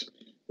think it's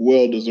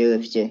well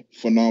deserved. So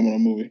phenomenal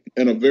movie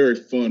and a very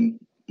fun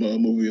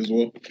movie as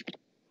well.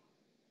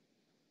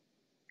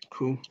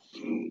 Cool.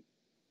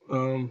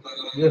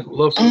 Yeah,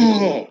 love.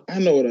 Oh, I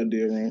know what I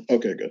did wrong.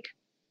 Okay, good.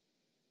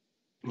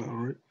 All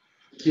right.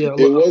 Yeah,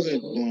 it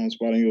wasn't Blind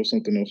Spotting. It was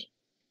something else.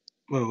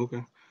 Oh,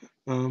 okay.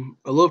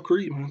 I love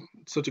Creed, man.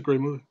 It's such a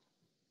great movie.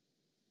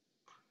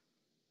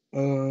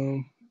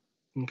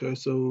 Okay,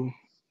 so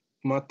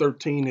my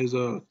 13 is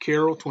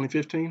Carol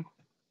 2015.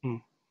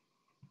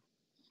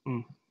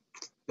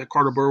 That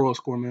Carter Burwell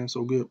score, man,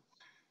 so good.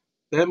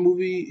 That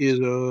movie is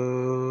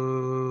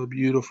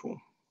beautiful,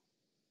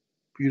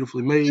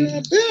 beautifully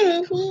made,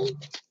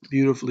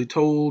 beautifully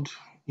told.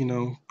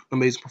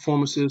 Amazing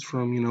performances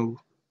from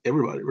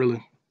everybody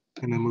really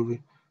in that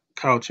movie.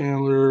 Kyle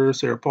Chandler,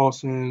 Sarah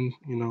Paulson,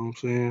 what I'm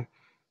saying,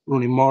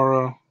 Rooney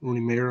Mara,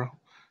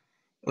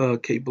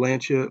 Kate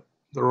Blanchett.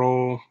 They're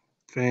all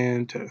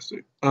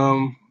fantastic.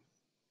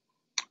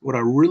 What I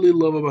really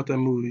love about that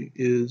movie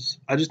is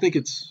I just think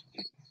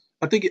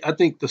I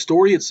think the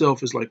story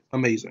itself is like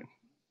amazing,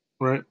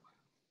 right?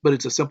 But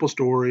it's a simple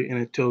story and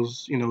it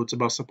tells, it's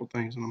about simple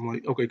things. And I'm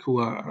like, okay,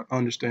 cool, I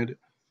understand it.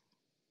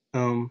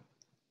 And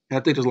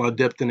I think there's a lot of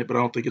depth in it, but I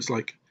don't think it's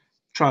like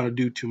trying to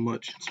do too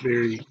much. It's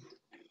very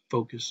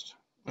focused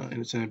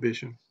in its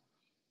ambition.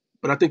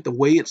 But I think the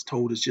way it's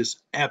told is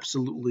just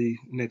absolutely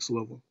next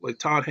level. Like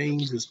Todd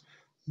Haynes is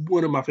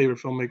one of my favorite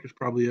filmmakers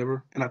probably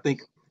ever, and I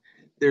think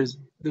there's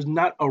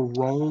not a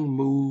wrong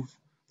move.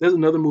 There's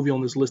another movie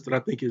on this list that I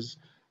think is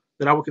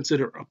that I would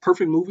consider a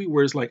perfect movie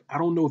where it's like I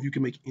don't know if you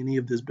can make any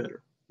of this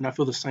better. And I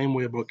feel the same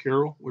way about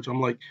Carol, which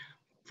I'm like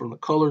from the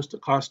colors to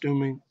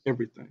costuming,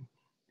 everything.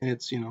 And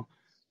it's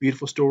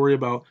beautiful story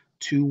about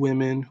two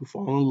women who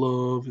fall in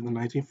love in the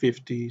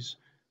 1950s,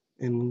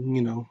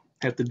 and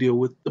have to deal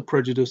with the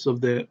prejudice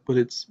of that. But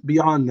it's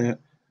beyond that.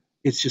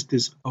 It's just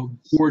this a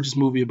gorgeous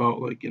movie about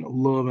like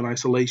love and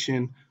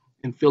isolation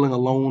and feeling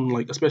alone,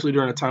 like especially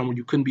during a time when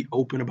you couldn't be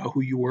open about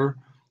who you were.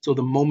 So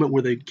the moment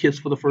where they kiss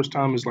for the first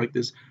time is like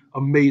this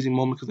amazing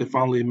moment because they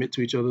finally admit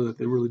to each other that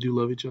they really do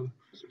love each other.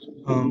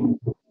 Um,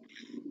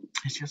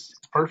 it's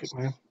perfect,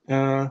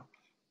 man.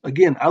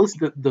 Again, I listen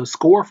to the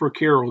score for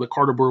Carol, the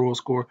Carter Burwell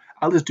score.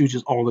 I listen to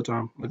just all the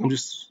time. Like I'm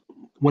just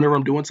whenever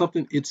I'm doing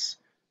something, it's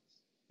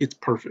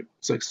perfect.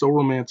 It's like so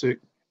romantic,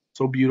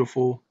 so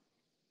beautiful,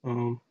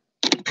 um,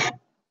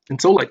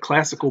 and so like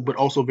classical, but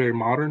also very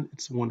modern.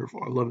 It's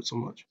wonderful. I love it so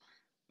much.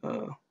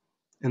 Uh,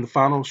 and the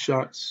final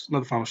shots, not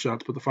the final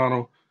shots, but the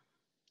final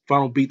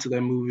beats of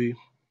that movie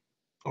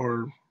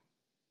are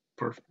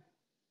perfect.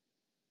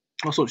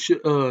 Also,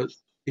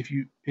 if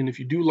you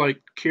do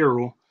like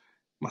Carol,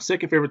 my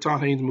second favorite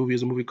Tom Hanks movie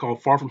is a movie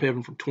called Far From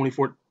Heaven from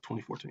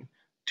 2014,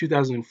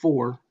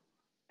 2004,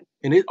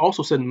 and it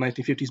also set in the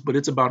 1950s, but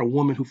it's about a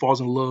woman who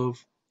falls in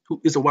love.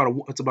 It's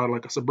about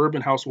like a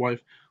suburban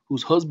housewife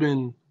whose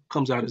husband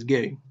comes out as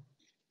gay,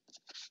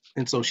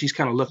 and so she's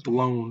kind of left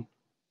alone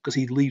because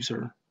he leaves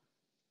her.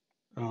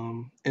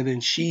 And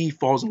then she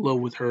falls in love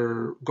with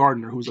her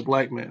gardener, who's a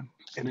black man,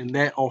 and then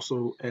that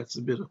also adds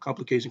a bit of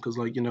complication because,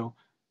 like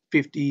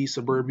 50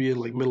 suburbia,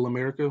 like middle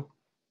America,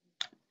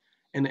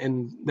 and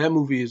that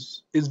movie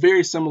is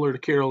very similar to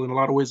Carol in a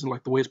lot of ways, in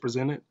like the way it's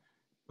presented,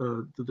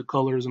 the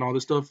colors and all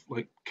this stuff.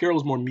 Like Carol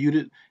is more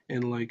muted,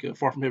 and like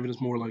Far From Heaven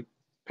is more like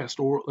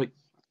pastoral, like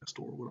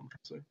pastoral. What I'm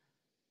trying to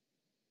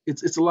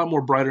say, it's a lot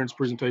more brighter in its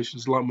presentation.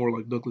 It's a lot more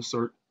like Douglas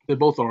Sirk. They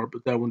both are,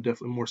 but that one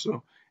definitely more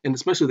so. And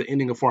especially the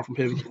ending of Far From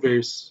Heaven is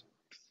very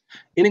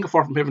ending of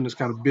Far From Heaven is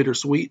kind of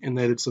bittersweet in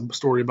that it's a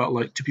story about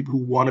like two people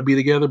who want to be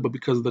together, but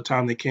because of the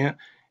time they can't.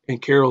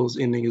 And Carol's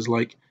ending is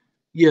like,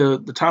 yeah,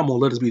 the time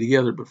won't let us be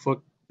together, but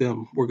fuck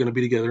them, we're gonna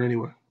be together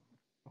anyway.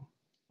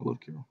 I love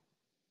Carol.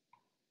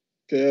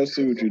 Okay, I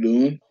see what you're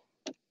doing.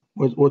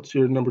 What's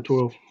your number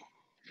 12?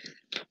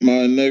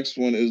 My next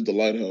one is The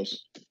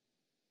Lighthouse.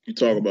 You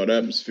talk about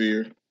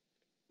atmosphere.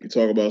 You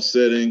talk about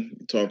setting.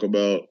 You talk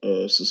about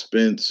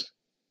suspense.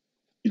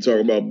 You talk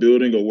about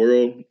building a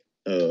world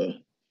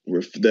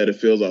that it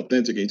feels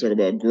authentic. And you talk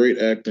about great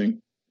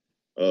acting,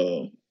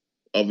 uh,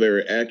 a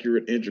very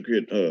accurate,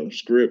 intricate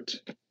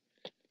script.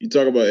 You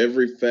talk about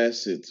every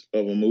facet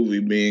of a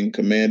movie being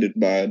commanded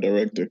by a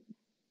director.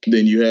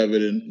 Then you have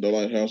it in The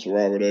Lighthouse with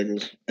Robert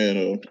Eggers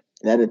and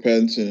Robert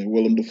Pattinson and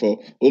Willem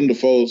Dafoe. Willem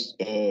Dafoe's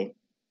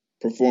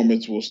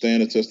performance will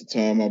stand the test of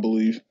time, I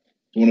believe.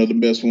 One of the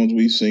best ones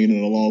we've seen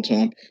in a long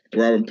time.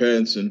 Robert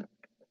Pattinson,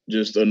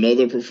 just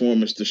another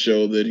performance to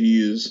show that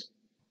he's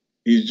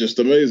just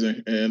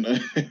amazing. And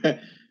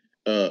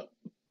uh,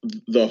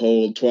 the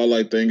whole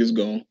Twilight thing is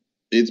gone.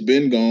 It's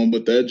been gone,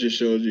 but that just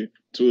shows you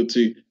to a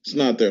T. It's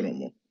not there no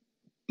more.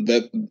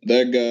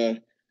 That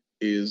guy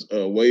is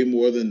way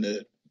more than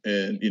that.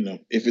 And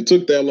if it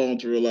took that long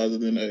to realize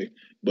it, then hey,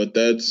 but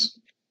that's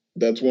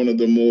one of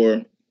the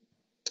more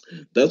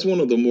that's one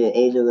of the more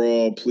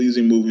overall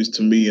pleasing movies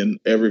to me in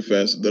every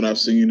facet that I've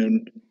seen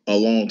in a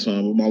long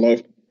time of my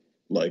life.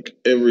 Like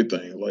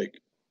everything, like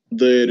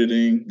the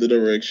editing, the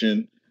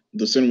direction,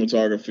 the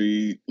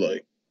cinematography,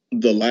 like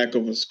the lack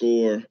of a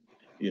score,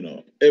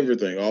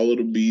 everything, all of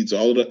the beats,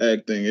 all of the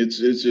acting.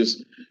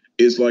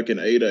 It's like an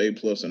A to A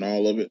plus in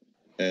all of it.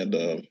 And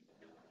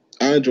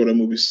I enjoy that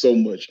movie so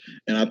much.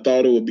 And I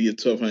thought it would be a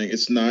tough hang.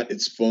 It's not.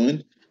 It's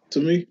fun to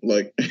me.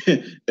 Like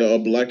a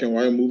black and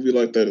white movie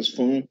like that is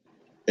fun.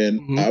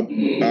 And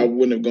Mm-hmm. I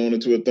wouldn't have gone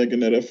into it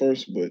thinking that at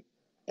first, but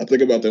I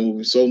think about that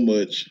movie so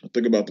much. I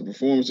think about the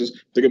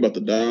performances, think about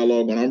the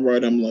dialogue. When I'm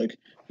writing, I'm like,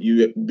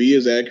 you be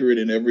as accurate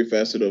in every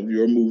facet of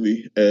your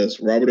movie as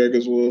Robert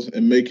Eggers was,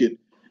 and make it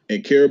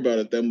and care about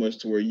it that much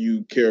to where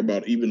you care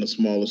about even the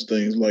smallest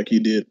things like he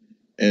did.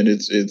 And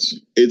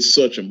it's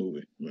such a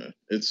movie, man.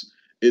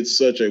 It's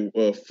such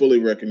a fully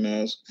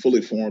recognized,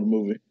 fully formed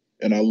movie,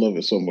 and I love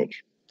it so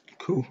much.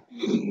 Cool.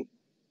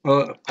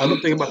 I've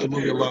been thinking about the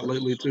movie a lot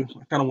lately too.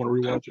 I kind of want to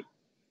rewatch it.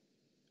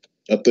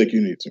 I think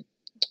you need to,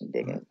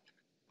 but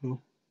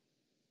Cool.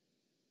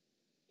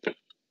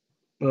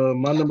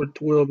 My number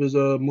 12 is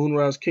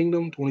Moonrise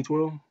Kingdom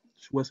 2012.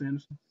 It's Wes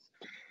Anderson.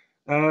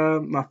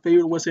 My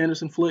favorite Wes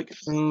Anderson flick.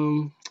 It's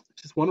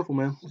just wonderful,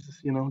 man. It's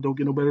just, don't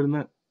get no better than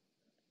that.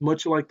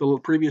 Much like the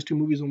previous two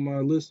movies on my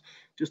list,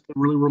 just a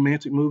really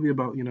romantic movie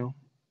about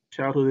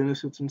childhood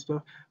innocence and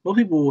stuff. Most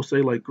people will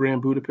say like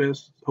Grand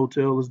Budapest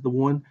Hotel is the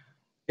one,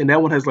 and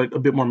that one has like a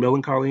bit more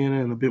melancholy in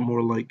it and a bit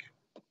more like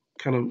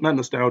kind of not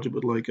nostalgia,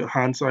 but like a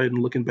hindsight and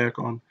looking back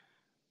on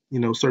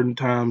certain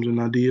times and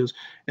ideas.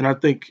 And I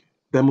think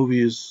that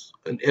movie is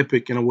an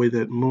epic in a way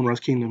that Moonrise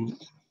Kingdom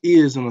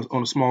is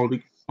on a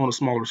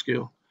smaller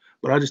scale.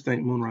 But I just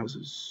think Moonrise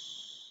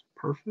is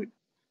perfect.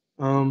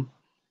 Um,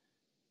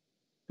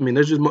 I mean,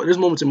 there's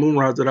moments in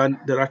Moonrise that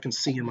I can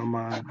see in my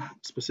mind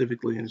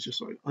specifically, and it's just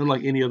like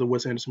unlike any other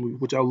Wes Anderson movie,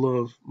 which I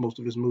love most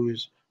of his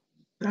movies.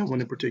 That one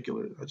in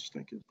particular, I just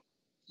think it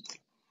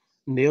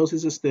nails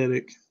his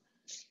aesthetic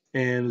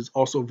and is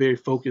also very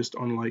focused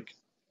on like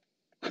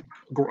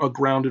a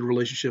grounded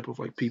relationship of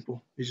like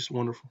people. It's just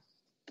wonderful.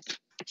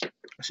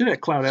 I should have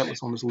had Cloud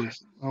Atlas on this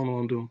list. I don't know what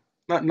I'm doing.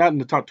 Not in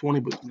the top 20,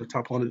 but in the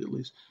top 100 at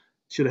least.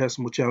 Should have had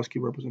some Wachowski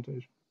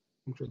representation.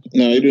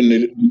 No, you didn't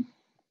need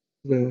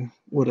it.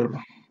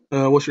 Whatever.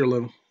 What's your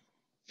 11?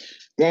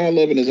 My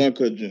 11 is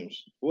Uncut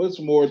Gems. What's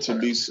more to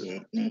be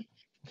said, man?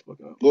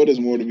 What is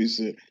more to be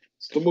said?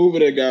 It's the movie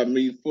that got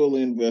me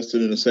fully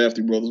invested in the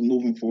Safdie brothers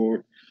moving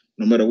forward.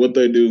 No matter what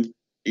they do,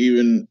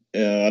 even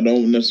I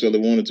don't necessarily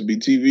want it to be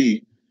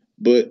TV,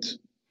 but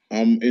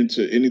I'm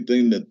into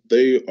anything that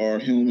they are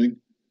filming.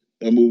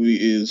 That movie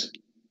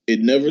it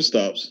never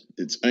stops.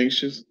 It's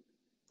anxious.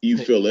 You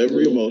feel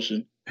every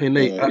emotion. Hey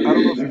Nate, I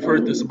don't know if you've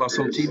heard this about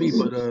some TV,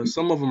 but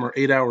some of them are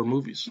 8-hour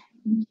movies.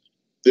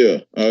 Yeah,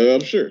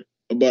 I'm sure.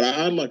 But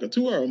I'd like a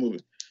 2-hour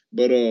movie.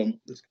 But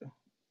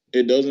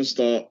it doesn't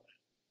stop.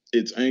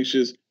 It's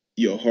anxious.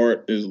 Your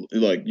heart is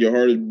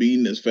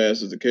beating as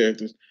fast as the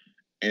characters,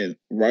 and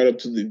right up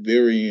to the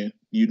very end,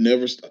 you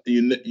never stop.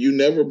 You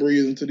never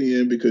breathe into the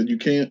end because you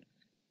can't.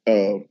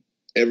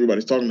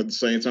 Everybody's talking at the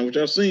same time, which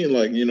I've seen.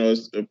 Like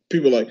it's,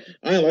 people like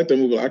I didn't like that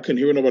movie. I couldn't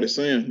hear what nobody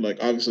saying. Like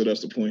obviously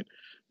that's the point.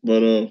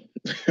 But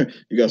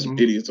you got some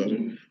idiots out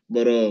there.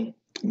 But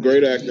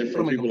great acting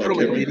from people like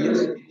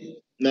Kevin.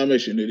 Now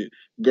makes you an idiot.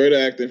 Great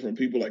acting from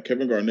people like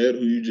Kevin Garnett,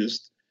 who you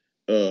just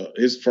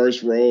his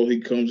first role,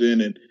 he comes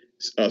in and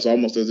it's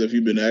almost as if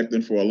he's been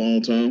acting for a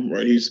long time,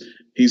 right?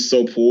 He's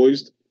so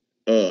poised.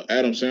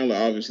 Adam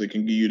Sandler obviously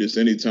can give you this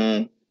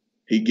anytime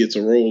he gets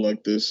a role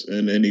like this,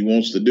 and he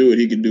wants to do it.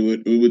 He can do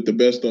it with the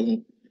best of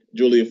them.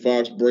 Julia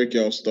Fox,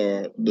 breakout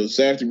star. The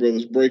Safdie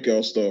brothers,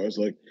 breakout stars.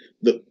 Like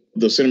the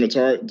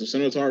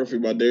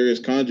cinematography by Darius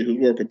Kanji, who's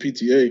working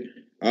PTA.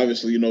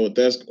 Obviously, you know what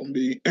that's going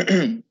to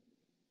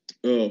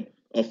be.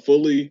 A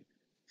fully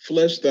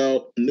fleshed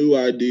out new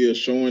idea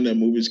showing that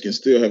movies can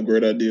still have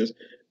great ideas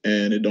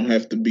and it don't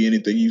have to be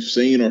anything you've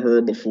seen or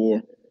heard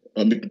before.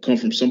 It can come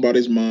from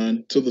somebody's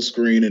mind to the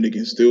screen and it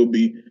can still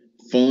be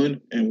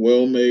fun and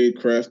well made,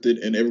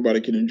 crafted, and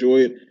everybody can enjoy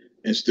it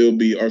and still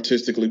be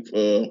artistically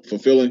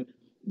fulfilling.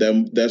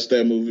 That's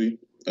that movie.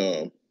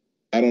 I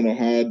don't know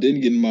how I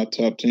didn't get in my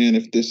top 10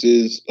 if this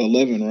is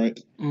 11, right?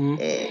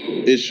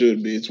 Mm-hmm. It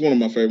should be. It's one of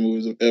my favorite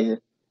movies ever.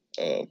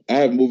 I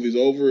have movies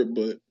over it,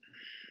 but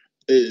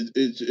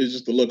it's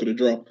just the luck of the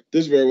draw.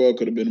 This very well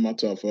could have been in my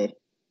top 5.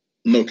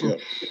 No cap.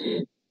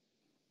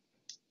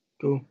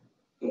 Cool.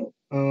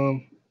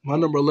 My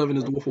number 11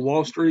 is The Wolf of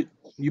Wall Street.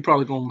 You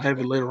probably gonna have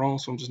it later on,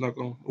 so I'm just not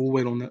gonna. We'll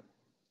wait on that.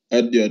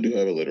 I do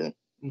have it later on.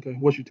 Okay.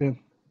 What's your 10?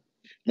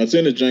 My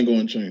 10 is Django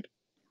Unchained.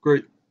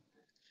 Great.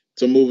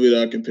 It's a movie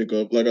that I can pick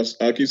up. Like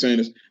I keep saying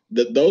this,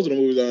 those are the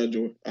movies I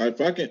enjoy.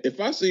 If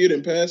I see it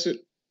and pass it,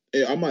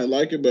 I might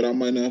like it, but I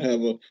might not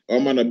I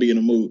might not be in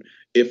the mood.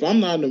 If I'm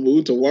not in the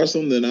mood to watch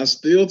something, then I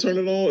still turn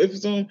it on if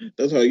it's on.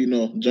 That's how you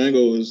know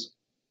Django is.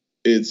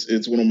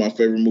 It's one of my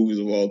favorite movies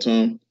of all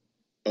time.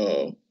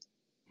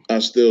 I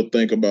still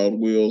think about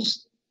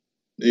Will's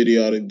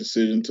idiotic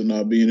decision to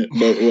not be in it,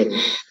 but whatever.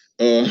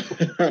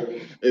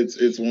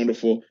 It's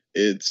wonderful.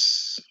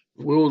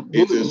 Will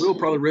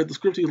probably read the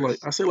script. He's like,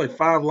 I say like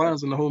 5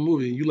 lines in the whole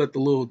movie, and you let the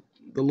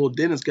little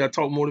dentist guy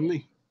talk more than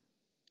me.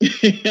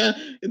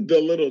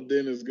 The little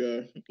dentist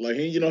guy, like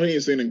he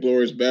ain't seen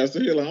Inglourious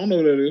Bastard. He's like, I don't know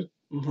who that is.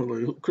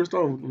 Like,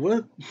 Christoph,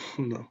 what?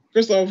 No.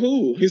 Christoph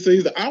who? He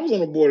said I was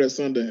on the board at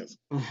Sundance.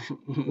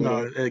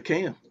 No, at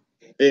Cannes.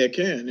 Yeah,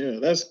 Cannes. Yeah,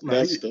 that's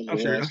the.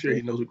 I'm sure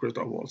he knows who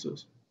Christoph Waltz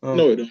is.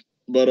 No, he don't.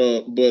 But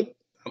I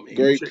mean,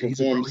 great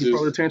performances. He's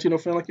probably a Tarantino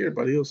fan like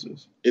everybody else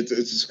is.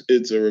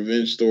 It's a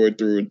revenge story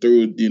through and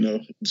through.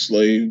 The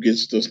slave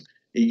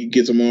he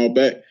gets them all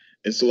back.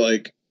 It's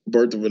like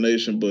Birth of a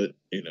Nation, but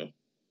in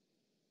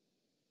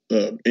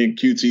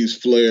QT's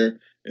flair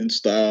and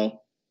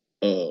style.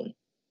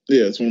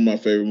 Yeah, it's one of my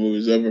favorite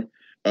movies ever.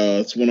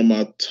 It's one of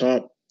my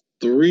top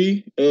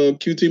 3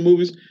 QT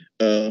movies.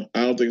 I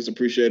don't think it's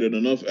appreciated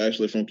enough,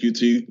 actually, from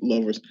QT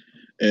lovers.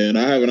 And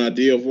I have an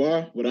idea of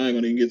why, but I ain't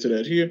going to even get to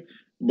that here.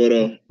 But,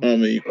 I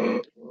mean,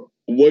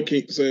 what can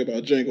you say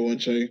about Django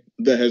Unchained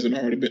that hasn't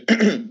already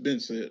been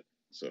said?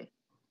 So,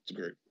 it's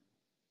great.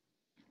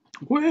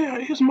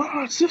 Where is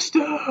my sister?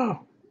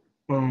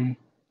 Cool.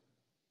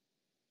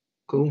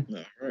 All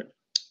right.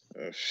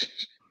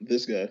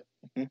 This guy.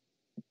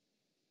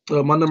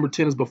 My number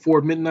 10 is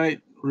Before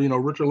Midnight.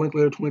 Richard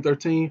Linklater,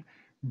 2013.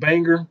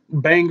 Banger.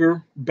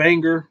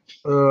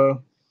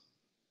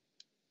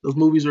 Those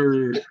movies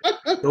are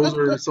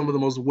some of the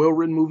most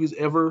well-written movies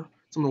ever.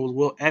 Some of the most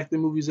well-acted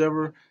movies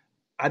ever.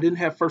 I didn't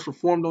have First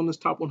Reformed on this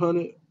top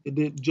 100. It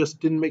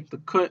didn't make the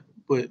cut.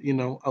 But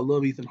I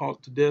love Ethan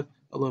Hawke to death.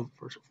 I love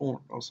First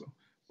Reformed also.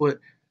 But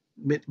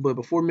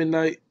Before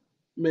Midnight,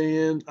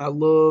 man, I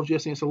love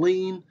Jesse and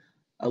Celine.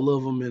 I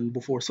love them in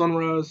Before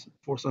Sunrise,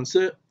 Before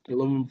Sunset. I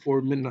love them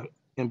Before Midnight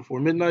and Before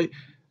Midnight.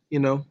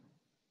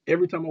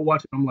 Every time I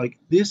watch it, I'm like,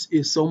 this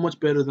is so much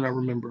better than I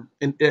remember,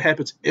 and it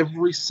happens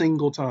every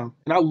single time.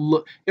 And I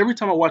look every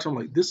time I watch, it, I'm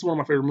like, this is one of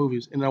my favorite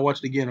movies, and I watch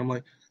it again, I'm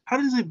like, how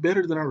is it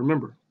better than I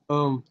remember?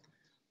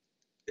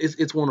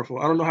 It's wonderful.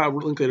 I don't know how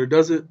Linklater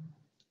does it.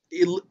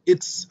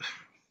 It's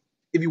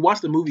if you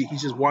watch the movie,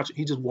 he's just watching,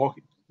 he's just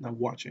walking, not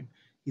watching.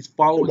 He's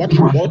following Watch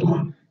them.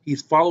 what?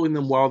 He's following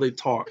them while they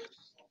talk,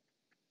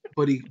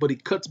 but he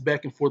cuts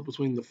back and forth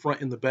between the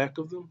front and the back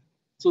of them.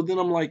 So then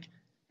I'm like,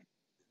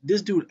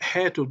 this dude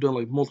had to have done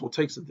like multiple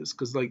takes of this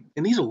because like,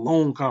 and these are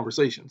long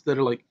conversations that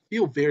are like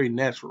feel very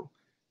natural,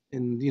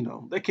 and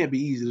that can't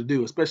be easy to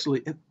do,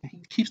 especially and he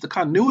keeps the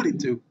continuity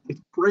too.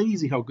 It's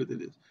crazy how good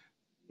it is.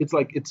 It's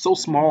like it's so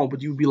small,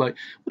 but you'd be like,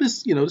 well,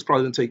 this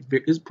probably doesn't take.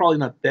 It's probably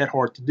not that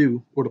hard to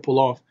do or to pull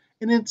off.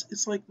 And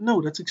it's like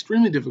no, that's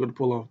extremely difficult to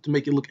pull off to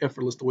make it look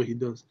effortless the way he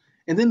does.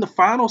 And then the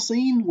final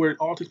scene where it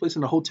all takes place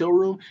in a hotel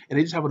room and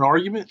they just have an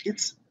argument.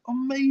 It's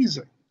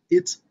amazing.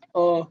 It's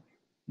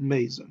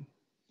amazing.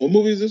 What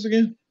movie is this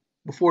again?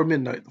 Before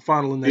Midnight, the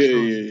final in that Yeah,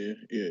 trilogy.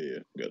 yeah.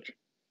 Gotcha.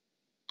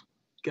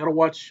 Gotta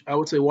watch. I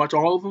would say watch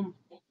all of them,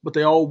 but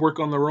they all work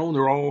on their own. They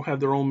all have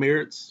their own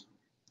merits,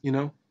 you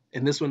know.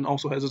 And this one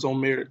also has its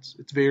own merits.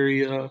 It's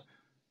very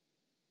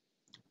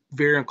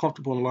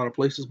uncomfortable in a lot of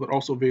places, but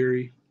also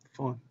very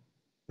fun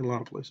in a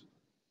lot of places.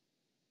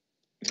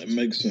 That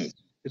makes sense.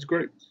 It's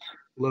great.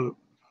 Love it.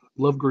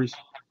 Love Grease.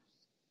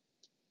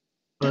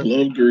 I All right.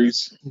 love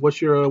Grease.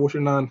 What's your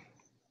 9?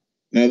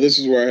 Now this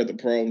is where I had the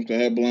problems. I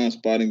had Blind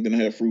Spotting, then I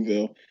had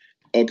Fruitvale.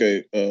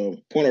 Okay,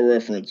 point of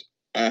reference.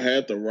 I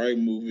had the right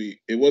movie.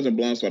 It wasn't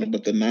Blind Spotting,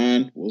 but the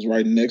 9 was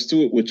right next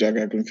to it, which I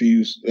got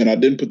confused. And I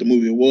didn't put the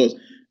movie it was,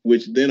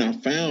 which then I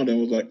found and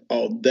was like,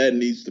 oh, that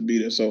needs to be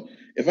there. So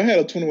if I had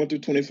a 21 through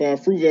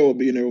 25, Fruitvale would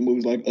be in there with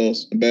movies like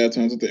Us, Bad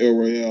Times at the El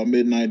Royale,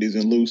 Mid 90s,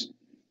 and Loose.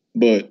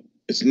 But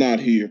it's not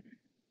here.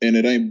 And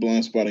it ain't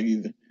Blind Spotting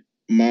either.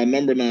 My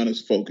number 9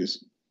 is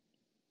Focus.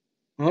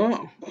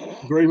 Oh,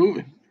 great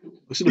movie.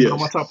 It should have been on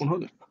my Yes. top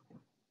 100.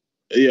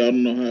 Yeah, I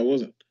don't know how it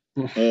wasn't.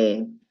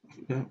 Yeah.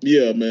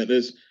 Yeah, man,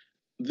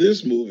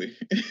 this movie.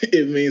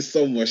 It means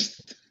so much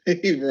to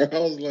me, bro. I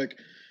was like,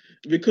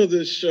 because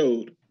it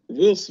showed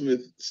Will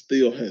Smith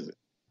still has it.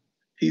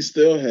 He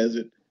still has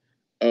it.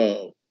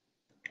 Uh,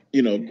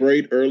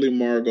 great early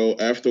Margot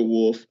after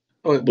Wolf,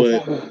 Oh,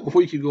 but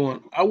before you keep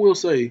going, I will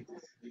say,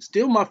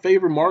 still my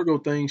favorite Margot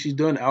thing she's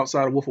done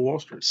outside of Wolf of Wall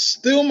Street.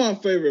 still my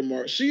favorite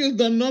Mark. She has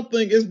done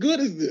nothing as good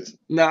as this.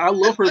 Now I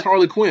love her as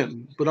Harley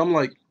Quinn, but I'm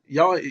like,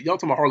 y'all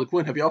talking about Harley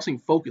Quinn. Have y'all seen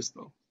Focus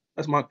though?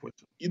 That's my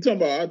question. You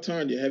talking about I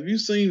Tanya? Have you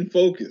seen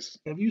Focus?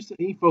 Have you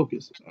seen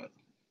Focus?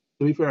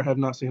 To be fair, I have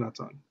not seen that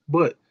time,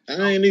 but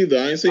I ain't either.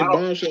 I ain't seen I don't-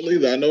 Bombshell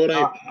either. I know it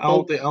ain't. I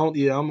don't think I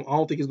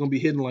don't think it's gonna be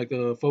hidden like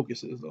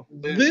Focus is though.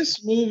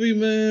 This movie,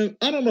 man,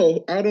 I don't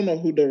know. I don't know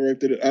who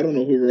directed it. I don't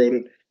know who wrote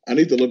it. I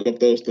need to look up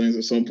those things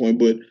at some point.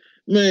 But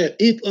man,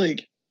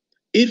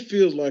 it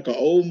feels like an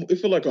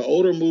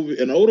older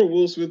movie, an older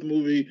Will Smith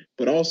movie,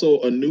 but also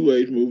a new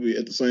age movie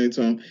at the same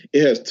time.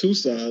 It has two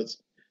sides.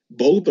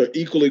 Both are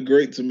equally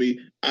great to me.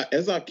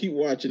 As I keep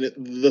watching it,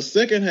 the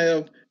second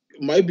half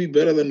might be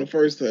better than the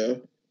first half.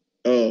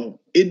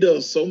 It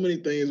does so many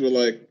things with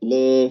like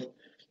love,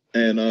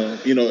 and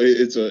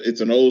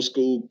it's an old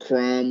school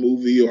crime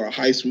movie or a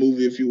heist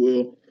movie, if you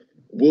will.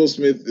 Will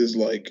Smith is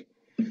like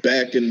he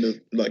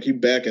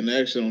back in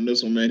action on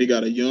this one, man. He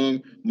got a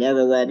young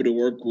Margot Robbie to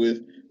work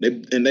with.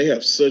 They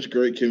have such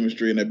great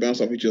chemistry and they bounce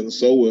off each other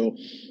so well.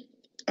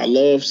 I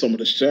love some of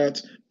the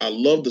shots. I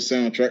love the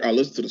soundtrack. I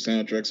listen to the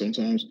soundtrack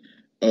sometimes.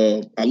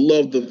 I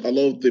love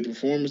the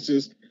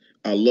performances.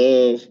 I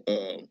love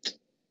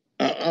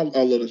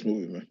I love this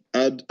movie, man.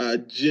 I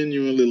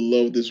genuinely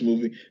love this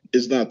movie.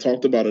 It's not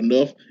talked about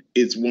enough.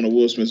 It's one of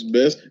Will Smith's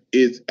best.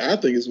 I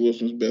think it's Will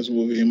Smith's best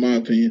movie in my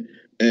opinion,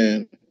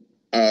 and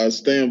I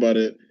stand by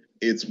that.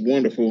 It's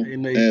wonderful.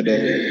 And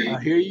I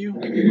hear you,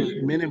 but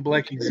Men in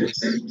Black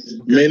exists.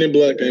 Okay? Men in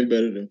Black ain't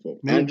better than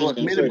Focus.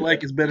 Men in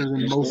Black is better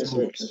than most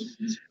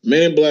movies.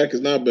 Men in Black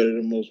is not better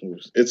than most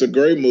movies. It's a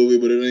great movie,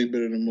 but it ain't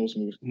better than most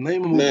movies.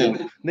 Name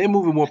a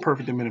movie more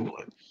perfect than Men in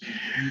Black.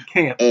 You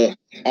can't.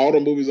 All the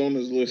movies on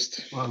this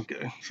list.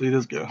 Okay, see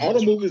this guy. All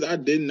the movies I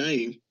didn't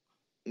name.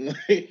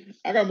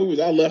 I got movies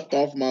I left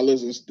off my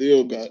list and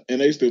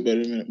they still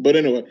better than it. But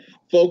anyway,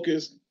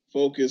 Focus.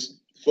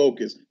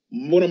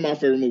 One of my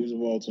favorite movies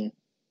of all time.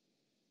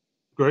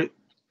 Great.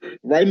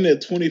 Right in that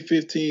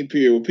 2015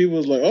 period where people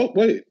was like, oh,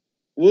 wait,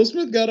 Will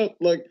Smith got up,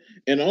 like,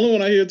 and the only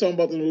one I hear talking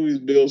about this movie is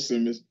Bill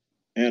Simmons.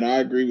 And I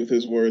agree with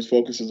his words.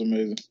 Focus is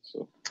amazing.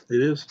 So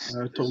it is.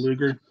 I totally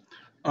agree.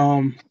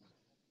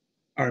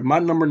 All right, my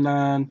number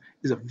 9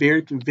 is a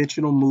very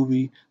conventional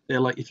movie that,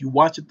 like, if you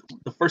watch it,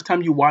 the first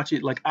time you watch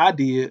it, like I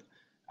did,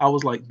 I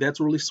was like, that's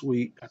really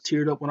sweet. I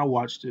teared up when I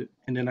watched it,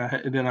 and then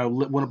I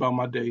went about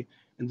my day.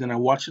 And then I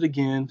watched it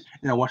again,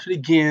 and I watched it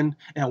again,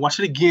 and I watched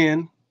it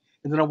again,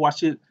 and then I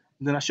watched it,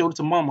 and then I showed it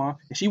to Mama,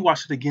 and she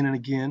watched it again and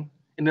again,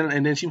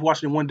 and then she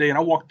watched it one day, and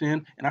I walked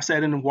in, and I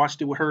sat in and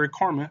watched it with her and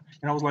Carmen,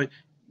 and I was like,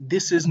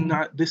 this is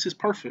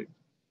perfect.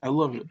 I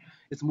love it.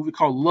 It's a movie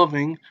called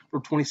Loving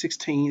from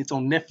 2016. It's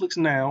on Netflix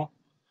now.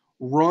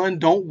 Run,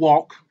 don't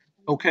walk.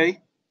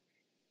 Okay.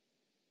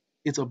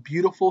 It's a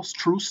beautiful,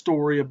 true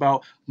story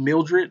about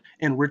Mildred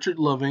and Richard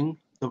Loving,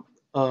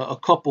 a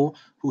couple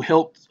who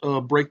helped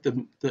break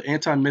the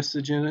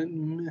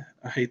anti-miscegenation.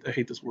 I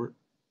hate this word.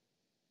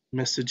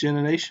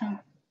 Miscegenation.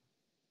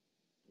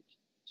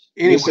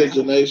 Anyway,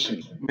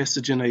 Miscegenation.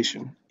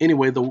 miscegenation.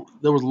 Anyway,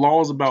 there was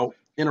laws about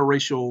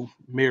interracial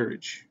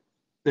marriage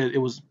that it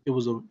was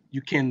a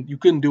you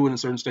couldn't do it in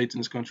certain states in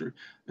this country,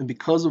 and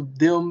because of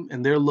them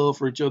and their love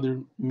for each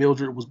other,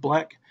 Mildred was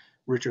black,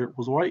 Richard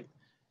was white,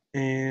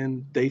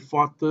 and they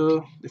fought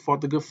the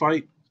good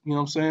fight. You know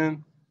what I'm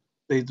saying?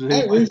 They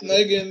Hey, Ruth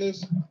Nega in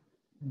this.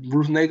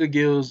 Ruth Nega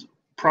gives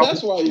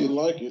That's probably why you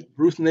like it.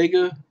 Ruth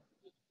Nega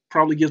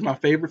probably gives my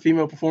favorite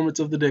female performance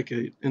of the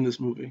decade in this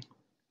movie.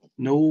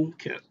 No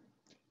cap.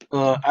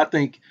 I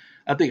think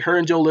her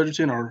and Joel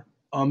Edgerton are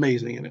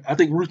amazing in it. I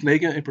think Ruth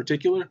Nega in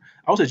particular.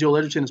 I would say Joel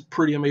Edgerton is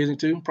pretty amazing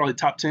too, probably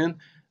top 10.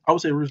 I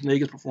would say Ruth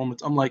Nega's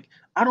performance. I'm like,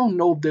 I don't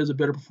know if there's a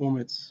better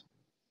performance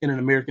in an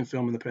American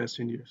film in the past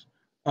 10 years.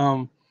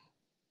 Um,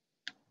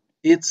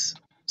 it's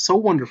so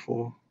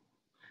wonderful.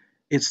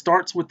 It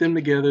starts with them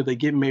together. They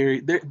get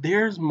married.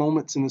 There's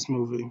moments in this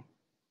movie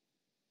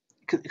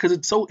because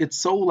it's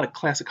so like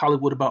classic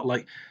Hollywood about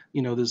like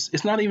this.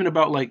 It's not even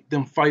about like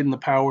them fighting the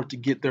power to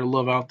get their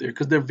love out there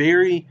because they're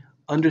very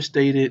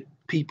understated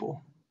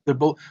people. They're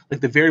both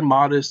like they're very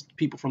modest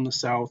people from the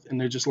South, and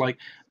they're just like,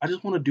 I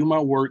just want to do my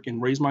work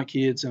and raise my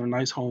kids in a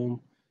nice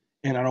home,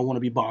 and I don't want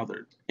to be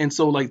bothered. And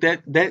so like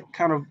that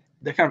kind of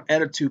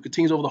attitude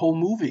continues over the whole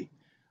movie.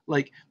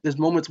 Like there's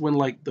moments when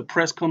like the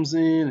press comes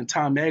in and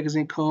Time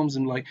Magazine comes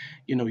and like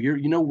you're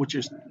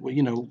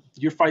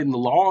fighting the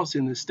laws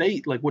in the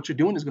state. Like what you're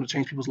doing is going to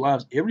change people's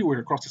lives everywhere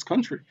across this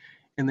country,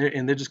 and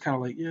they're just kind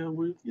of like, yeah,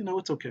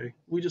 it's okay.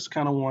 We just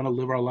kind of want to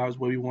live our lives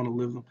the way we want to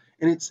live them,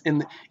 and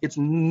it's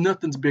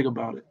nothing's big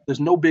about it. There's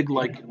no big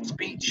like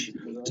speech.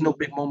 There's no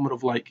big moment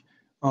of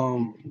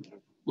um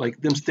like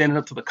them standing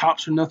up to the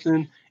cops or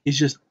nothing. It's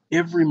just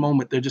every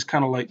moment they're just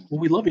kind of like, well,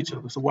 we love each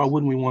other, so why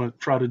wouldn't we want to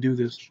try to do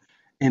this?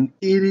 And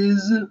it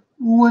is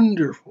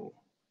wonderful.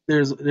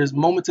 There's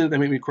moments in it that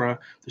make me cry.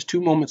 There's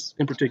two moments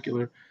in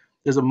particular.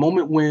 There's a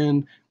moment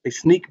when they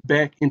sneak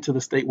back into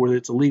the state where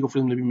it's illegal for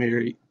them to be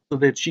married, so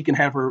that she can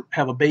have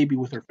a baby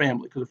with her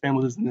family because her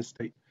family lives in this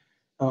state.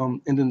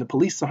 And then the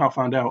police somehow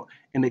find out,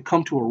 and they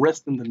come to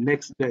arrest them the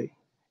next day.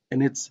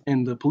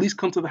 And the police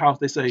come to the house.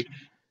 They say,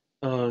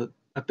 I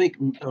think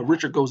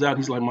Richard goes out.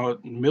 He's like, my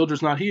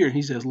Mildred's not here. And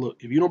he says, look,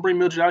 if you don't bring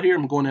Mildred out here,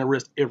 I'm going to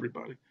arrest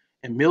everybody.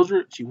 And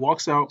Mildred, she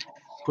walks out,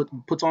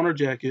 puts on her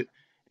jacket,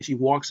 and she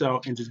walks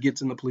out and just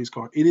gets in the police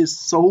car. It is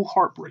so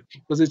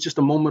heartbreaking because it's just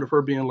a moment of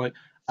her being like,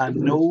 I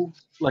know,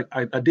 like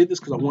I did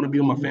this because I want to be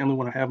with my family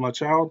when I have my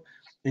child,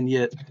 and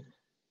yet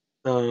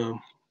uh,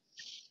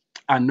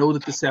 I know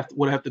that this is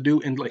what I have to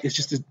do, and like it's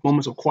just these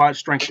moments of quiet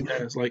strength she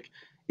has. Like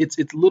it's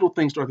little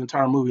things throughout the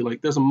entire movie.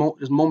 Like there's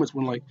moments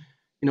when like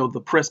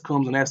the press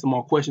comes and asks them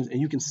all questions, and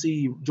you can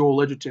see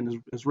Joel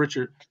Edgerton as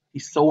Richard.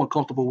 He's so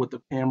uncomfortable with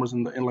the cameras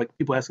and like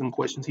people asking him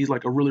questions. He's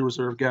like a really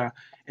reserved guy,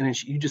 and then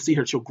you just see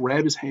her. She'll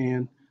grab his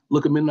hand,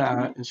 look him in the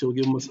eye, and she'll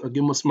give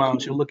him a smile.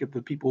 And she'll look at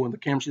the people in the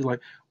camera. She's like,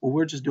 "Well,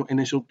 we're just doing," and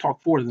then she'll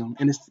talk for them.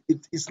 And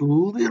it's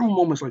little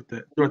moments like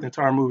that throughout the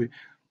entire movie.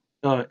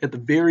 At the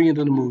very end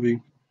of the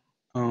movie,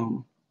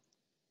 um,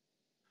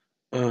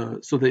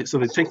 so they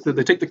take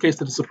the case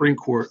to the Supreme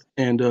Court,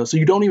 and so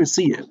you don't even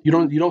see it. You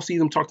don't see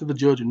them talk to the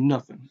judge or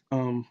nothing.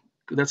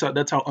 That's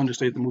how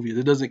understated the movie is.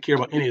 It doesn't care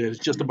about any of that. It's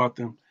just about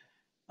them.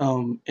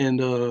 And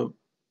the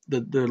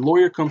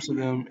lawyer comes to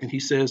them and he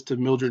says to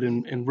Mildred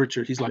and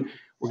Richard, he's like,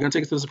 we're going to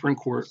take it to the Supreme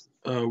Court.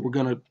 We're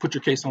going to put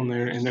your case on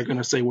there, and they're going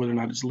to say whether or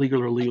not it's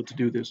legal or illegal to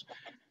do this.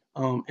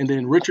 And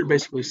then Richard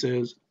basically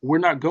says, we're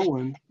not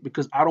going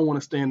because I don't want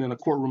to stand in a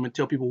courtroom and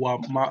tell people why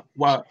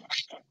I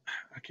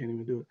can't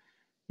even do it.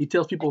 He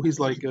tells people, he's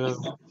like,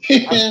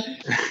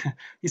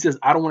 he says,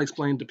 I don't want to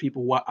explain to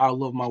people why I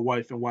love my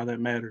wife and why that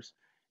matters.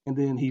 And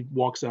then he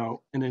walks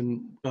out, and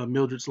then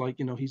Mildred's like,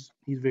 he's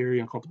very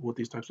uncomfortable with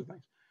these types of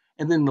things.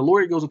 And then the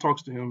lawyer goes and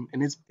talks to him,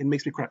 and it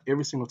makes me cry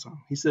every single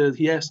time. He says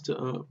he asked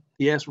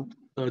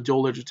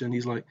Joel Edgerton,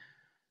 he's like,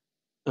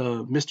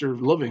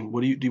 Mr. Loving,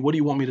 what do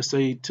you want me to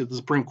say to the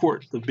Supreme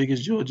Court, the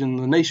biggest judge in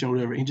the nation, or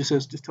whatever? He just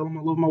says, just tell him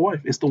I love my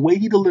wife. It's the way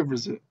he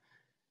delivers it.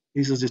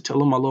 He says, just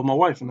tell him I love my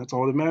wife, and that's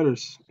all that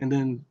matters. And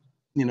then,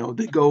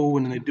 they go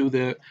and then they do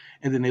that,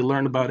 and then they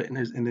learn about it, and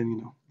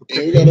then, Yeah,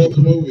 we got other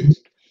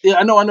movies. Yeah,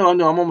 I know.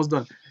 I'm almost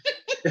done.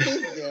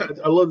 Yeah.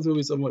 I love this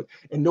movie so much,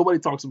 and nobody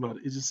talks about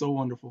it. It's just so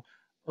wonderful.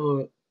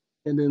 And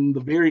then the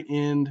very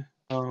end,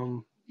 they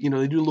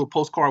do a little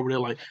postcard where they're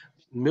like,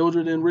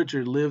 Mildred and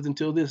Richard lived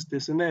until this,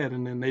 and that,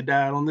 and then they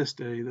died on this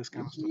day, this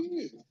kind of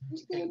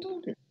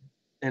stuff.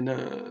 And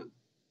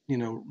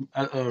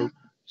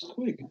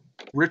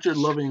Richard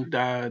Loving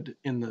died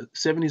in the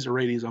 70s or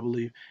 80s, I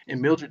believe,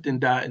 and Mildred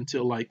didn't die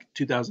until like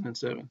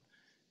 2007.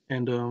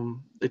 And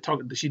they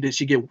talked. She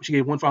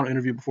gave one final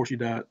interview before she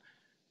died,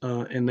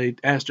 and they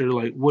asked her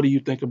like, "What do you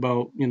think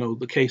about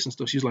the case and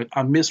stuff?" She's like,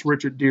 "I miss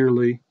Richard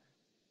dearly.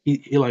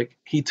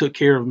 He took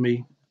care of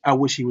me. I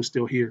wish he was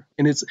still here.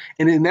 And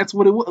that's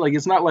what it was. Like,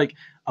 it's not like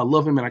I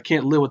love him and I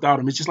can't live without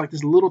him. It's just like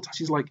this little.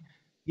 She's like,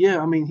 yeah,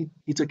 I mean,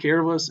 he took care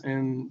of us,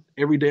 and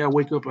every day I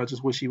wake up, I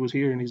just wish he was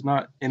here, and he's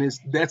not. And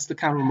that's the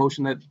kind of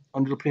emotion that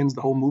underpins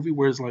the whole movie,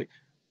 where it's like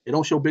they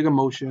don't show big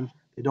emotion,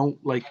 they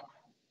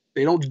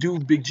don't do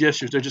big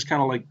gestures. They're just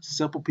kind of like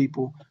simple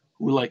people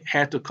who like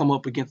had to come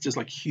up against this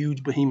like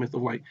huge behemoth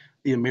of like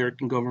the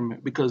American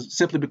government because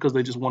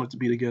they just wanted to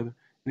be together.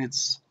 And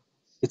it's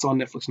on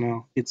Netflix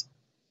now. It's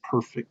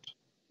perfect.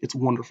 It's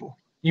wonderful.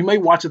 You may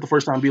watch it the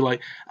first time and be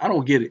like, I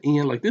don't get it.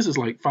 And like, this is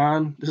like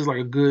fine. This is like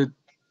a good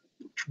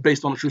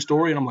based on a true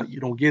story. And I'm like, you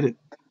don't get it.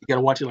 You got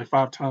to watch it like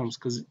 5 times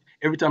because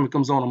every time it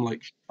comes on, I'm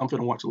like, I'm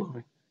gonna watch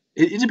Loving.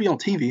 It just be on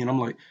TV, and I'm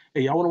like,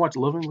 hey, y'all want to watch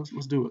Loving?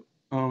 Let's do it.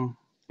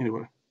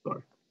 Anyway,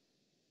 sorry.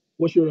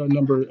 What's your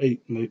number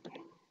 8, Nate?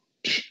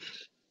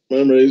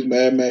 Remember, it's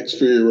Mad Max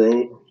Fury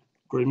Road.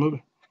 Great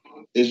movie.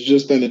 It's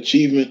just an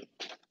achievement.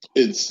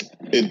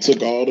 It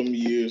took all them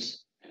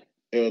years.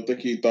 I think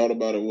he thought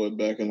about it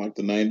back in like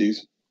the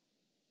 90s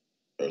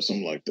or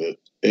something like that,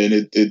 and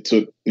it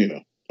took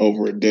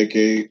over a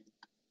decade.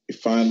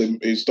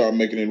 It started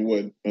making it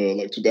in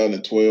like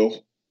 2012,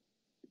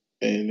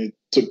 and it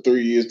took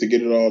 3 years to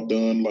get it all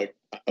done. Like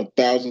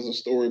thousands of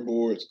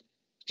storyboards.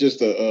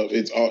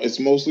 It's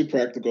mostly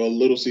practical, a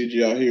little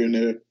CGI here and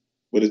there,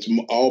 but it's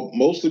all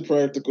mostly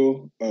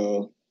practical,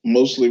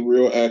 mostly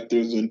real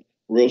actors and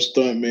real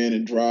stuntmen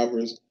and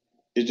drivers.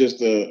 It's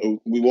just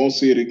we won't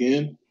see it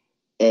again,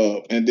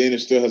 and then it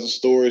still has a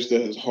story, it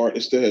still has heart,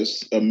 it still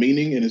has a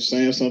meaning, and it's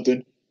saying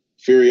something.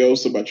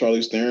 Furiosa by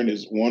Charlize Theron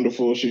is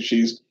wonderful.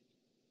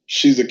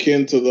 She's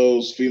akin to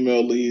those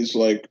female leads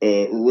like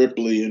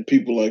Ripley and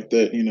people like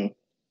that.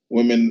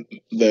 Women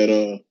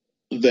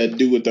that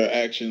do with their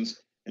actions.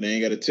 And they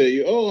ain't got to tell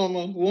you, oh, I'm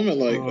a woman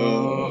like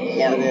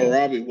Margot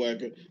Robbie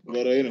Whacker.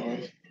 But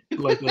anyway.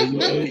 Like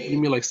you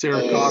mean like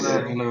Sarah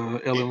Connor and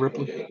Ellen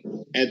Ripley?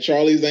 And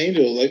Charlie's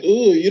Angels, like,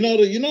 ooh, you know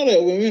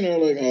that women are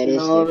like,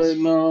 oh, that's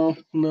no.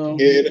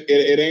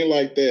 It ain't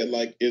like that.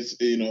 Like it's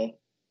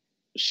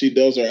she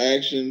does her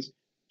actions.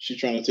 She's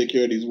trying to take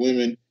care of these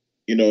women.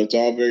 It's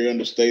all very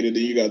understated.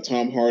 Then you got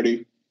Tom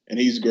Hardy, and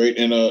he's great.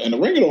 And the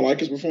Ringer don't like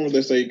his performance.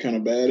 They say he's kind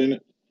of bad in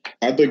it.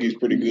 I think he's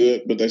pretty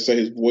good, but they say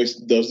his voice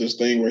does this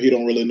thing where he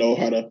don't really know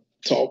how to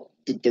talk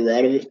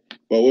throughout of it.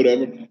 But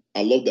whatever.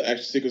 I love the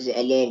action sequences.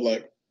 I love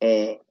like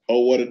oh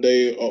what a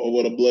day, or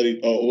what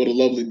a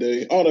lovely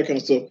day, all that kind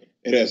of stuff.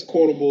 It has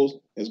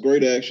quotables, has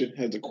great action,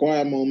 has the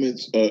quiet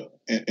moments,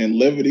 and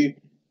levity.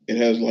 It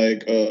has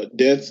like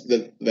deaths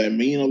that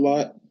mean a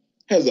lot.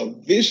 Has a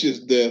vicious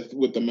death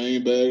with the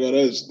main bad guy.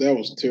 That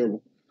was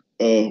terrible.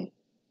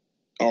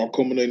 All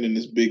culminating in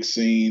this big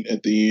scene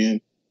at the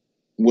end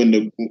when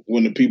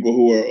the people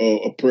who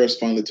are oppressed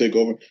finally take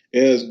over.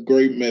 It has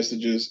great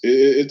messages.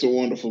 It's a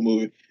wonderful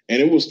movie,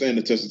 and it will stand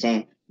the test of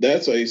time.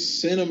 That's a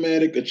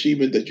cinematic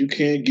achievement that you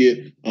can't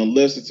get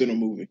unless it's in a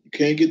movie. You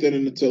can't get that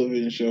in a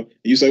television show.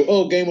 You say,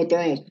 oh, Game of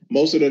Thrones,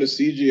 most of that is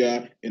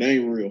CGI. It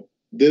ain't real.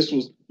 This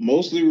was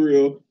mostly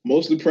real,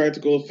 mostly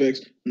practical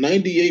effects,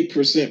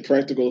 98%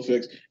 practical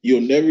effects.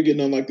 You'll never get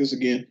nothing like this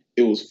again.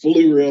 It was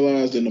fully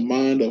realized in the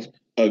mind of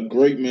a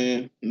great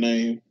man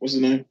named, what's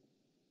his name?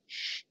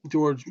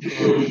 George.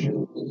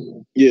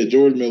 Yeah,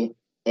 George Miller.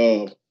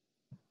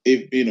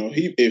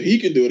 If he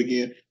could do it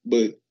again,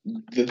 but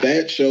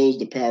that shows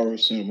the power of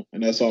cinema,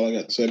 and that's all I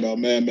got to say about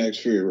Mad Max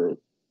Fury Road.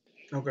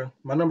 Okay,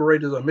 my number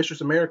 8 is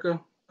Mistress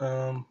America.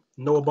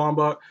 Noah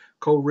Baumbach,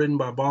 co-written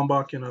by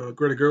Baumbach and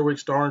Greta Gerwig,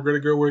 starring Greta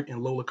Gerwig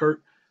and Lola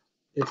Kirk.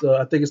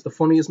 I think it's the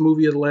funniest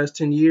movie of the last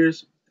 10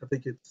 years. I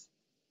think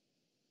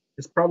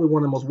it's probably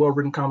one of the most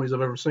well-written comedies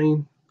I've ever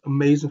seen.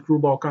 Amazing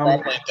screwball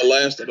comedy. Probably the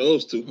last of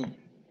those two. Huh?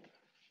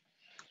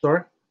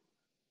 Sorry?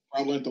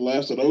 Probably the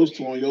last of those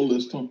two on your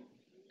list, huh?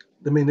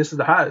 I mean, this is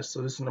the highest,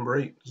 so this is number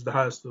 8. This is the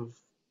highest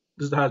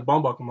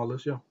Baumbach on my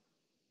list, yeah.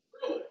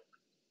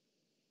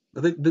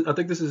 I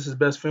think this is his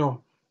best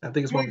film. I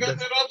think it's one of the best.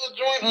 That other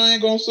joint I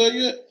ain't gonna say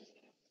yet.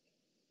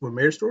 What,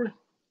 Marriage Story?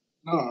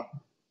 Nah.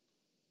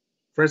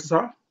 Francis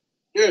Ha?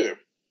 Yeah.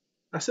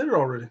 I said it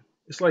already.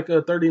 It's like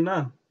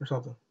 39 or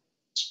something.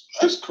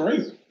 That's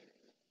crazy.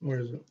 Where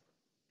is it?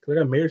 Because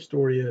I got Marriage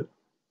Story at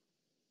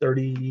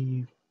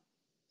 30.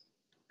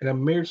 I got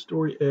Marriage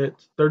Story at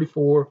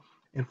 34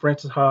 and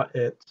Francis Ha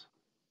at.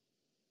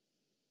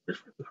 Where's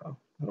Francis Ha?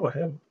 How do I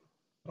have it?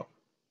 Oh.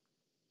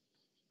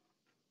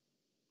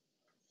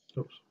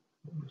 Oops.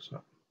 It's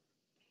not.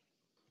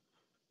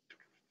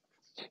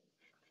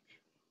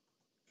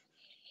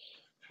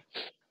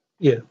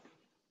 Yeah.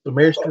 So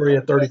Marriage Story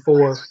at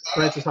 34,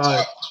 Francis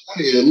Ha.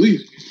 Yeah, at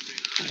least.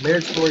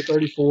 Marriage Story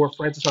 34,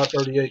 Francis Ha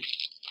 38.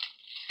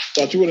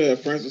 Thought you would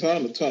have Francis Ha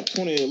in the top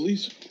 20 at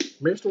least.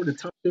 Marriage Story the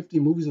top 50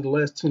 movies in the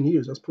last 10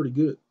 years. That's pretty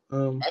good.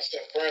 I said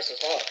Francis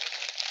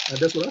Ha.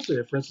 That's what I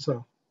said, Francis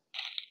Ha.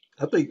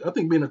 I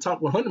think being a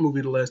top 100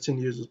 movie the last 10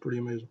 years is pretty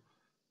amazing.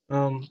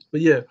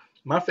 But yeah,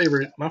 my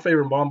favorite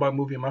Baumbach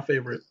movie and my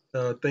favorite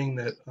thing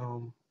that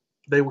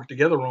they work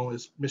together on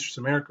is Mistress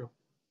America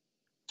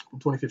from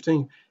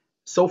 2015.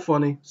 So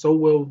funny, so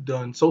well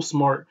done, so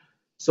smart,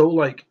 so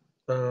like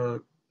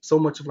so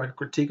much of like a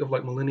critique of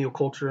like millennial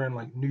culture and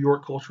like New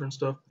York culture and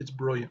stuff. It's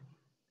brilliant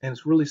and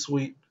it's really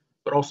sweet,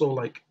 but also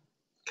like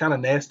kind of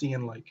nasty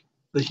and like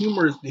the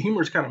humor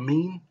is kind of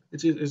mean.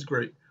 It's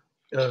great.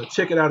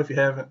 Check it out if you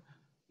haven't.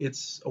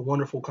 It's a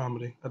wonderful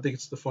comedy. I think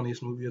it's the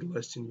funniest movie of the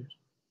last 10 years.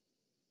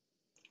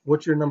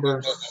 What's your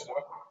number?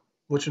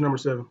 What's your number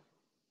seven?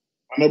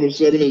 My number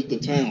seven is The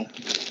Town.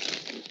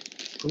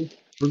 Cool.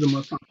 Was in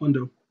my top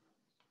hundo.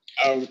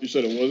 You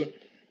said it wasn't?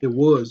 It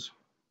was.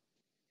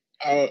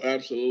 I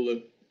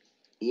absolutely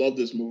love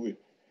this movie.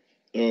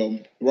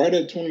 Right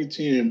at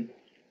 2010,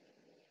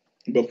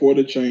 before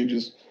the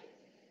changes,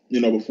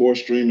 before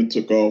streaming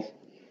took off,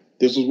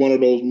 this was one of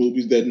those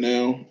movies that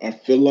now I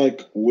feel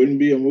like wouldn't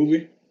be a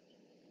movie.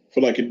 I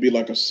feel like it'd be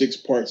like a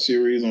 6-part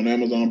series on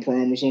Amazon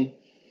Prime or something.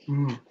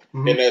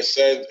 Mm-hmm. And that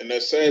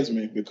saddens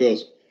me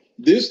because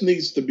this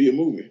needs to be a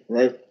movie,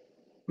 right?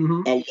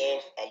 Mm-hmm.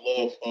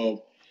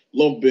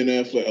 Love Ben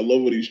Affleck. I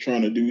love what he's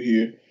trying to do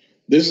here.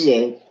 This is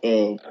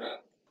a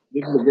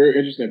very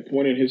interesting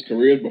point in his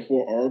career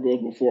before Argo,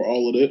 before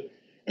all of that,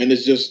 and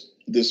it's just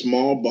this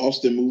small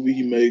Boston movie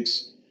he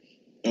makes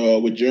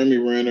with Jeremy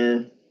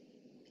Renner.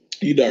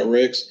 He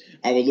directs.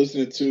 I was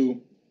listening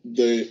to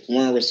the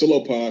Ryan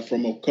Russillo pod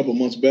from a couple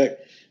months back.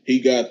 He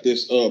got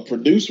this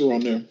producer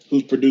on there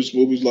who's produced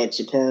movies like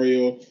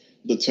Sicario,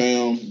 The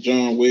Town,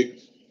 John Wick,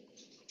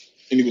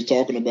 and he was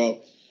talking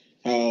about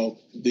how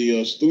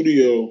the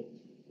studio,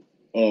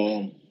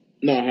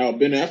 how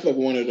Ben Affleck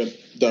wanted a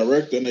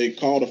director, and they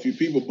called a few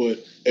people, but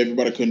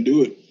everybody couldn't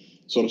do it.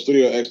 So the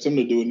studio asked him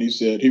to do it,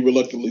 and he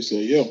reluctantly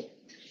said, "Yeah."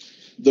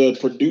 The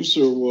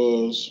producer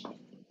was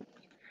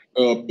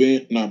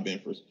not Ben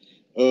first.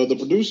 The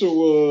producer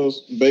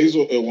was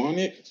Basil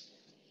Iwaniak.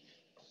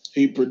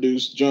 He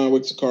produced John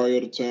Wick,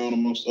 Sicario, The Town,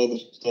 amongst other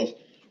stuff.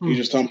 He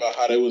just talking about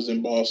how they was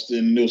in Boston,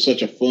 and it was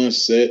such a fun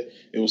set.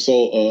 It was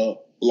so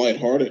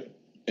lighthearted,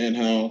 and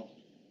how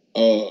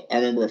I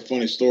remember a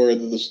funny story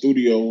that the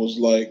studio was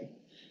like,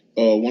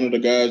 one of the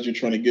guys you're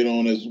trying to get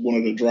on as one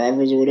of the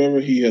drivers or whatever,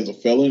 he has a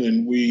felon,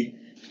 and we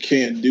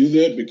can't do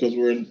that because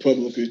we're a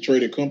publicly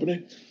traded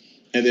company.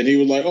 And then he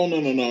was like, "Oh no,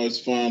 it's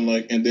fine."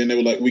 Like, and then they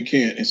were like, "We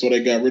can't," and so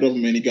they got rid of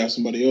him, and he got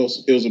somebody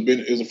else. It was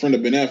a friend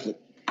of Ben Affleck,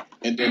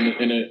 and then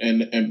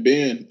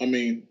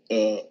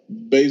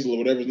Basil or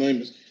whatever his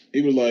name is.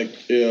 He was like,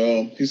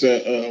 he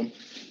said,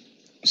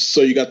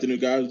 "So you got the new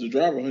guy who's the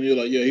driver?" And you're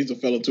like, "Yeah, he's a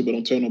felon too, but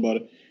don't tell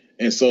nobody."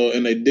 And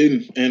they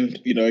didn't, and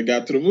it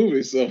got to the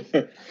movie. So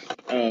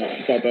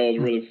I thought that was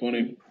really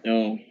funny.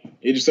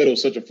 He just said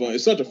it's such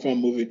a fun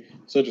movie,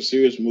 such a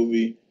serious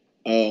movie.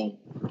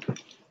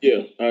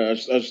 Yeah, I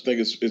just think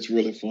it's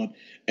really fun,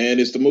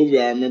 and it's the movie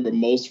I remember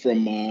most from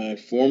my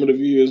formative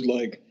years.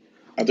 Like,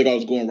 I think I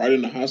was going right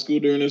into high school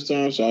during this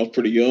time, so I was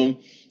pretty young,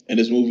 and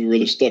this movie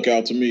really stuck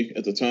out to me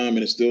at the time,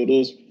 and it still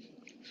does.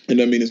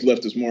 And I mean, it's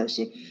left its mark.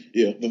 So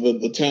yeah,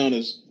 the Town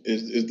is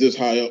this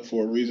high up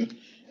for a reason.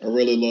 I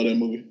really love that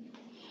movie.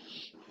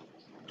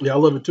 Yeah, I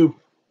love it too.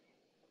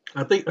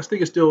 I think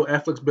it's still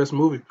Affleck's best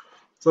movie.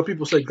 Some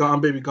people say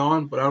Gone Baby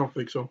Gone, but I don't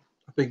think so.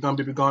 I think Gone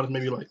Baby Gone is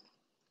maybe like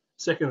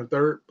second or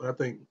third, but I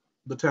think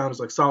The Town is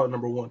like solid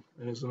number one,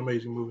 and it's an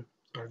amazing movie.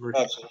 I agree.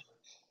 Absolutely.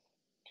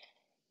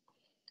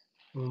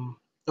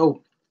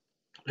 Oh,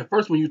 at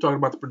first when you were talking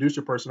about the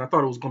producer person, I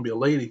thought it was going to be a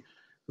lady.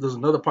 There's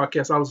another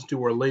podcast I listened to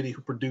where a lady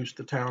who produced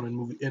The Town and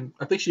movie, and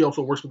I think she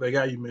also works with that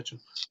guy you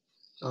mentioned,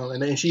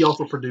 and she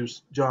also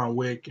produced John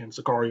Wick and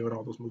Sicario and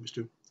all those movies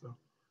too. So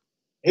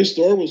his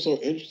story was so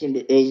interesting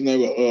because his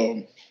name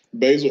was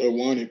Basil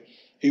Iwaniak.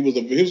 He was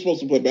supposed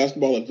to play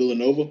basketball at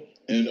Villanova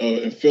and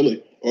in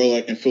Philly, or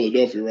like in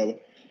Philadelphia rather,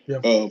 yeah,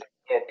 or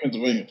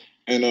Pennsylvania.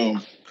 And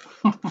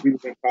he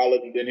was in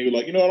college, and then he was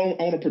like,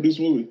 I want to produce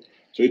movies.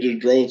 So he just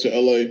drove to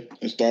LA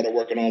and started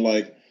working on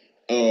like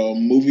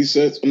movie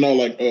sets, no,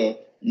 like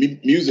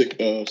music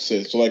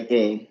sets, so like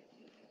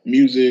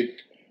music,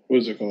 what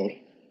is it called?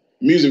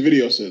 Music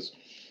video sets.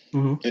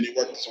 Mm-hmm. And he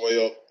worked his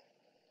way up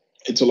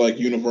into like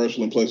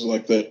Universal and places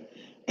like that.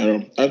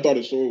 I thought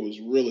his story was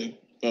really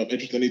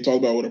interesting. He talked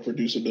about what a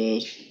producer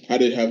does, how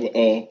they have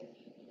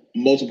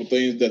multiple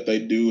things that they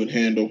do and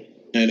handle,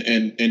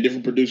 and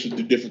different producers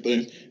do different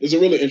things. It's a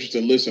really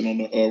interesting listen on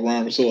the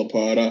Ryan Russillo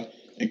pod. I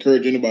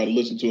encourage anybody to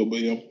listen to it, but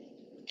yeah,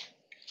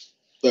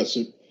 that's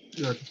it.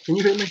 Can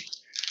you hear me?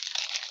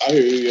 I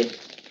hear you, yeah.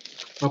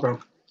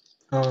 Okay.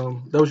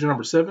 That was your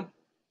number 7?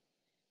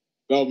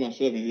 That was my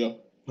 7, yeah.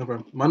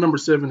 Okay. My number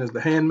 7 is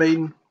The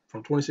Handmaiden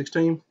from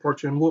 2016, Park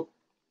Chan-wook.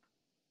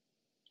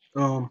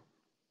 I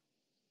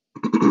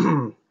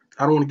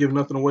don't want to give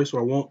nothing away, so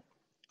I won't.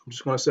 I'm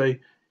just gonna say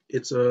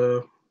it's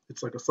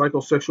like a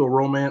psychosexual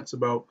romance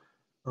about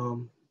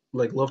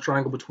like love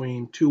triangle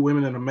between two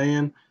women and a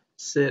man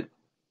set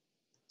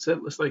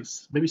it's like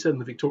maybe set in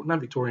the not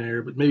Victorian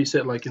era, but maybe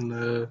set like in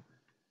the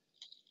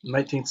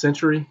 19th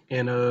century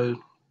in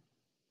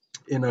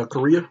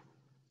Korea,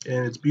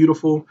 and it's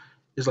beautiful.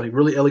 It's like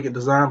really elegant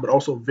design, but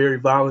also very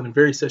violent and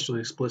very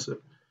sexually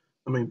explicit.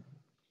 I mean,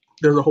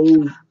 there's a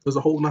whole not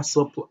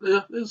subplot.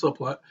 Yeah, there's a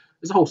subplot.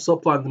 There's a whole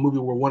subplot in the movie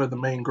where one of the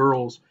main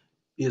girls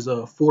is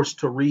forced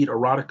to read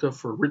erotica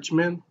for rich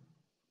men,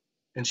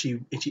 and she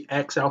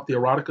acts out the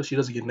erotica. She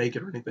doesn't get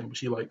naked or anything, but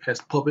she like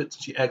has puppets.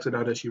 And she acts it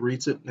out as she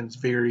reads it, and it's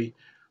very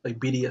like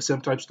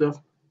BDSM type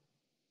stuff.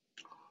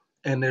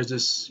 And there's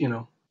this,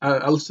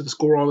 I listen to the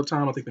score all the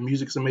time. I think the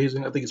music's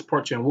amazing. I think it's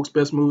Park Chan Wook's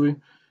best movie,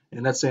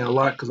 and that's saying a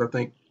lot because I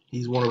think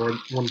he's one of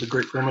the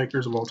great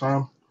filmmakers of all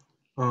time.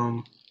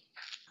 Um,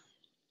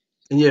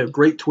 and yeah,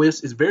 great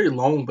twist. It's very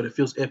long, but it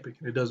feels epic,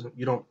 and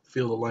you don't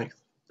feel the length.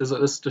 There's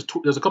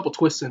a couple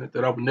twists in it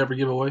that I would never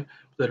give away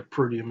that are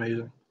pretty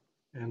amazing,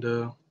 and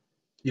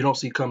you don't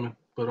see coming,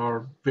 but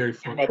are very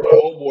fun. About the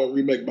Old Boy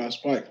remake by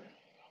Spike.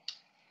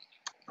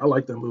 I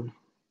like that movie.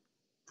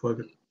 Fuck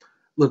it.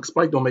 Look,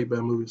 Spike don't make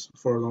bad movies as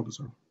far as I'm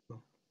concerned.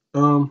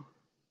 So,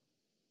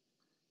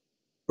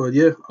 but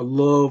yeah, I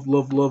love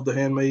The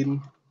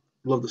Handmaiden.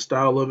 Love the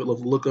style of it. Love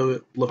the look of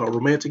it. Love how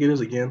romantic it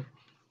is again,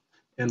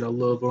 and I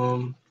love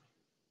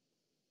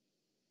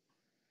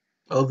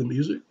the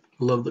music.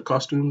 I love the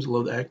costumes. I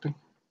love the acting,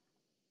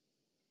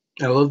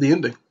 and I love the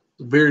ending.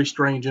 It's a very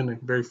strange ending,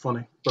 very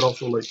funny, but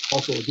also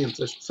again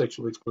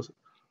sexually explicit.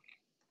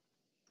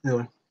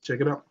 Anyway,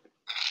 check it out.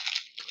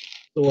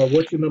 So,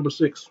 what's your number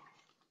 6?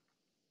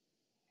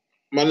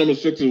 My number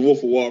 6 is Wolf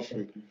of Wall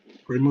Street.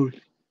 Great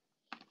movie.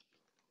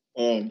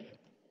 I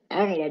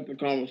don't like the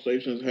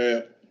conversations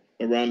had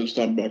around this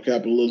topic about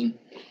capitalism.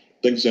 I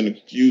think it's an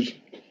excuse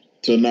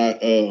to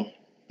not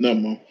never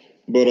mind.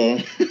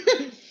 But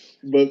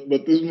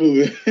but this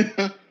movie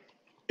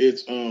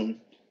it's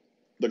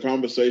the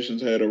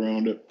conversations had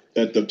around it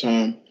at the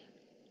time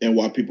and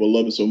why people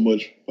love it so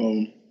much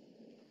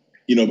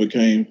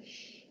became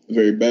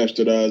very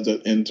bastardized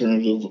in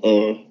terms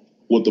of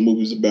what the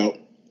movie's about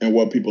and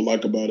what people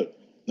like about it.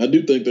 I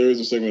do think there is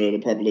a segment of the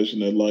population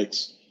that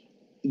likes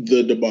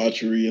the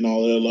debauchery and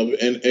all that love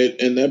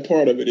it, and that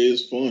part of it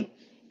is fun.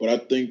 But I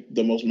think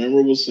the most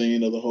memorable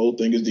scene of the whole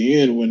thing is the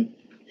end when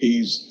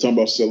he's talking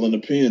about selling the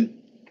pen,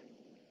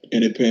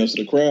 and it pans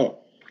to the crowd,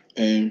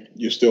 and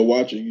you're still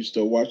watching. You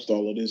still watched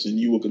all of this, and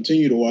you will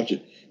continue to watch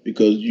it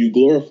because you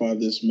glorify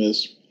this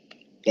mess.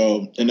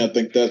 And I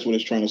think that's what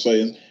it's trying to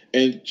say.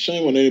 And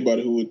shame on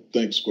anybody who would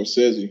think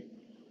Scorsese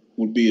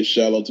would be as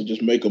shallow to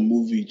just make a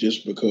movie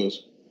just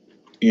because.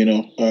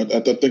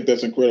 I think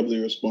that's incredibly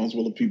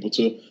irresponsible of people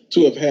to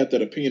have had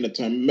that opinion at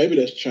the time. Maybe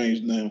that's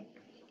changed now,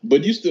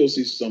 but you still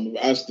see some of it.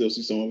 I still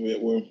see some of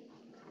it where,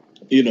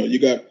 you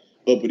got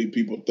uppity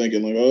people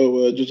thinking like, oh,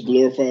 well, it just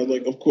glorifies.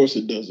 Like, of course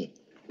it doesn't.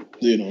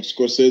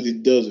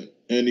 Scorsese doesn't,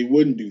 and he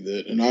wouldn't do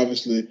that. And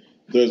obviously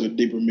there's a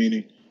deeper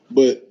meaning.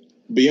 But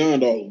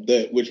beyond all of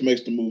that, which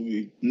makes the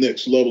movie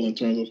next level in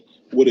terms of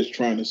what it's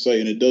trying to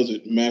say, and it does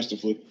it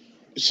masterfully.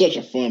 It's such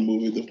a fun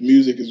movie. The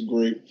music is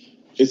great.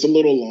 It's a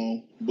little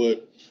long,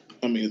 but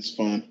I mean, it's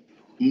fine.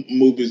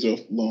 Movies are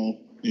long,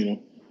 a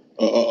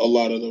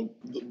lot of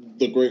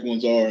the great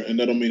ones are, and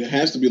that don't mean it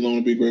has to be long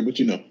to be great, but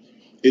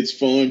it's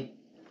fun,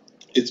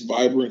 it's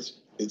vibrant,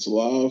 it's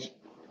live.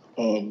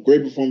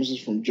 Great performances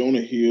from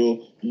Jonah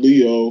Hill,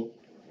 Leo,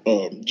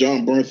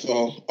 John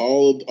Bernthal,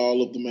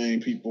 all of the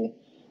main people.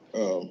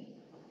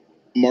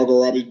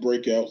 Margot Robbie's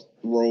breakout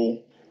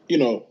role.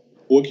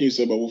 What can you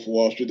say about Wolf of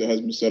Wall Street that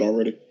hasn't been said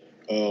already?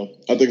 I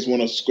think it's one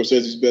of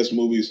Scorsese's best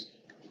movies.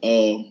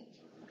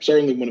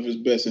 Certainly one of his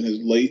best in his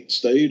late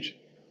stage.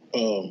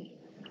 And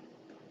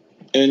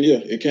yeah,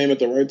 it came at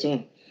the right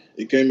time.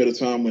 It came at a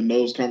time when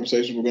those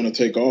conversations were going to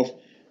take off.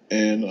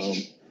 And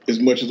as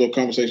much as those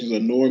conversations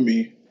annoy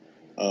me,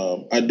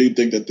 I do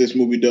think that this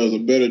movie does a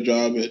better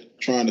job at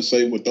trying to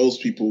say what those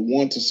people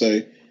want to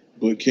say,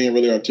 but can't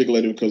really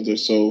articulate it because they're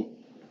so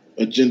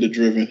agenda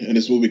driven. And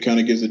this movie kind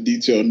of gives a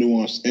detailed,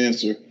 nuanced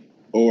answer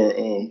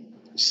or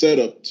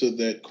setup to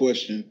that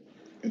question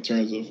in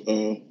terms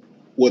of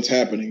what's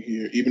happening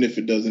here, even if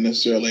it doesn't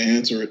necessarily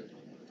answer it.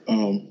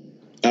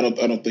 I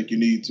don't think you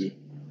need to.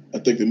 I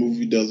think the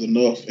movie does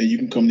enough, and you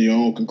can come to your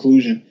own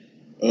conclusion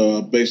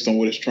based on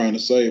what it's trying to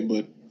say.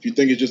 But if you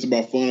think it's just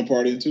about fun and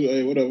partying too,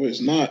 hey, whatever,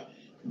 it's not.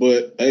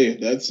 But hey,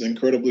 that's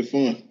incredibly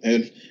fun,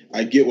 and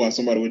I get why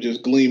somebody would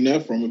just glean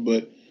that from it.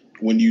 But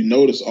when you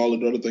notice all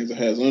of the other things it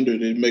has under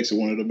it, it makes it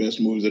one of the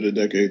best movies of the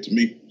decade to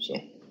me. So,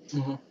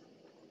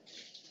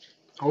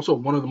 also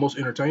one of the most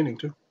entertaining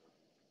too.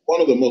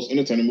 One of the most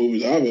entertaining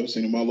movies I've ever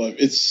seen in my life.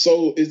 It's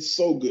so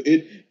good.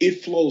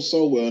 It flows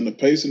so well, and the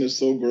pacing is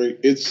so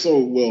great. It's so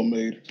well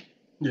made.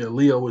 Yeah,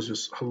 Leo was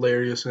just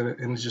hilarious in it,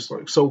 and it's just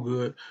like so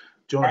good.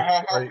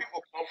 How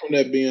people come from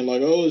that being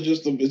like, oh,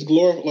 it's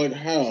glorified. Like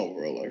how,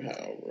 bro?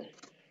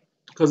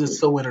 Because it's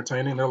so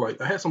entertaining. They're like,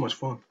 I had so much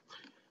fun.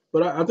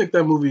 But I think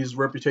that movie's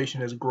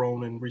reputation has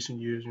grown in recent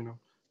years,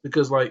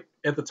 because like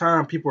at the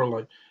time people are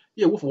like,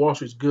 yeah, Wolf of Wall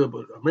Street's good,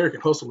 but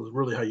American Hustle is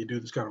really how you do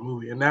this kind of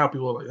movie. And now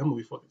people are like, that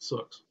movie fucking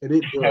sucks. And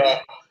it does.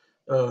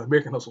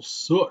 American Hustle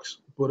sucks.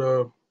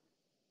 But,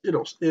 it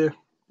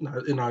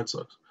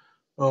sucks.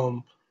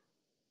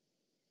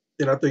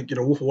 And I think,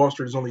 Wolf of Wall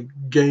Street has only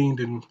gained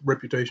in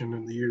reputation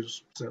in the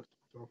years since.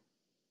 So.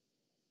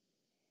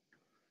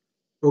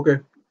 Okay.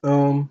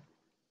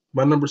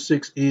 My number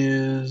 6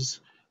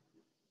 is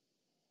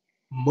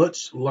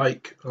much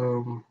like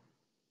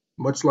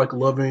much like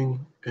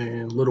Loving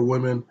and Little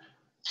Women.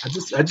 I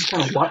just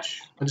kind of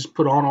watch. I just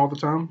put on all the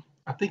time.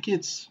 I think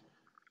it's.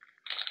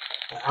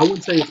 I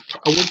wouldn't say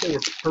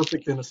it's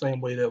perfect in the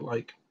same way that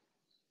like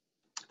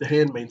The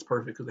Handmaid's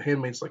perfect because The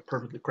Handmaid's like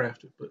perfectly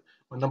crafted. But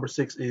my number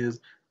six is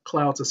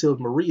Cloud Cecilia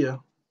Maria,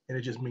 and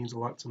it just means a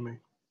lot to me.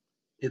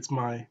 It's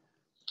my.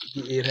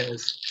 It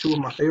has two of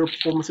my favorite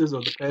performances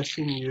of the past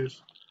 10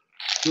 years.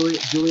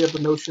 Juliette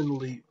Binoche and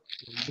Lee.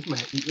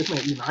 This man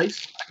eating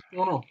ice. What's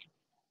going on?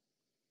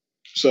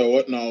 So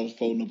what? No, I was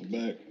folding up a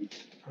bag.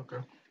 Okay.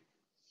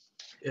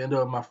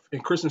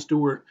 And Kristen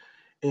Stewart,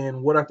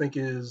 and what I think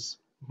is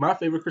my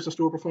favorite Kristen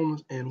Stewart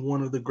performance and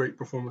one of the great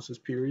performances.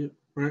 Period.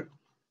 Right.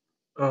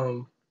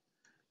 Um,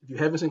 if you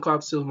haven't seen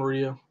Cloud Sils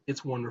Maria,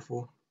 it's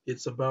wonderful.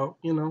 It's about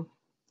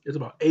it's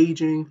about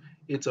aging.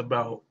 It's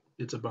about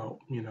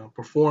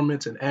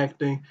performance and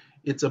acting.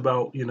 It's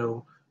about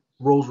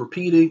roles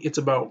repeating. It's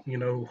about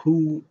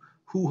who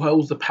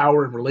holds the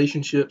power in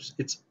relationships.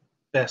 It's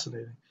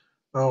fascinating.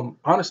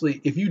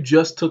 Honestly, if you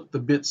just took the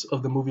bits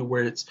of the movie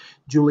where it's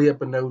Juliette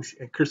Binoche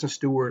and Kristen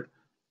Stewart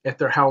at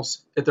their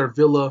house, at their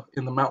villa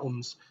in the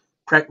mountains,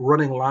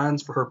 running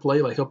lines for her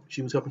play, like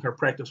she was helping her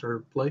practice her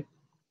play,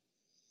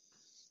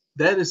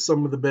 that is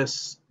some of the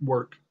best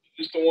work.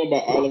 It's the one by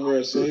Oliver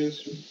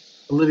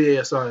Assayas. Olivier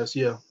Assayas,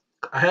 yeah.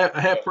 I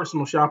had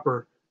Personal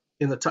Shopper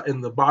in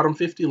the bottom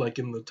 50, like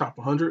in the top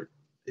 100.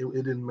 It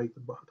didn't make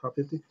the top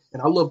 50,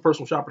 and I love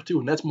Personal Shopper too,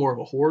 and that's more of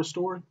a horror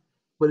story,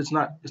 but it's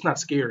not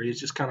scary. It's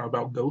just kind of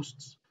about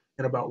ghosts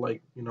and about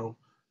like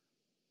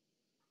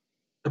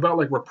about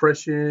like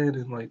repression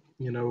and like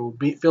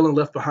feeling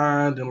left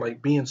behind and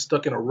like being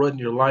stuck in a rut in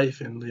your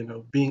life and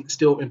being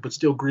still but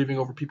still grieving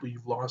over people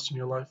you've lost in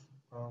your life.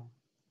 Um,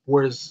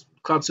 Whereas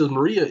Cloud Sils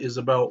Maria is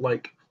about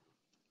like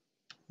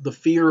the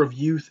fear of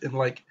youth and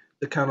like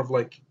the kind of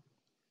like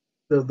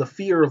the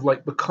fear of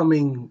like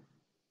becoming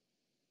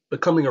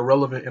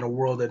irrelevant in a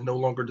world that no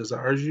longer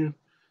desires you,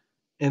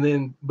 and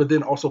then but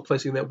then also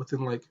placing that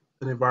within like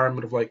an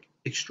environment of like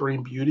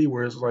extreme beauty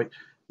where it's like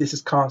this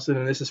is constant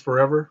and this is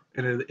forever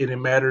and it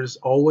matters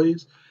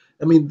always.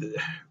 I mean,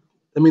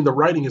 the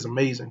writing is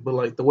amazing, but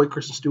like the way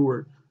Kristen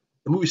Stewart,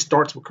 the movie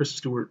starts with Kristen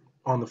Stewart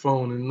on the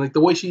phone, and like the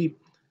way she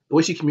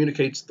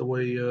communicates,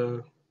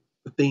 the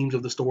themes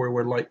of the story,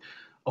 where like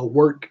a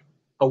work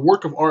a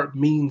work of art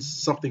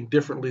means something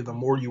differently the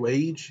more you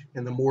age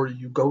and the more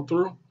you go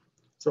through.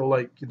 So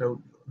like the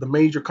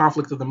major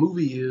conflict of the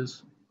movie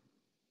is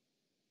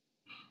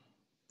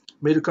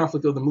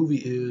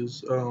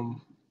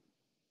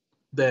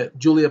that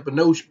Juliette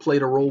Binoche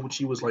played a role when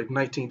she was like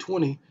 19,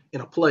 20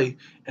 in a play,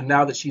 and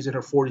now that she's in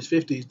her 40s,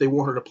 50s, they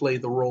want her to play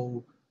the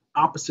role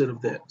opposite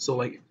of that. So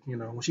like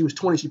when she was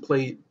 20, she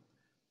played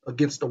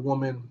against a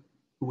woman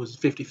who was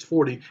 50,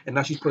 40, and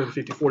now she's playing a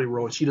 50, 40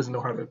 role, and she doesn't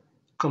know how to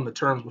come to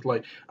terms with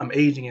like I'm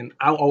aging, and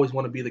I always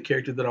want to be the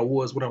character that I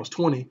was when I was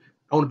 20.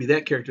 I want to be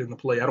that character in the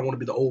play. I don't want to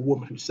be the old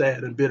woman who's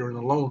sad and bitter and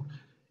alone.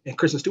 And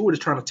Kristen Stewart is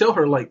trying to tell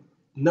her like,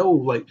 no,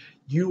 like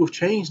you have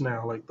changed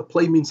now. Like the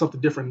play means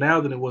something different now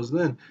than it was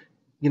then.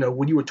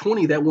 When you were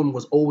 20, that woman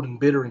was old and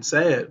bitter and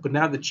sad. But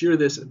now that you're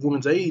this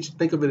woman's age,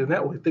 think of it in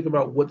that way. Think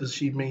about what does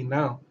she mean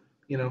now?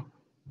 You know,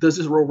 does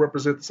this role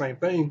represent the same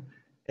thing?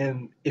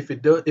 And if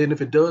it does,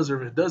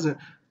 or if it doesn't,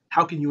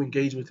 how can you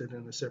engage with it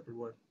in a separate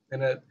way?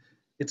 And that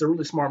it's a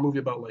really smart movie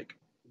about like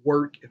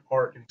work and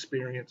art and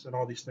experience and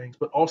all these things.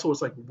 But also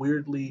it's like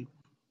weirdly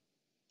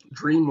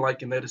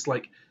dreamlike in that it's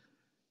like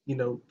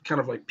kind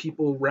of like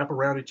people wrap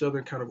around each other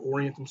and kind of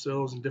orient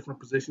themselves in different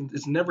positions.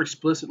 It's never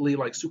explicitly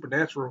like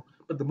supernatural,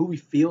 but the movie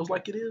feels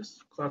like it is.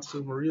 Cloud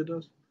Sils Maria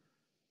does.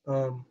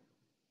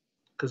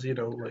 Because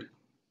like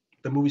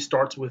the movie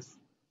starts with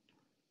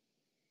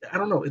I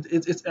don't know.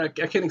 I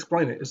can't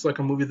explain it. It's like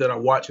a movie that I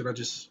watch and I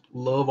just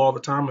love all the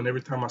time, and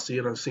every time I see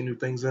it, I see new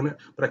things in it.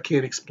 But I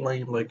can't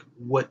explain like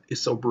what is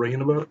so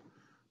brilliant about it.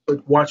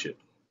 But watch it,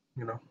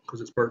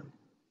 because it's perfect.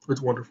 It's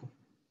wonderful.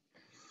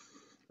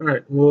 All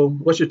right. Well,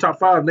 what's your top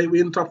five, Nate? We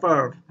in the top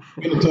five.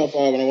 In the top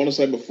five, and I want to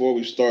say before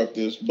we start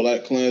this,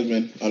 Black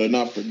Klansman, I did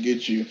not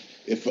forget you.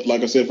 If,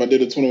 like I said, if I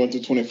did a 21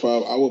 through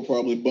 25, I would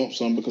probably bump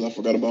some because I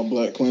forgot about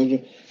Black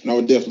Klansman, and I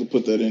would definitely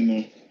put that in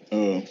there.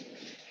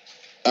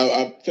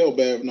 I felt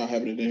bad for not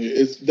having it in here.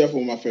 It's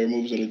definitely one of my favorite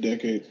movies of the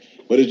decade,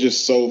 but it's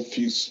just so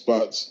few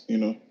spots.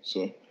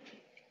 So,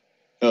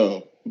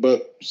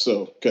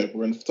 okay,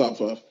 we're in the top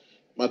five.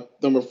 My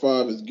number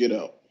five is Get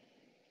Out.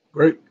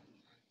 Great.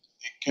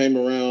 It came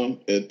around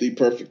at the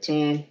perfect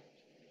time.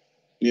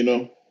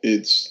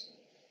 It's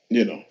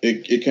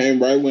it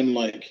came right when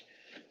like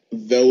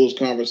those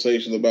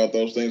conversations about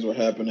those things were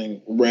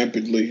happening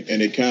rampantly,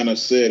 and it kind of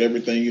said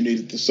everything you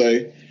needed to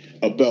say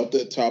about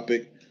that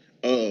topic.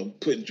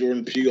 Put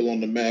Jordan Peele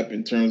on the map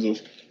in terms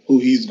of who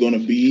he's going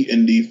to be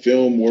in the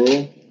film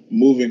world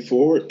moving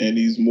forward, and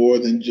he's more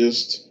than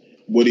just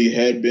what he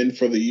had been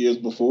for the years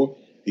before.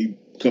 He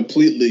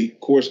completely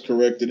course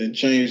corrected and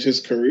changed his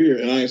career,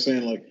 and I ain't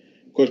saying like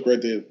course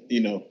corrected,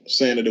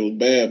 saying that it was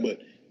bad, but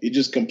he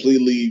just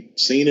completely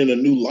seen in a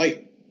new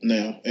light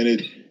now, and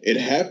it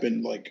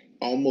happened like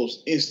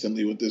almost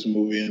instantly with this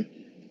movie. And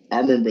I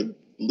remember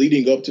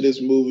leading up to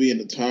this movie and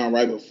the time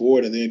right before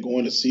it, and then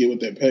going to see it with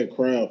that packed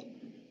crowd,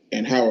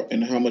 and how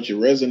much it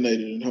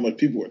resonated and how much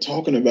people were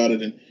talking about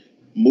it, and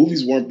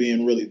movies weren't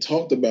being really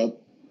talked about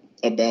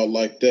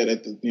like that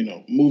at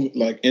the movie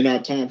like in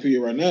our time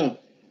period right now.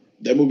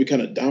 That movie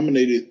kind of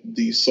dominated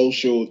the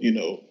social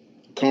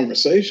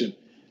conversation,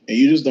 and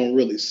you just don't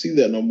really see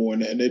that no more.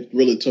 And it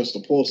really touched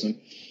the pulse, and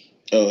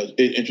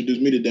it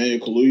introduced me to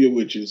Daniel Kaluuya,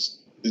 which is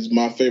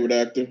my favorite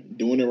actor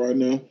doing it right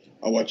now.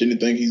 I watch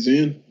anything he's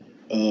in.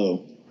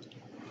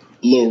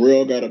 Lil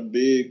Rel got a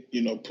big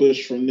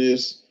push from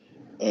this.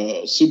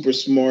 Super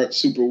smart,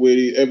 super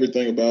witty.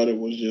 Everything about it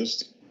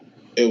was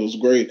it was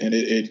great, and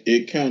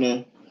it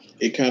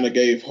kind of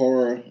gave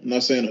horror. I'm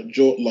not saying a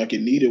jolt like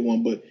it needed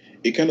one, but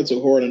it kind of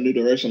took horror in a new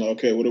direction. Like,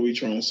 okay, what are we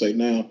trying to say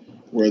now?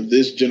 Where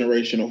this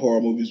generation of horror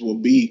movies will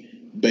be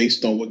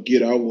based on what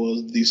Get Out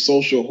was, the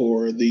social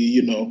horror,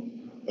 the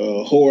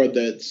horror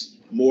that's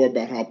more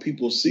about how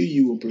people see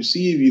you and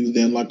perceive you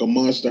than like a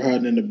monster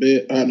hiding under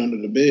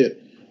the bed.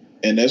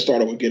 And that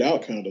started with Get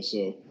Out, kind of.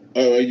 So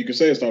you can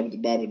say it started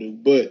with the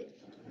Babadook, but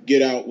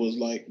Get Out was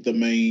like the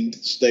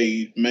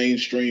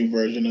mainstream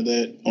version of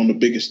that on the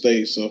biggest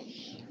stage. So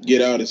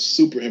Get Out is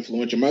super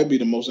influential. Might be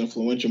the most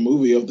influential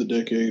movie of the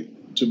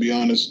decade, to be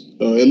honest.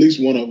 At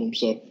least one of them.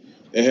 So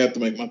it had to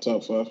make my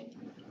top 5.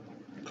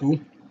 Cool.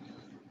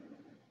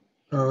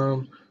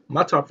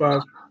 My top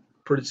 5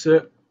 pretty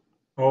set.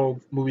 All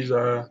movies.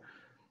 I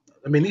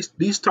mean,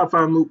 these top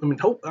 5 movies. I mean,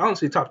 I don't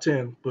say top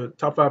 10, but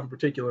top 5 in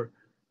particular.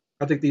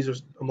 I think these are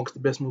amongst the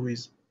best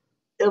movies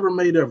ever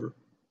made ever.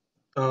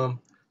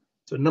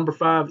 So number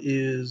 5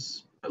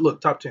 is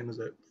top 10 is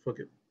that. Fuck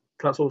it.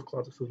 Placeholder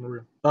closet fills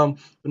Maria. But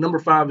number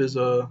 5 is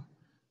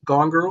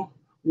Gone Girl.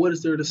 What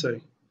is there to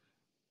say?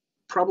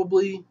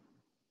 Probably,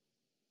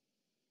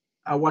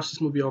 I watch this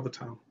movie all the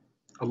time.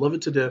 I love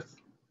it to death.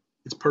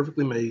 It's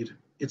perfectly made.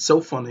 It's so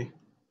funny.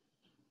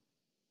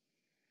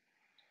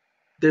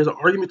 There's an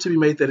argument to be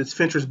made that it's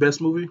Fincher's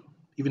best movie,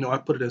 even though I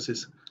put it as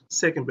his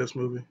second best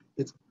movie.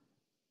 It's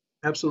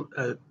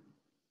absolute.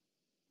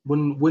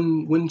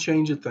 Wouldn't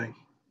change a thing.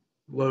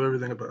 Love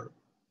everything about it.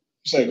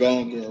 You say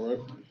Gone Girl, right?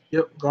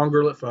 Yep, Gone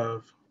Girl at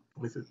 5,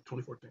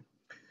 2014.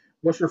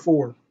 What's your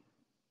 4?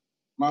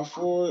 My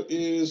 4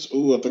 is I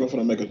think I'm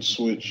gonna make a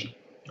switch.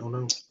 Oh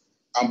no.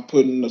 I'm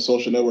putting the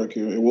Social Network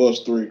here. It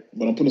was 3,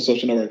 but I'm putting the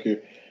Social Network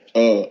here.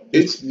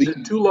 It's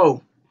too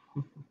low.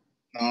 No,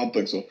 I don't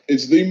think so.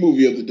 It's the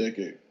movie of the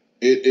decade.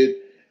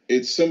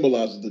 It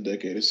symbolizes the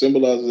decade. It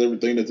symbolizes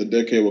everything that the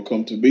decade will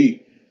come to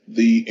be.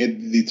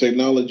 The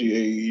technology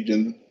age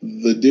and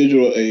the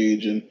digital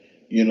age, and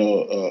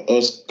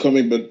us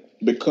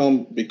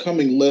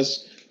becoming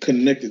less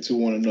connected to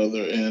one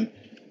another, and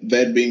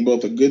that being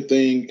both a good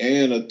thing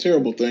and a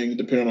terrible thing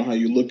depending on how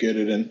you look at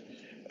it. And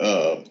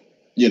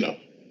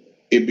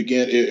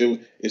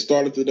it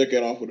started the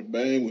decade off with a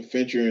bang with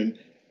Fincher and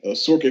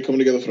Sorkin coming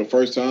together for the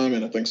first time,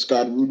 and I think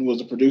Scott Rudin was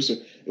the producer.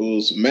 It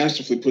was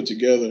masterfully put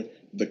together.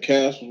 The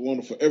cast was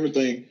wonderful.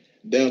 Everything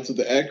down to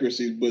the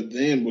accuracy, but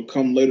then would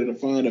come later to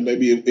find that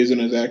maybe it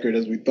isn't as accurate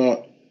as we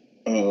thought.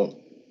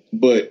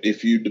 But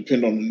if you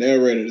depend on the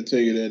narrator to tell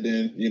you that,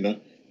 then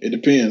it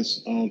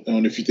depends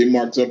on if you think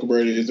Mark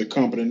Zuckerberg is a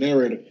competent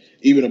narrator,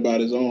 even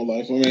about his own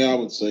life. I mean, I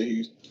would say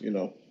he's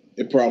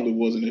it probably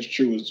wasn't as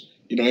true as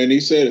and he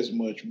said as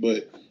much.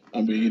 But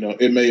I mean,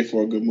 it made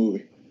for a good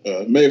movie.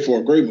 Made for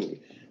a great movie.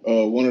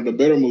 One of the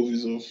better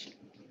movies of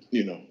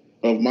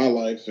my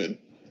life, and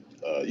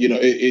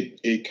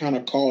it kind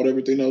of called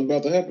everything that was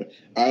about to happen.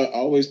 I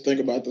always think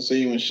about the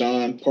scene when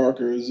Sean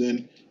Parker is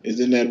in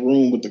that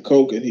room with the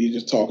coke, and he's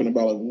just talking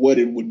about like what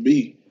it would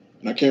be.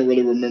 And I can't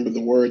really remember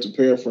the words to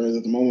paraphrase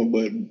at the moment,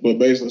 but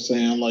basically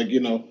saying like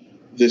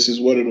this is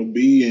what it'll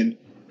be, and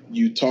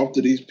you talk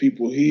to these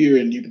people here,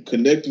 and you can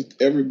connect with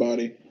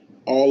everybody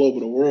all over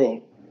the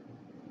world,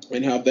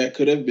 and how that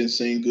could have been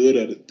seen good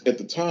at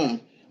the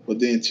time. But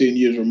then 10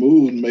 years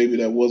removed, maybe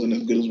that wasn't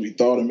as good as we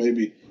thought, and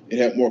maybe it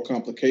had more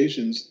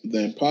complications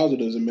than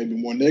positives, and maybe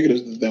more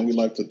negatives than we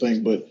like to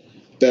think. But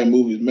that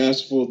movie is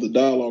masterful. The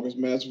dialogue is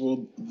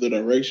masterful. The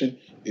direction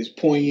is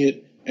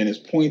poignant, and it's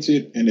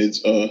pointed, and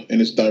it's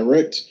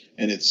direct,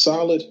 and it's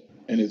solid,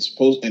 and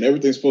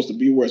everything's supposed to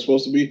be where it's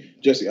supposed to be.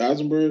 Jesse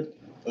Eisenberg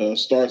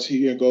starts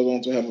here and goes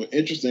on to have an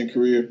interesting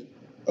career,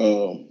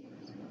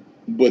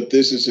 but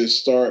this is his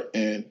start,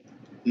 and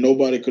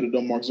nobody could have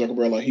done Mark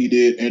Zuckerberg like he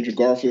did. Andrew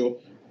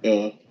Garfield.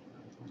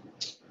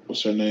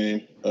 What's her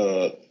name?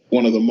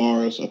 One of the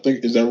Mars. I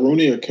think, is that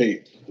Rooney or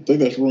Kate? I think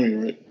that's Rooney,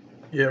 right?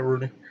 Yeah,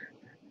 Rooney.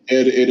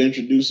 It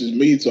introduces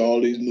me to all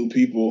these new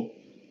people.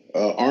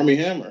 Armie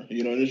Hammer,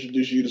 it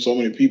introduces you to so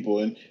many people,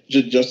 and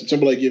Justin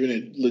Timberlake giving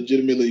it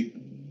legitimately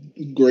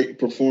great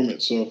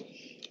performance. So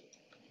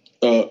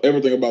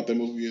everything about that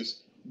movie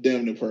is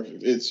damn near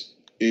perfect.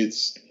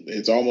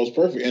 It's almost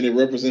perfect, and it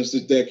represents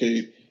this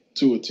decade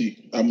to a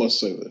T. I must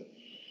say that.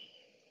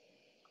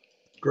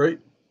 Great,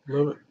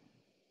 love it.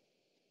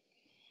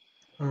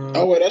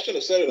 Wait, I should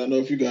have said it. I know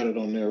if you got it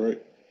on there,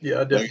 right?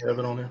 Yeah, I definitely have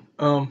it on there.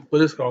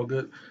 But it's all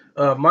good.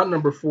 My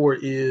number 4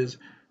 is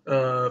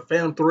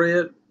Phantom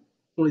Thread.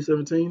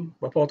 2017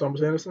 by Paul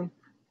Thomas Anderson.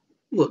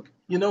 Look,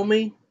 you know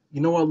me.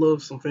 You know I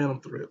love some Phantom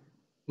Thread.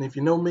 And if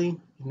you know me,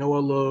 you know I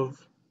love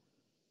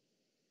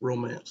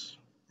romance.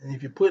 And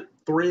if you put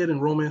thread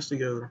and romance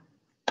together,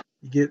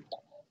 you get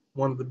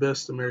one of the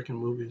best American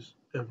movies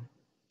ever.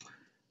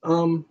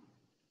 Um,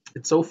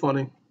 it's so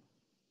funny.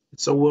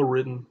 It's so well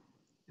written.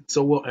 It's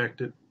so well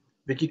acted.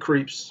 Vicky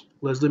Creeps,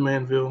 Leslie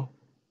Manville,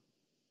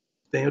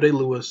 Daniel Day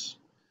Lewis.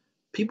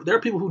 There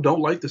are people who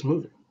don't like this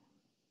movie,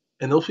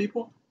 and those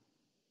people,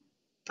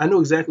 I know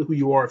exactly who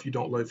you are if you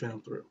don't like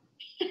Phantom Thread.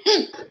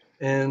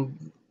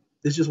 And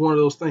it's just one of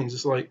those things.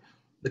 It's like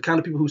the kind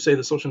of people who say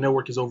the Social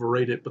Network is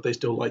overrated, but they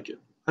still like it.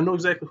 I know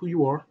exactly who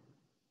you are,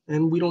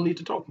 and we don't need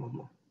to talk no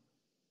more.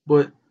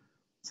 But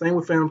same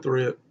with Phantom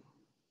Thread.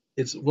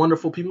 It's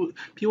wonderful.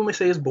 People may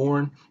say it's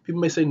boring. People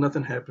may say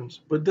nothing happens,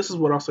 but this is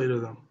what I'll say to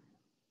them: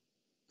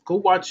 go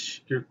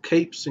watch your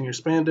capes and your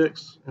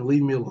spandex and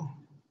leave me alone.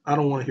 I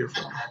don't want to hear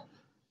from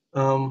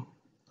you.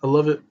 I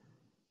love it.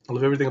 I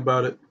love everything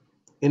about it.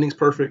 Ending's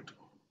perfect.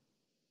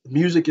 The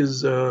music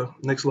is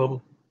next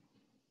level.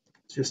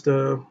 It's just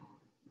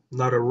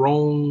not a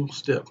wrong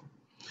step.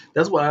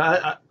 That's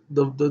why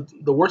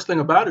the worst thing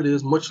about it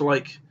is, much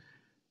like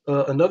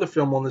another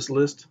film on this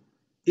list,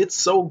 it's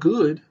so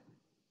good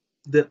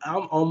that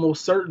I'm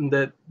almost certain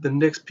that the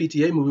next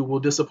PTA movie will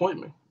disappoint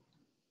me.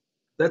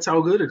 That's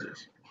how good it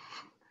is.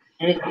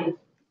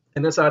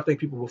 And that's how I think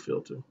people will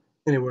feel too.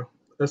 Anyway,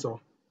 that's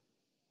all.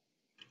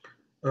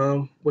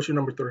 What's your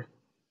number three?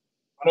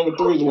 Number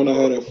three is the one I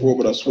had at four,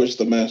 but I switched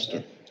to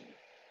master.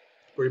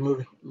 Great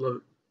movie. Love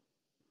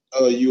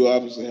it. You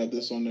obviously have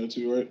this on there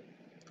too, right?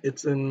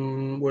 It's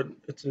in what?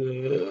 It's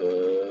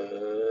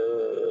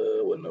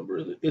what number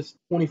is it? It's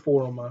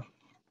 24 on my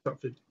top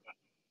 50.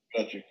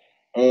 Got you.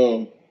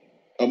 Um,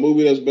 a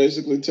movie that's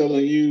basically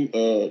telling you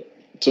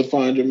to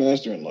find your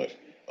master in life.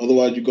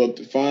 Otherwise, you go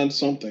to find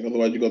something.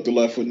 Otherwise, you go through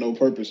life with no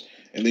purpose,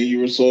 and then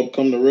you sort of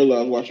come to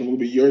realize, watching a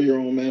movie, you're your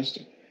own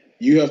master.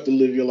 You have to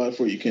live your life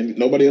for you. Can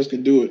Nobody else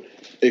can do it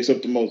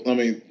except the most. I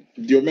mean,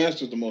 your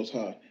master's the most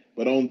high,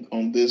 but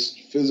on this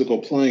physical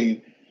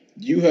plane,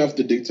 you have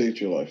to dictate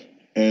your life,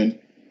 and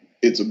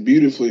it's a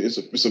beautifully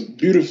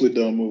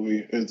done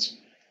movie.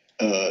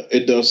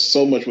 It does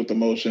so much with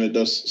emotion. It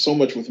does so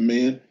much with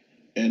men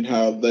and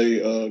how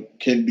they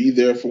can be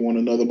there for one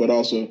another, but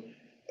also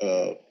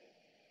uh,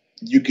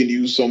 you can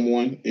use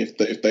someone if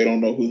they don't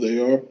know who they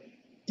are.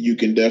 You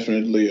can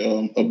definitely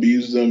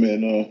abuse them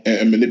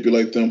and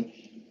manipulate them.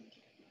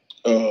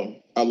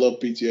 I love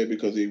PTA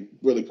because he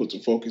really puts a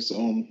focus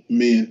on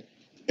men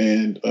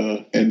and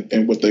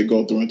what they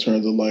go through in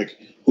terms of like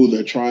who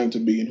they're trying to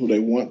be and who they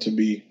want to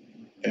be,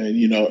 and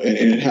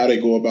and how they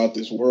go about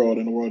this world,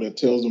 in a world that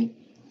tells them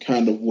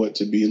kind of what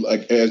to be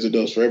like, as it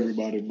does for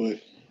everybody. But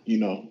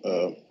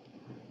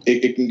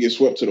it can get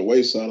swept to the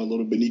wayside a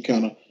little bit. He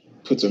kind of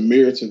puts a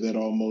mirror to that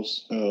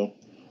almost,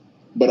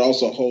 but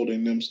also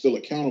holding them still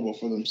accountable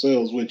for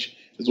themselves, which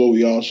is what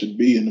we all should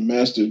be. And the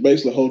master is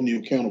basically holding you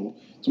accountable.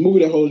 It's a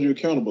movie that holds you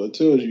accountable. It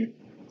tells you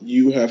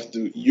you have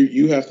to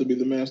be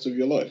the master of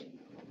your life.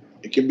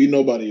 It can be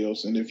nobody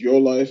else. And if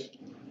your life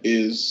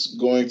is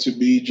going to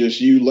be just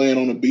you laying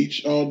on a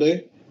beach all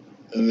day,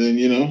 and then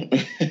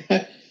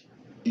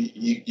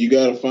you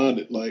got to find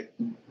it. Like,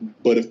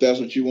 but if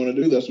that's what you want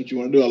to do, that's what you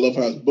want to do. I love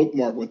how it's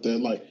bookmarked with that,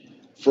 like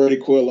Freddie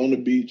Quell on the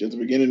beach at the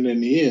beginning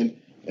and the end,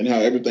 and how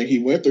everything he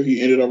went through,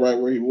 he ended up right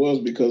where he was,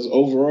 because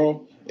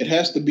overall, it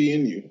has to be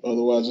in you.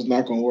 Otherwise, it's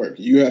not going to work.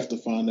 You have to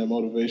find that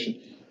motivation,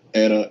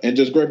 and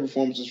just great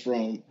performances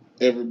from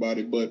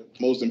everybody. But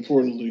most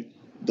importantly,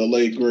 the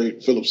late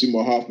great Philip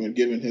Seymour Hoffman,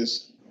 giving I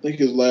think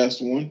his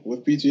last one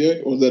with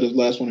PTA, or was that his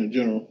last one in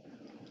general?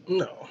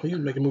 No, he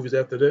was making movies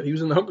after that. He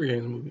was in the Hunger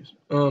Games movies.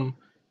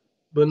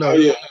 But Oh no,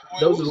 yeah,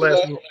 that was what his was the last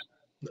last? one.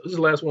 That was his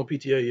last one.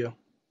 PTA, yeah.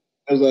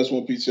 That was the last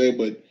one PTA,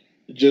 but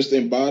just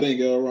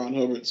embodying L. Ron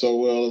Hubbard so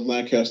well as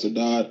Lancaster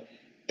died,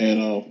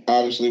 and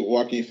obviously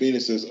Joaquin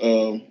Phoenix as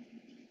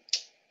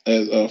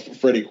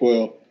Freddie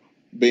Quell,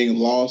 being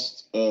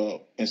lost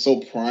and so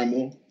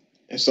primal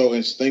and so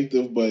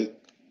instinctive, but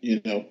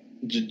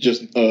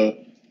just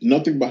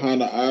nothing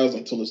behind the eyes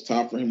until it's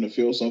time for him to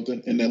feel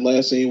something. And that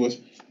last scene with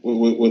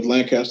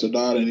Lancaster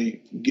died, and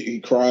he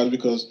cries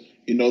because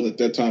he knows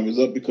that time is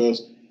up,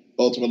 because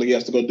ultimately he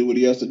has to go do what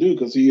he has to do,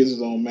 because he is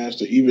his own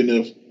master, even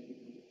if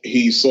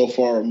he's so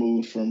far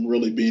removed from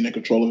really being in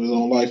control of his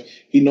own life.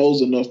 He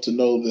knows enough to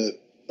know that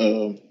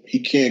he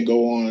can't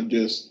go on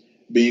just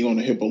being on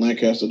the hip of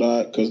Lancaster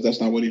died, because that's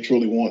not what he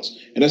truly wants,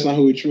 and that's not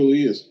who he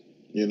truly is.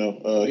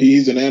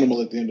 He's an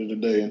animal at the end of the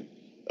day, and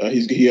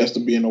he has to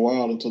be in the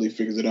wild until he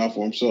figures it out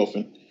for himself.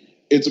 And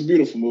it's a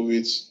beautiful movie.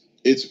 It's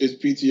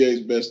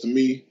PTA's best to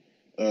me.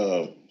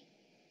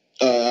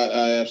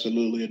 I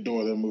absolutely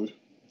adore that movie.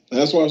 And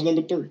that's why it's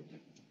number three.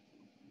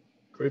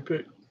 Great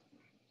pick.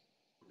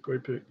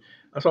 Great pick.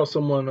 I saw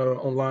someone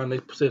online. They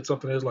said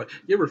something that's like,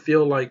 "You ever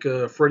feel like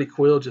Freddie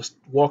Quill just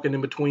walking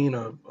in between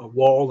a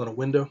wall and a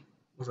window?"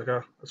 I was like,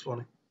 "Ah, that's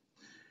funny."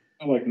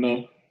 I'm like,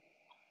 no.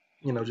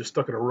 Just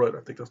stuck in a rut.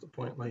 I think that's the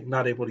point. Like,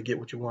 not able to get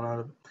what you want out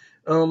of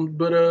it.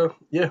 But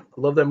yeah,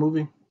 I love that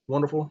movie.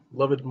 wonderful.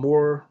 Love it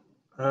more.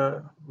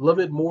 Love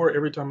it more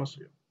every time I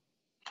see it.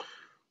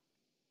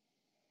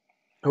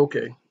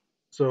 Okay,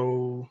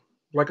 so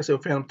like I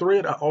said, Phantom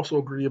Thread. I also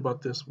agree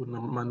about this with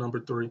my number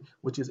three,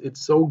 which is it's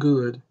so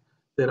good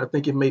that I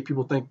think it made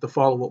people think the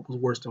follow up was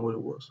worse than what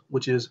it was,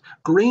 which is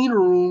Green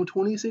Room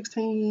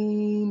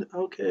 2016.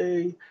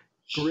 Okay,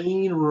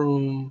 Green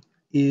Room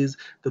is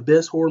the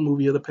best horror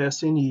movie of the past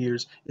 10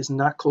 years. It's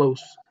not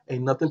close.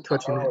 Ain't nothing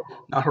touching it.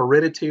 Not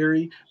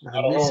Hereditary, not Not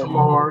a horror movie.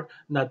 Midsommar,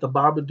 not the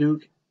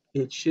Babadook.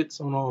 It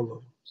shits on all of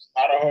them.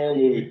 Not a horror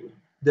movie.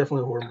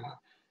 Definitely a horror movie.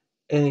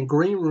 And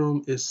Green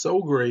Room is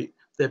so great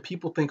that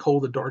people think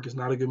Hold the Dark is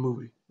not a good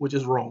movie, which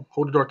is wrong.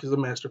 Hold the Dark is a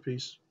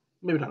masterpiece.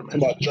 Maybe not a How about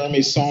masterpiece.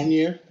 Jeremy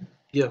Saulnier?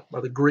 Yeah, by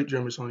the great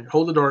Jeremy Saulnier.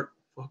 Hold the Dark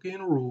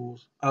fucking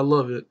rules. I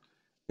love it.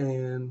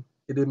 And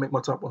it didn't make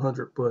my top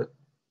 100, but,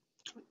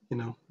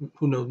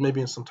 who knows, maybe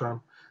in some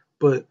time.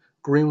 But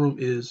Green Room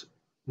is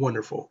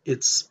wonderful.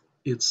 It's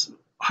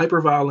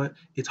hyper violent.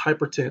 It's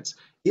hyper tense.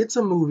 It's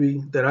a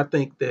movie that I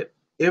think that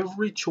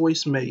every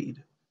choice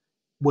made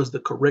was the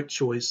correct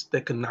choice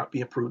that could not be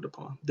improved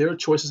upon. There are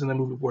choices in that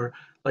movie where,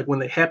 like, when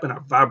they happen, I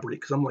vibrate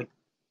because I'm like,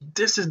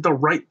 this is the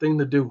right thing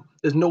to do.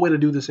 There's no way to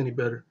do this any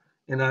better.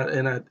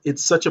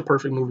 It's such a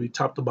perfect movie,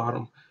 top to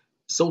bottom.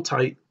 So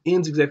tight,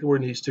 ends exactly where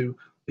it needs to,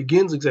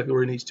 begins exactly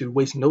where it needs to,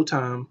 wastes no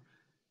time.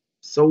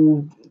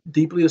 So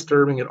deeply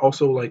disturbing and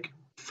also like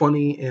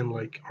funny and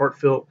like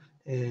heartfelt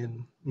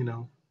and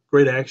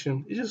great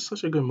action. It's just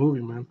such a good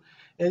movie, man.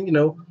 And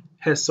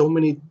has so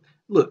many.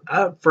 Look,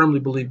 I firmly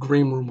believe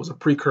Green Room was a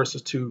precursor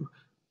to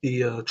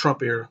the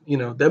Trump era.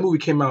 That movie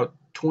came out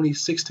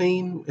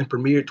 2016 and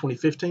premiered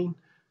 2015,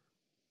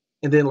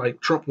 and then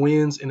like Trump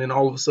wins, and then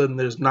all of a sudden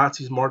there's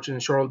Nazis marching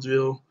in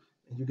Charlottesville,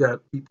 and you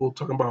got people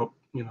talking about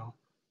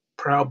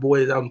Proud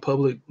Boys out in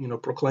public,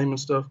 proclaiming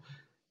stuff.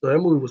 So that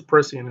movie was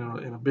prescient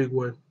in a big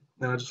way,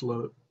 and I just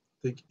love it.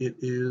 I think it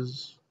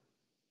is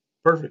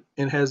perfect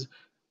and has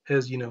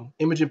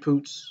Imogen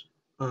Poots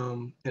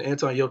and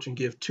Anton Yelchin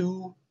give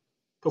two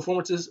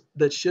performances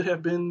that should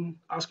have been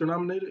Oscar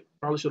nominated,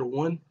 probably should have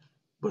won,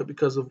 but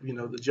because of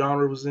the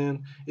genre it was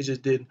in, it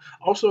just didn't.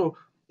 Also,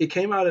 it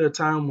came out at a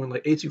time when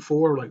like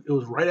A24, like it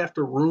was right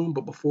after Room,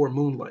 but before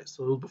Moonlight,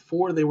 so it was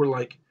before they were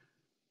like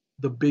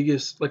the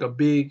biggest, like a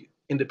big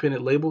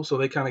independent label, so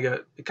they kind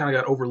of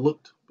got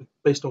overlooked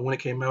based on when it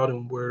came out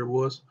and where it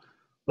was.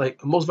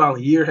 Like Most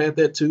Violent Year had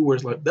that too, where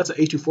it's like that's an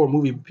A24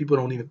 movie, but people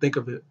don't even think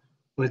of it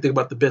when they think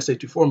about the best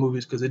A24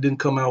 movies because it didn't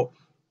come out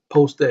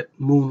post that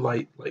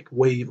Moonlight like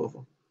wave of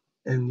them.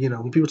 And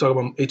when people talk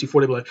about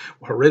A24, they be like,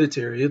 well,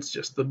 Hereditary, it's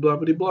just the blah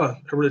blah blah.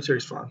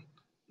 Hereditary's fine.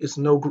 It's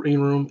no Green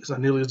Room. It's not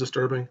nearly as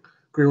disturbing.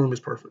 Green Room is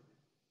perfect,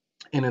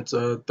 and it's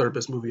a third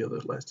best movie of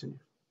the last 10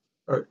 years.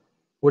 All right,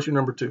 what's your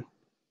number two?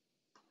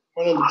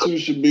 My number two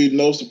should be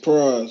no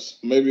surprise,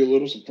 maybe a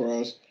little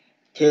surprise.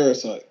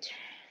 Parasite.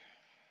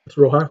 It's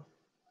real high.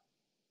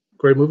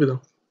 Great movie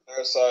though.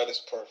 Parasite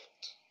is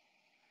perfect.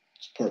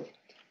 It's perfect.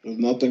 There's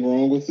nothing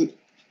wrong with it.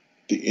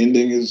 The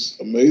ending is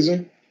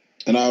amazing.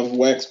 And I've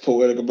waxed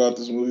poetic about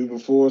this movie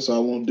before, so I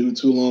won't do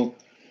too long.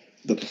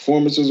 The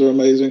performances are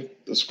amazing.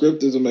 The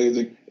script is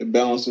amazing. It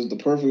balances the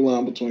perfect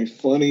line between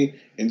funny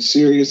and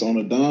serious on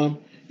a dime.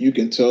 You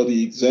can tell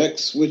the exact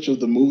switch of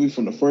the movie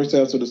from the first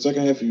half to the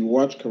second half if you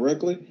watch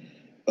correctly.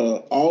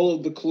 All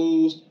of the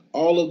clues,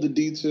 all of the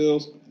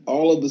details,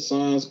 all of the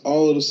signs,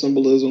 all of the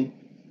symbolism,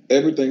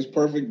 everything's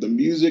perfect. The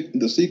music,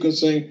 the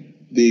sequencing,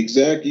 the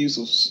exact use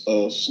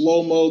of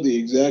slow-mo, the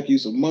exact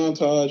use of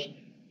montage,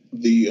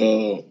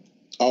 the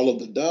all of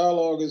the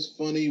dialogue is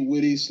funny,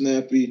 witty,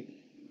 snappy.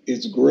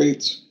 It's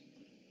great.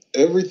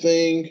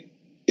 Everything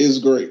is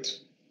great.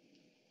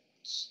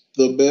 It's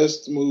the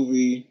best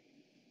movie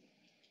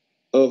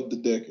of the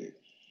decade.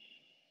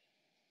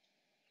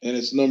 And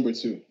it's number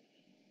two.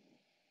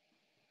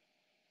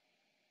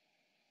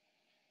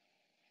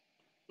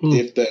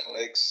 If that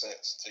makes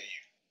sense to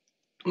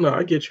you. No,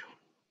 I get you.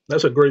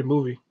 That's a great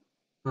movie.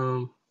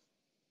 Um,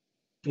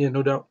 yeah,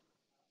 no doubt.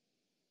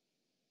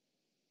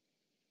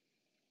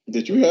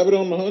 Did you have it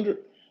on the 100?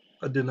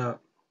 I did not.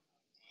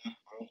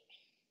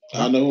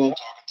 I know who I'm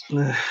talking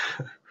to.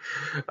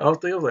 I was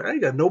thinking, I was like, I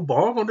ain't got no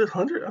bomb on this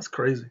 100. That's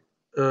crazy.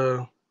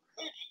 But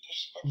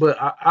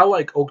I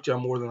like Oakja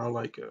more than I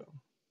like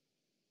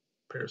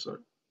Parasite.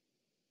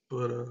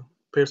 But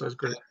Parasite's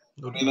great.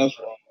 No I mean, doubt.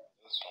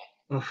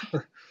 that's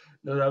wrong.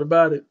 No doubt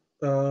about it.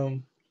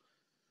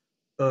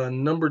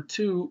 Number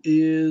two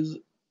is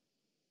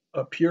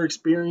a pure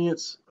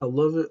experience. I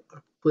love it. I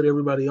put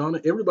everybody on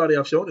it. Everybody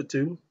I've shown it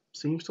to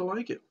seems to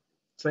like it.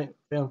 Same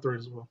Phantom Thread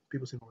as well.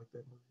 People seem to like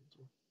that movie as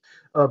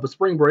well. But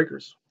Spring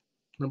Breakers,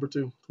 number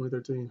two,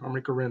 2013,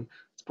 Harmony Korine.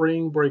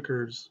 Spring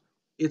Breakers.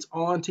 It's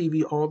on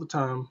TV all the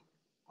time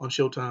on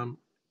Showtime,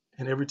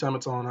 and every time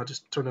it's on, I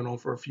just turn it on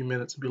for a few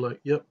minutes and be like,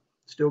 "Yep,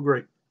 still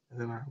great," and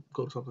then I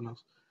go to something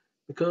else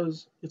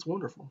because it's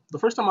wonderful. The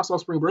first time I saw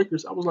Spring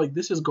Breakers, I was like,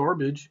 "This is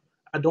garbage.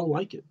 I don't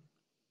like it."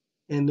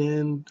 And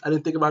then I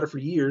didn't think about it for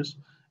years.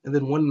 And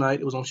then one night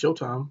it was on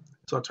Showtime,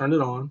 so I turned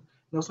it on,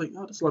 I was like,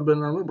 oh, this is a lot better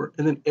than I remember.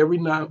 And then every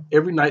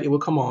night it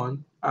would come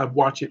on. I'd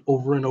watch it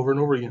over and over and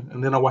over again.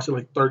 And then I watched it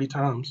like 30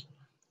 times.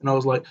 And I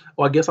was like,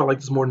 well, I guess I like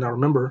this more than I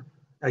remember.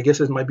 I guess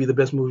this might be the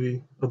best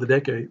movie of the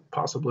decade,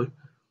 possibly.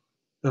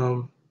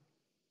 Um,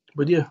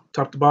 but yeah,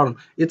 top to bottom,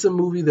 it's a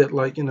movie that,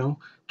 like,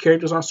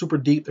 characters aren't super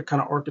deep. They're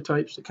kind of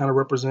archetypes. They kind of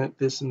represent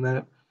this and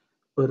that.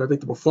 But I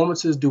think the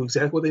performances do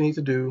exactly what they need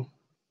to do.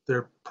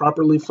 They're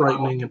properly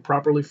frightening and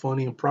properly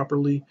funny and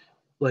properly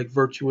like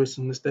virtuous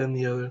and this, that, and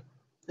the other.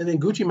 And then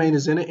Gucci Mane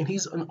is in it, and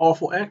he's an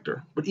awful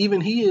actor. But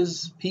even he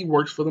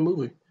works for the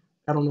movie.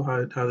 I don't know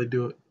how they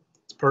do it.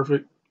 It's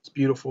perfect. It's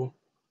beautiful.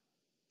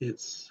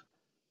 It's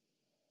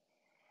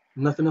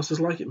nothing else is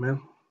like it,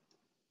 man.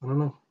 I don't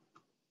know.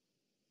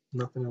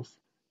 Nothing else.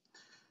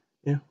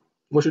 Yeah.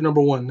 What's your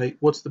number one, Nate?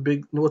 What's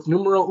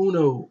numero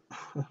uno?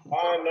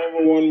 My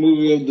number one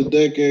movie of the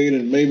decade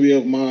and maybe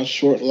of my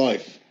short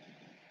life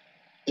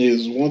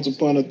is Once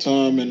Upon a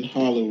Time in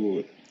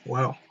Hollywood.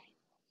 Wow.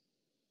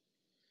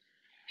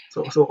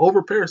 So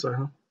over Parasite,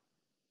 huh?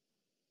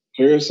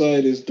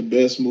 Parasite is the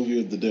best movie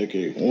of the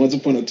decade. Once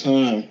Upon a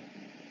Time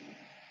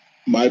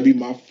might be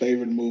my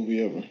favorite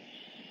movie ever.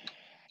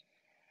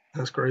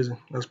 That's crazy.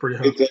 That's pretty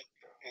high.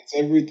 It's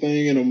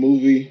everything in a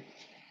movie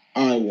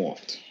I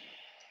want.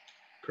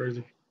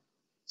 Crazy.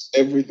 It's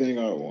everything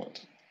I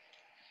want.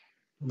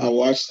 I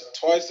watched it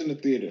twice in the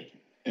theater,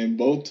 and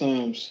both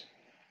times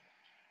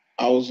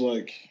I was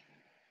like,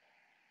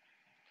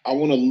 I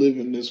want to live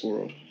in this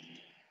world.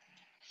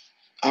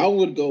 I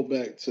would go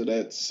back to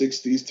that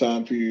 60s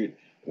time period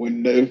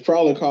when they're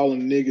probably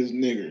calling niggas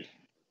niggers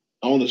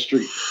on the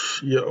street.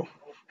 Yo.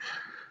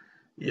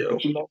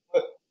 But you know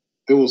what?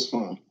 It was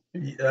fun.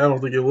 I don't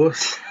think it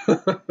was.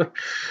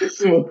 This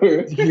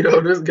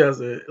guy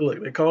said,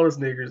 look, they call us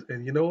niggers,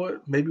 and you know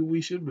what? Maybe we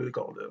should be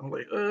called that. I'm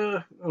like,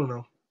 I don't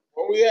know.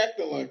 What we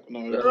acting like?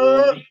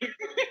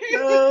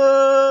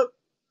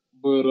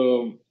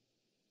 But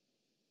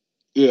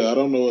yeah, I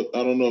don't know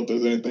if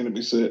there's anything to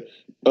be said.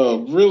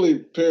 Really,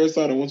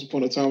 Parasite and Once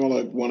Upon a Time are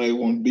like 1A,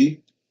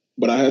 1B,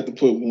 but I had to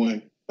put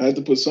one. I had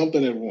to put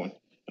something at one,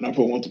 and I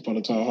put Once Upon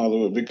a Time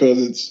Hollywood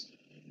because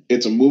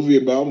it's a movie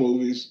about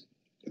movies.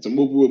 It's a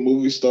movie with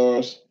movie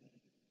stars.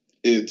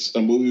 It's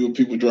a movie with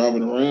people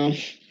driving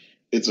around.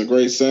 It's a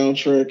great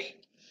soundtrack.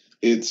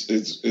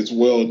 It's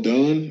well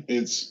done.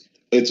 It's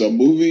a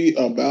movie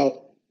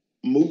about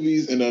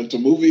movies, and it's a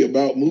movie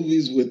about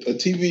movies with a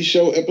TV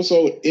show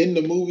episode in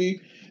the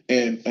movie,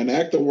 and an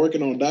actor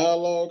working on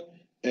dialogue,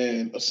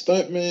 and a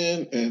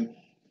stuntman, and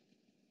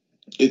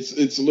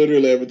it's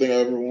literally everything I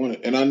ever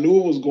wanted. And I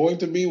knew it was going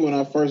to be when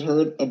I first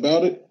heard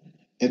about it,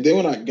 and then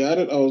when I got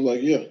it, I was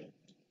like, yeah,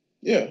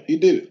 he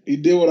did it. He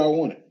did what I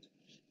wanted.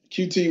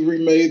 QT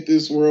remade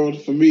this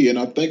world for me, and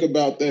I think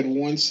about that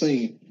one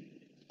scene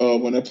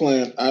when they're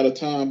playing "Out of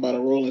Time" by the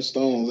Rolling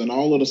Stones, and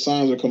all of the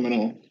signs are coming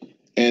on,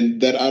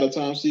 and that "Out of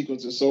Time"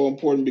 sequence is so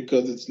important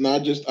because it's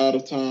not just out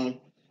of time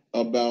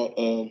about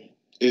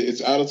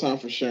it's out of time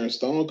for Sharon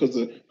Stone because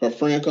her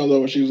friend comes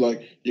over and she was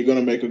like, "You're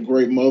gonna make a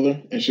great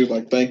mother," and she was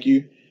like, "Thank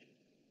you."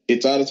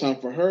 It's out of time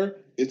for her.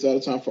 It's out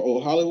of time for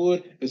old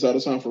Hollywood. It's out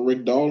of time for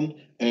Rick Dalton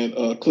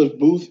and Cliff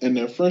Booth and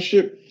their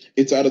friendship.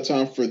 It's out of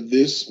time for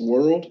this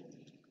world,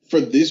 for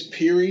this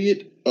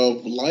period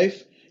of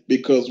life,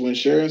 because when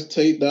Sharon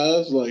Tate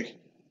dies, like,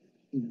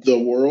 the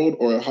world,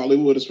 or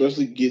Hollywood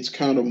especially, gets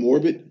kind of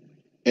morbid,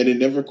 and it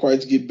never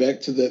quite get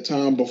back to that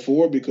time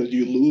before because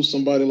you lose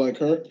somebody like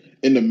her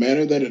in the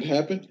manner that it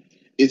happened.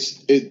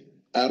 It's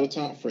out of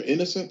time for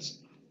innocence.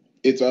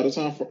 It's out of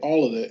time for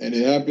all of that, and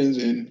it happens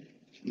in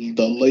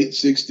the late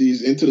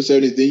 60s into the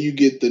 70s. Then you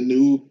get the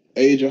new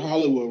age of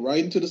Hollywood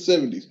right into the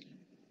 70s.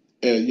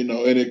 And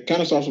and it kind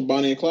of starts with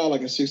Bonnie and Clyde,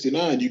 like in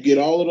 '69. You get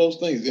all of those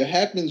things. It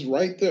happens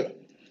right there.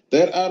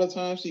 That out of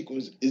time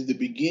sequence is the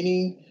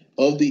beginning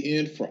of the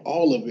end for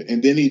all of it.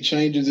 And then he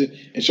changes it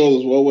and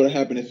shows us what would have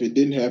happened if it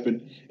didn't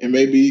happen. And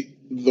maybe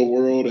the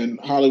world and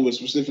Hollywood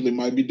specifically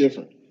might be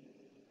different.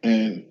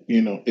 And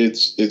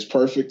it's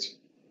perfect.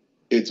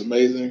 It's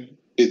amazing.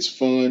 It's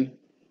fun.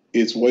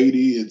 It's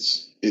weighty.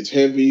 It's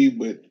heavy,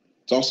 but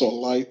it's also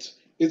light.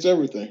 It's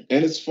everything,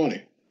 and it's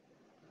funny.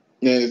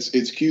 And it's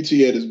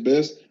QT at his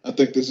best. I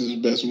think this is his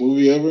best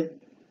movie ever.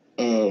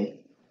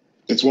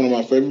 It's one of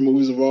my favorite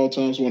movies of all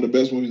time. It's one of the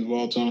best movies of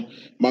all time.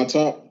 My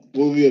top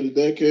movie of the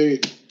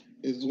decade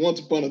is Once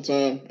Upon a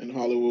Time in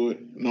Hollywood.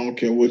 And I don't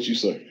care what you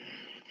say.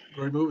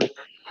 Great movie.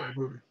 Great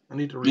movie. I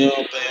need to read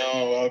it.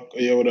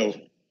 Yeah, whatever.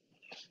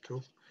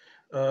 Cool.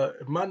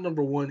 My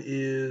number one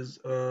is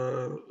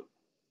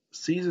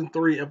season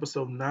 3,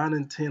 episode 9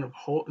 and 10 of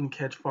 *Halt and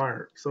Catch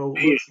Fire*. So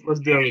let's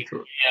delve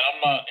into it.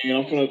 Yeah,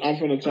 I'm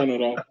finna turn it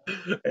off.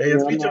 Hey,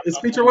 it's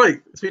feature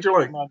length. It's feature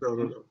length.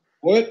 No.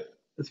 What?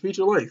 It's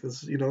feature length.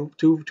 It's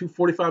two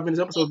 45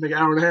 minutes episodes make an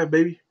hour and a half,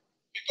 baby.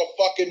 Pick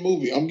a fucking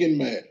movie. I'm getting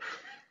mad.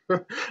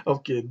 I'm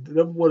kidding.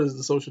 Number one is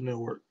The Social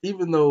Network.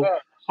 Even though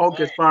 *Halt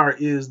and Catch Fire*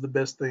 is the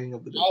best thing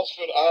of the day.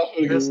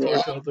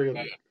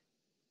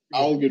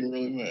 I was getting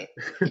really mad.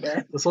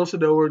 The Social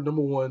Network,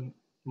 number one,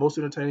 most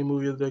entertaining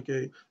movie of the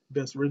decade,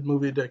 best written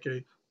movie of the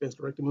decade, best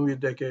directed movie of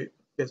the decade,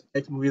 best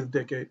acting movie of the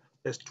decade,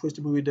 That's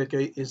Twisted Movie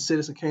Decade. It's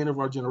Citizen Kane of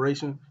our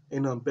generation.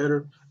 Ain't nothing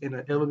better. Ain't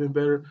nothing ever been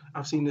better.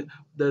 I've seen it.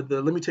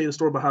 Let me tell you the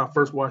story about how I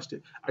first watched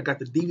it. I got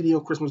the DVD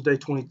on Christmas Day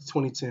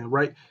 2010,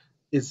 right?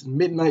 It's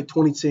midnight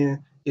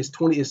 2010. It's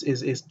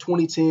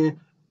 2010,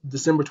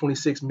 December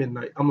 26th,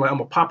 midnight. I'm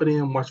gonna pop it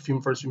in, watch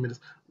first few minutes,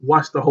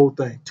 watch the whole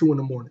thing, 2 in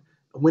the morning.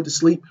 I went to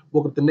sleep,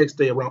 woke up the next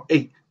day around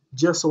 8,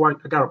 just so I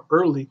got up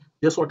early,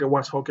 just so I could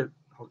watch Fire,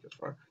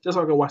 just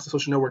so I could watch the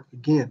Social Network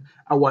again.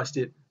 I watched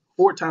it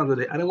 4 times a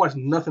day. I didn't watch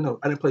nothing else.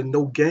 I didn't play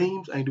no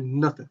games. I didn't do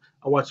nothing.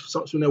 I watched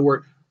Social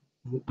Network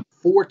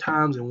 4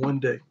 times in one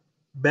day,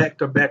 back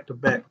to back to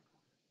back.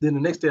 Then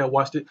the next day I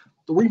watched it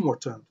 3 more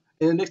times.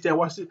 And the next day I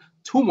watched it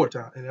 2 more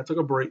times. And I took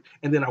a break.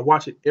 And then I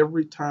watch it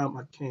every time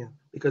I can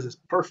because it's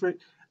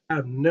perfect.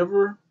 That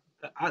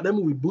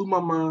movie blew my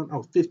mind. I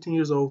was 15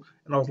 years old.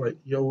 And I was like,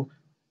 yo,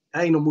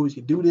 I ain't no movies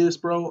can do this,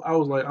 bro. I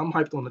was like, I'm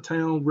hyped on The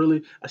Town.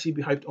 Really, I should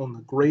be hyped on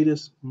the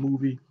greatest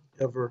movie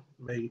ever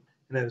made.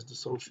 And that is The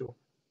Social.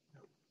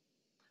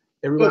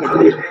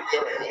 Everybody,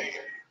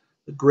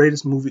 the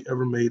greatest movie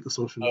ever made, The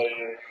Social.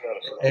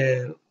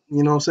 And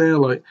you know what I'm saying?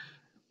 Like,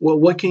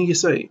 what can you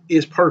say?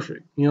 It's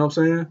perfect. You know what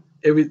I'm saying?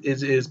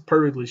 It's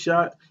perfectly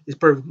shot. It's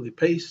perfectly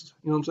paced.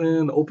 You know what I'm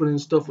saying? The opening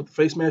stuff with the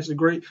face mask is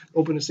great.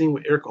 Opening scene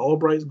with Erica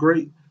Albright is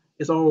great.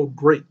 It's all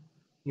great.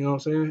 You know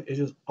what I'm saying? It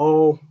just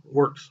all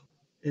works,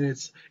 and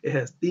it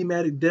has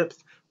thematic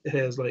depth. It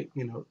has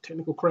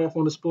technical craft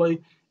on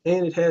display,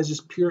 and it has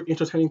just pure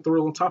entertaining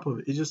thrill on top of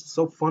it. It's just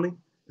so funny.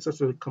 It's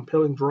such a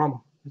compelling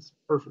drama. It's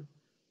perfect.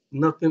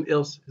 Nothing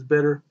else is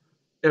better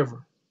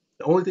ever.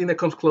 The only thing that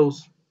comes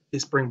close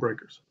is Spring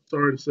Breakers.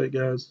 Sorry to say,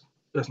 guys,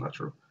 that's not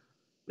true.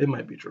 It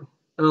might be true.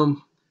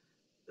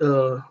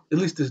 At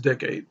least this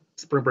decade,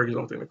 Spring Breakers is the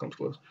only thing that comes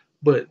close.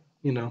 But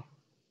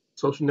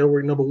Social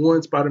Network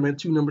 #1, Spider-Man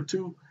 2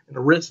 #2, and the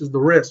rest is the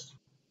rest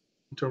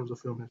in terms of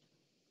filming.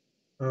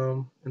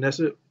 And that's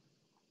it.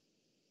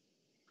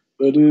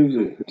 That is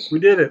it. We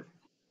did it.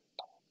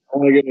 I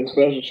want to give a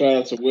special shout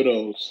out to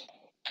Widows.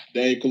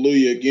 Daniel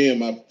Kaluuya again,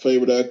 my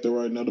favorite actor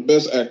right now, the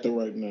best actor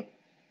right now.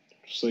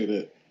 Say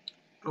that.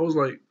 I was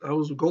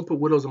gonna put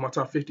Widows in my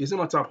top 50. It's in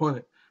my top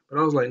 100, but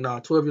I was like, nah,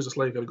 12 Years a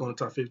Slave got to go in the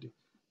top 50.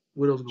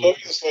 Widows. 12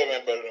 Years a Slave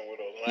ain't better than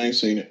Widows, and I ain't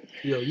seen it.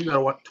 Yo, you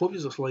gotta watch 12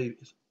 Years a Slave.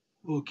 Is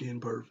fucking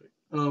perfect.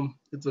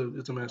 It's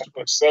a masterpiece.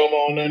 Put Selma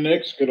on there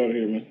next. Get out of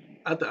here, man.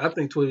 I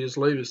think 12 Years a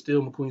Slave is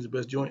still McQueen's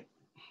best joint.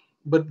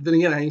 But then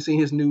again, I ain't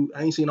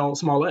seen all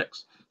Small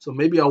X. So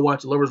maybe I'll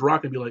watch Lovers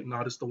Rock and be like,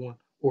 nah, this is the one.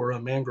 Or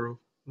Mangrove.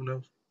 Who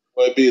knows?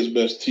 Might be his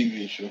best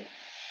TV show.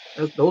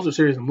 Those are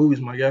series of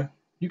movies, my guy.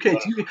 You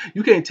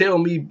can't tell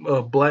me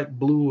Black,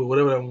 Blue, or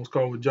whatever that one's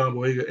called with John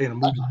Boyega ain't a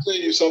movie. I can tell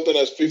you something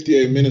that's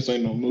 58 minutes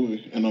ain't no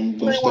movie, and I'm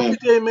gonna stand.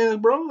 58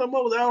 minutes, bro. That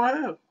was an hour and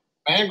a half.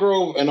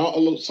 Mangrove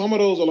and some of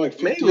those are like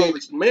 58.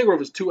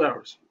 Mangrove is 2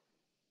 hours.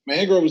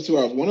 Mangrove is 2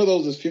 hours. One of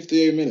those is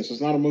 58 minutes.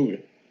 It's not a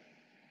movie.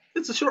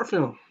 It's a short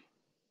film.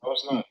 No,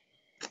 it's not.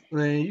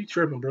 Man, you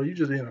tripping, bro. You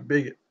just being a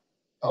bigot.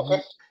 Okay.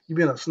 You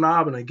being a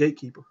snob and a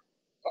gatekeeper.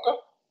 Okay.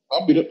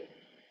 I'll beat it.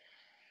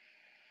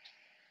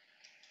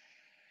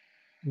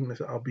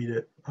 I'll be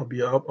that.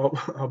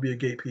 I'll be a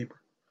gatekeeper.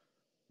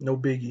 No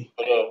biggie.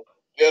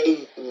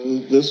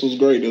 This was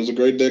great. It was a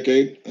great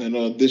decade,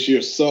 and this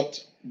year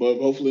sucked, but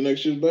hopefully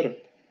next year's better.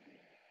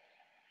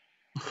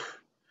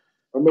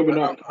 Or maybe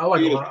not. I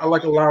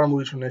like a lot of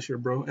movies from this year,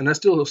 bro, and there's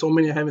still so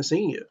many I haven't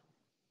seen yet.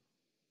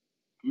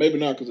 Maybe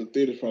not because the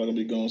theater's probably gonna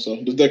be gone. So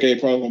this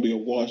decade probably gonna be a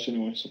wash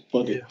anyway. So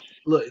fuck it.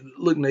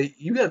 Look, Nate.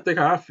 You gotta think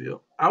how I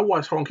feel. I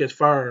watched Home Catch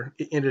Fire.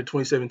 It ended in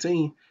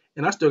 2017,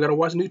 and I still gotta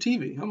watch new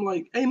TV. I'm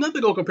like, ain't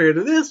nothing gonna compare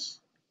to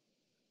this.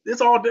 It's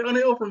all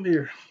downhill from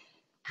here.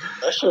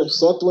 That shit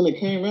sucked when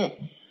it came out.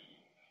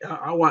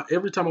 I watch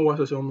every time I watch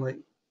that show. I'm like,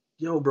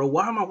 yo, bro,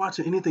 why am I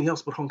watching anything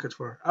else but Home Catch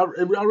Fire? I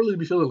really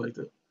be feeling like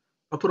that.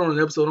 I put on an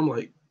episode. I'm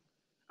like,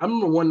 I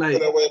remember one night.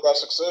 That way about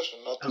Succession.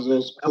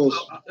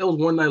 It was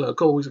one night like a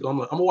couple weeks ago. I'm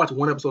like, I'm gonna watch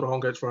one episode of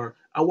Home Catch Fire.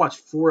 I watched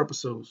 4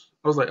 episodes.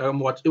 I was like,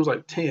 it was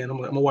like 10. I'm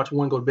like, I'm gonna watch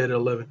one, go to bed at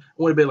 11. I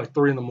went to bed like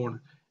 3 in the morning,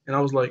 and I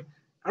was like,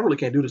 I really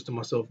can't do this to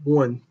myself.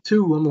 1,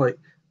 2. I'm like,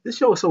 this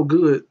show is so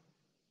good.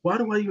 Why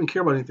do I even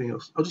care about anything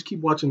else? I'll just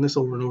keep watching this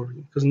over and over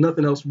again because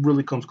nothing else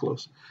really comes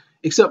close,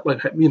 except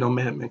Mad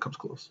Men comes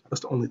close.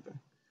 That's the only thing.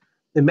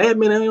 And Mad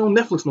Men ain't on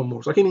Netflix no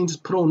more, so I can't even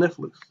just put on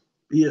Netflix.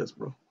 BS,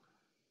 bro.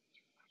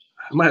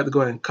 I might have to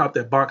go ahead and cop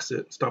that box set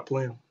and stop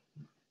playing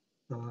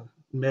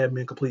Mad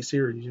Men complete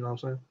series. You know what I'm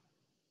saying?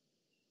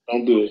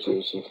 Don't do it to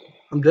yourself.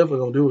 I'm definitely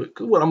gonna do it.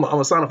 Cause what? I'm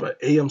gonna sign up for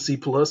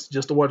AMC Plus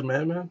just to watch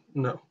Mad Men?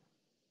 No.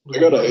 They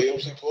got an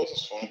AMC Plus.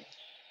 It's fine.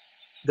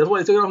 That's why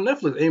they took it off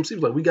Netflix. AMC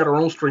was like, we got our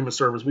own streaming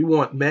service. We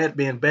want Mad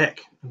Men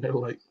back. And they were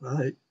like, all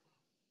right.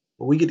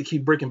 Well, we get to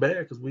keep Breaking Bad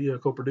because we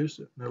co-produce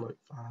it. And they're like,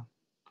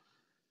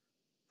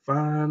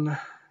 fine.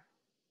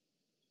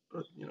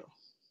 But,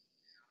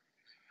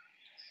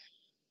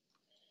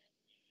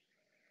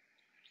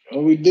 Oh,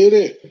 we did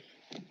it.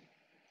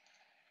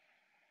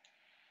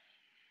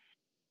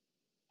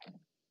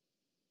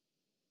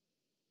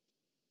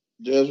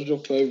 Jazz, what's your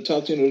favorite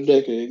top 10 of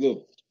the decade?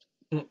 Go.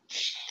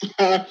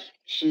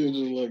 She was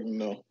just like,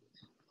 no.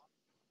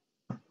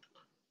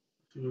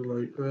 She was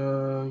like,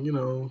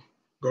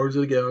 Guardians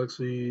of the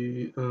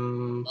Galaxy.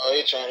 Oh,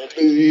 he trying to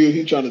do you.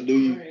 He trying to do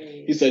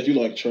you. He said you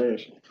like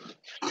trash.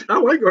 I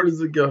like Guardians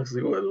of the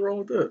Galaxy. What is wrong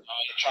with that?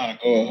 Oh, you trying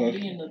to go at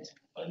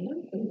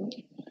her.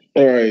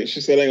 All right.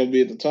 She said I ain't gonna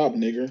be at the top,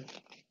 nigger.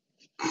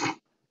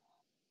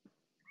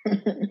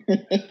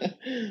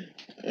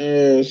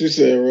 She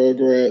said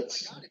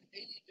Rugrats.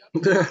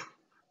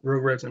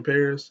 Rugrats in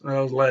Paris. That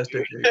was last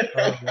decade.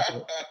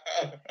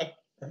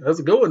 That's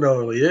a good one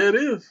though. Yeah, it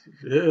is.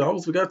 Yeah, I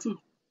almost forgot to.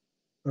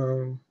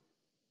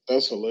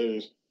 That's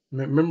hilarious.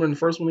 Remember in the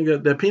first one he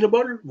got that peanut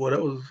butter? Boy,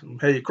 that was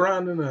had you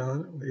crying in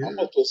there. Yeah. I'm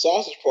gonna put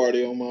Sausage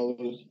Party on my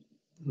list.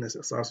 And that's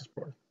a Sausage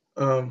Party.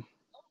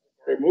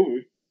 Great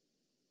movie.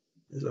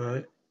 It's all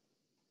right.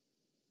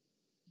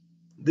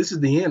 This is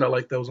the End. I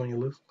like that was on your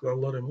list. I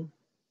love that movie.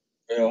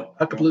 Yeah.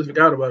 I completely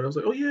forgot about it. I was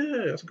like, oh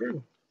yeah, that's a great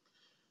one.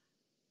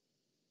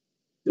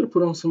 Did I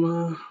put on some?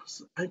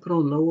 I ain't put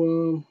on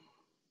no.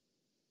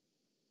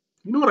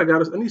 You know what I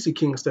got? I need to see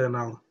King of Staten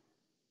Island.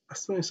 I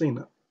still ain't seen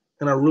that,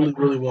 and I really,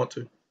 really want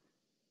to.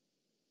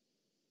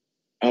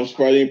 I'm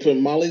surprised you didn't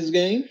put Molly's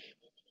Game.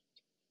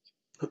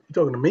 You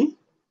talking to me?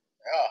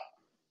 Yeah.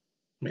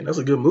 Man, that's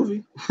a good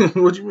movie.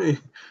 What you mean?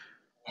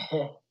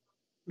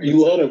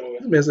 You love that movie.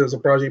 This man said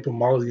surprised you ain't put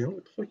Molly's Game.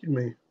 What the fuck you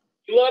mean?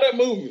 You love that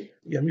movie.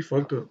 You got me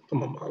fucked up.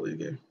 I'm on Molly's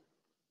Game.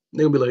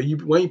 They'll be like,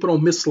 why you put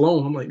on Miss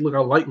Sloan? I'm like, look, I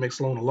like Miss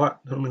Sloan a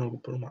lot. I don't mean I'm gonna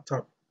put on my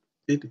top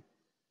 50.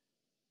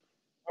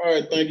 All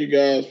right, thank you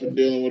guys for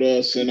dealing with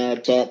us in our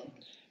top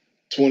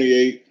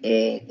 28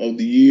 of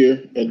the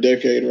year, a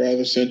decade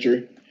rather,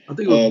 century. I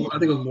think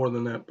it was more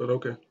than that, but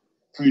okay.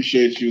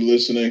 Appreciate you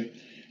listening.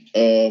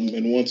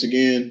 And once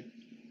again,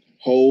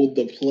 hold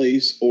the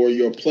place or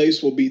your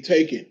place will be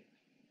taken.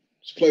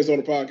 It's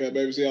Placeholder Podcast,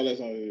 baby. See y'all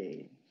next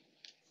time.